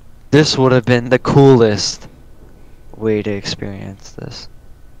 Stormy. This would have been the coolest way to experience this.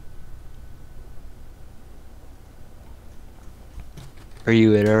 Are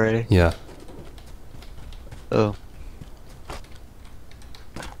you it already? Yeah. Oh.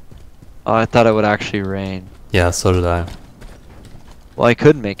 Oh, I thought it would actually rain. Yeah, so did I. Well, I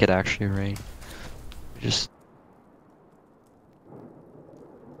could make it actually rain. Just...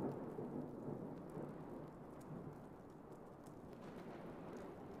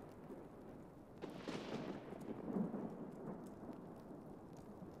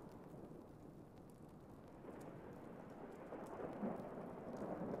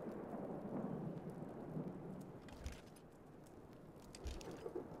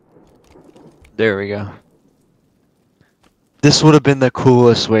 There we go. This would have been the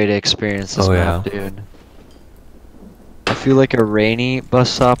coolest way to experience this Oh, map, yeah. dude. I feel like a rainy bus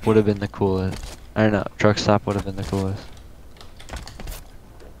stop would have been the coolest. I don't know, truck stop would have been the coolest.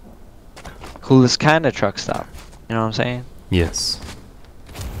 Coolest kind of truck stop. You know what I'm saying? Yes.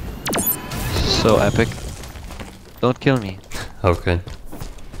 So epic. Don't kill me. Okay.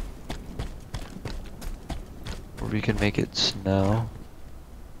 Or we can make it snow.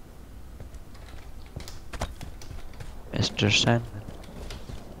 Mr. Sandman.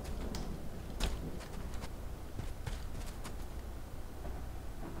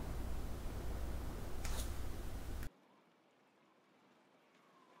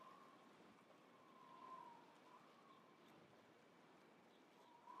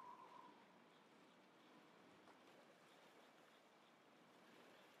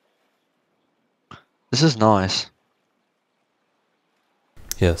 This is nice.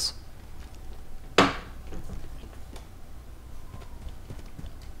 Yes.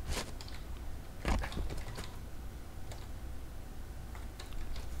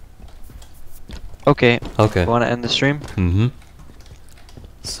 Okay, Okay. want to end the stream? Mm-hmm.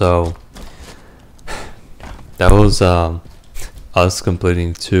 So that was us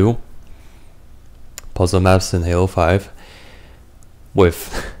completing 2 puzzle maps in Halo 5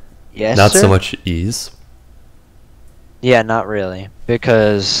 with Yes, not sir? so much ease. Yeah, not really.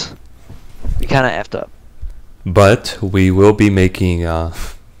 Because we kind of effed up. But we will be making A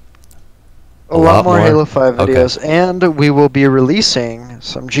lot more Halo 5 Okay. videos, and we will be releasing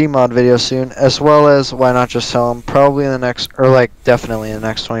some Gmod videos soon, as well as, why not just tell them, probably in the next, or like definitely in the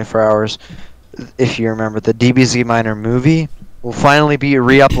next 24 hours, if you remember, the DBZMiner movie will finally be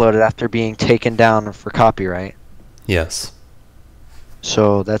re-uploaded after being taken down for copyright. Yes.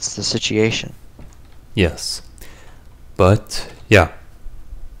 So that's the situation. Yes. But yeah.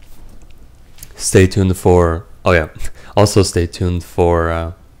 Stay tuned for also stay tuned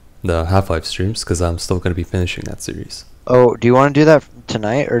for the Half-Life streams, because I'm still going to be finishing that series. Oh, do you want to do that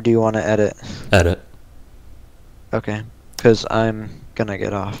tonight, or do you want to edit? Edit. Okay, because I'm gonna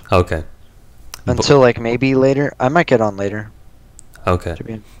get off. Okay. Until like maybe later. I might get on later. Okay. To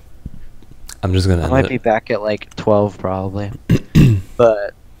be- I'm just going to I end might it. be back at like 12 probably.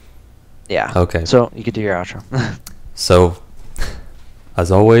 But yeah. Okay. So you could do your outro. So,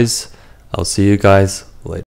 as always, I'll see you guys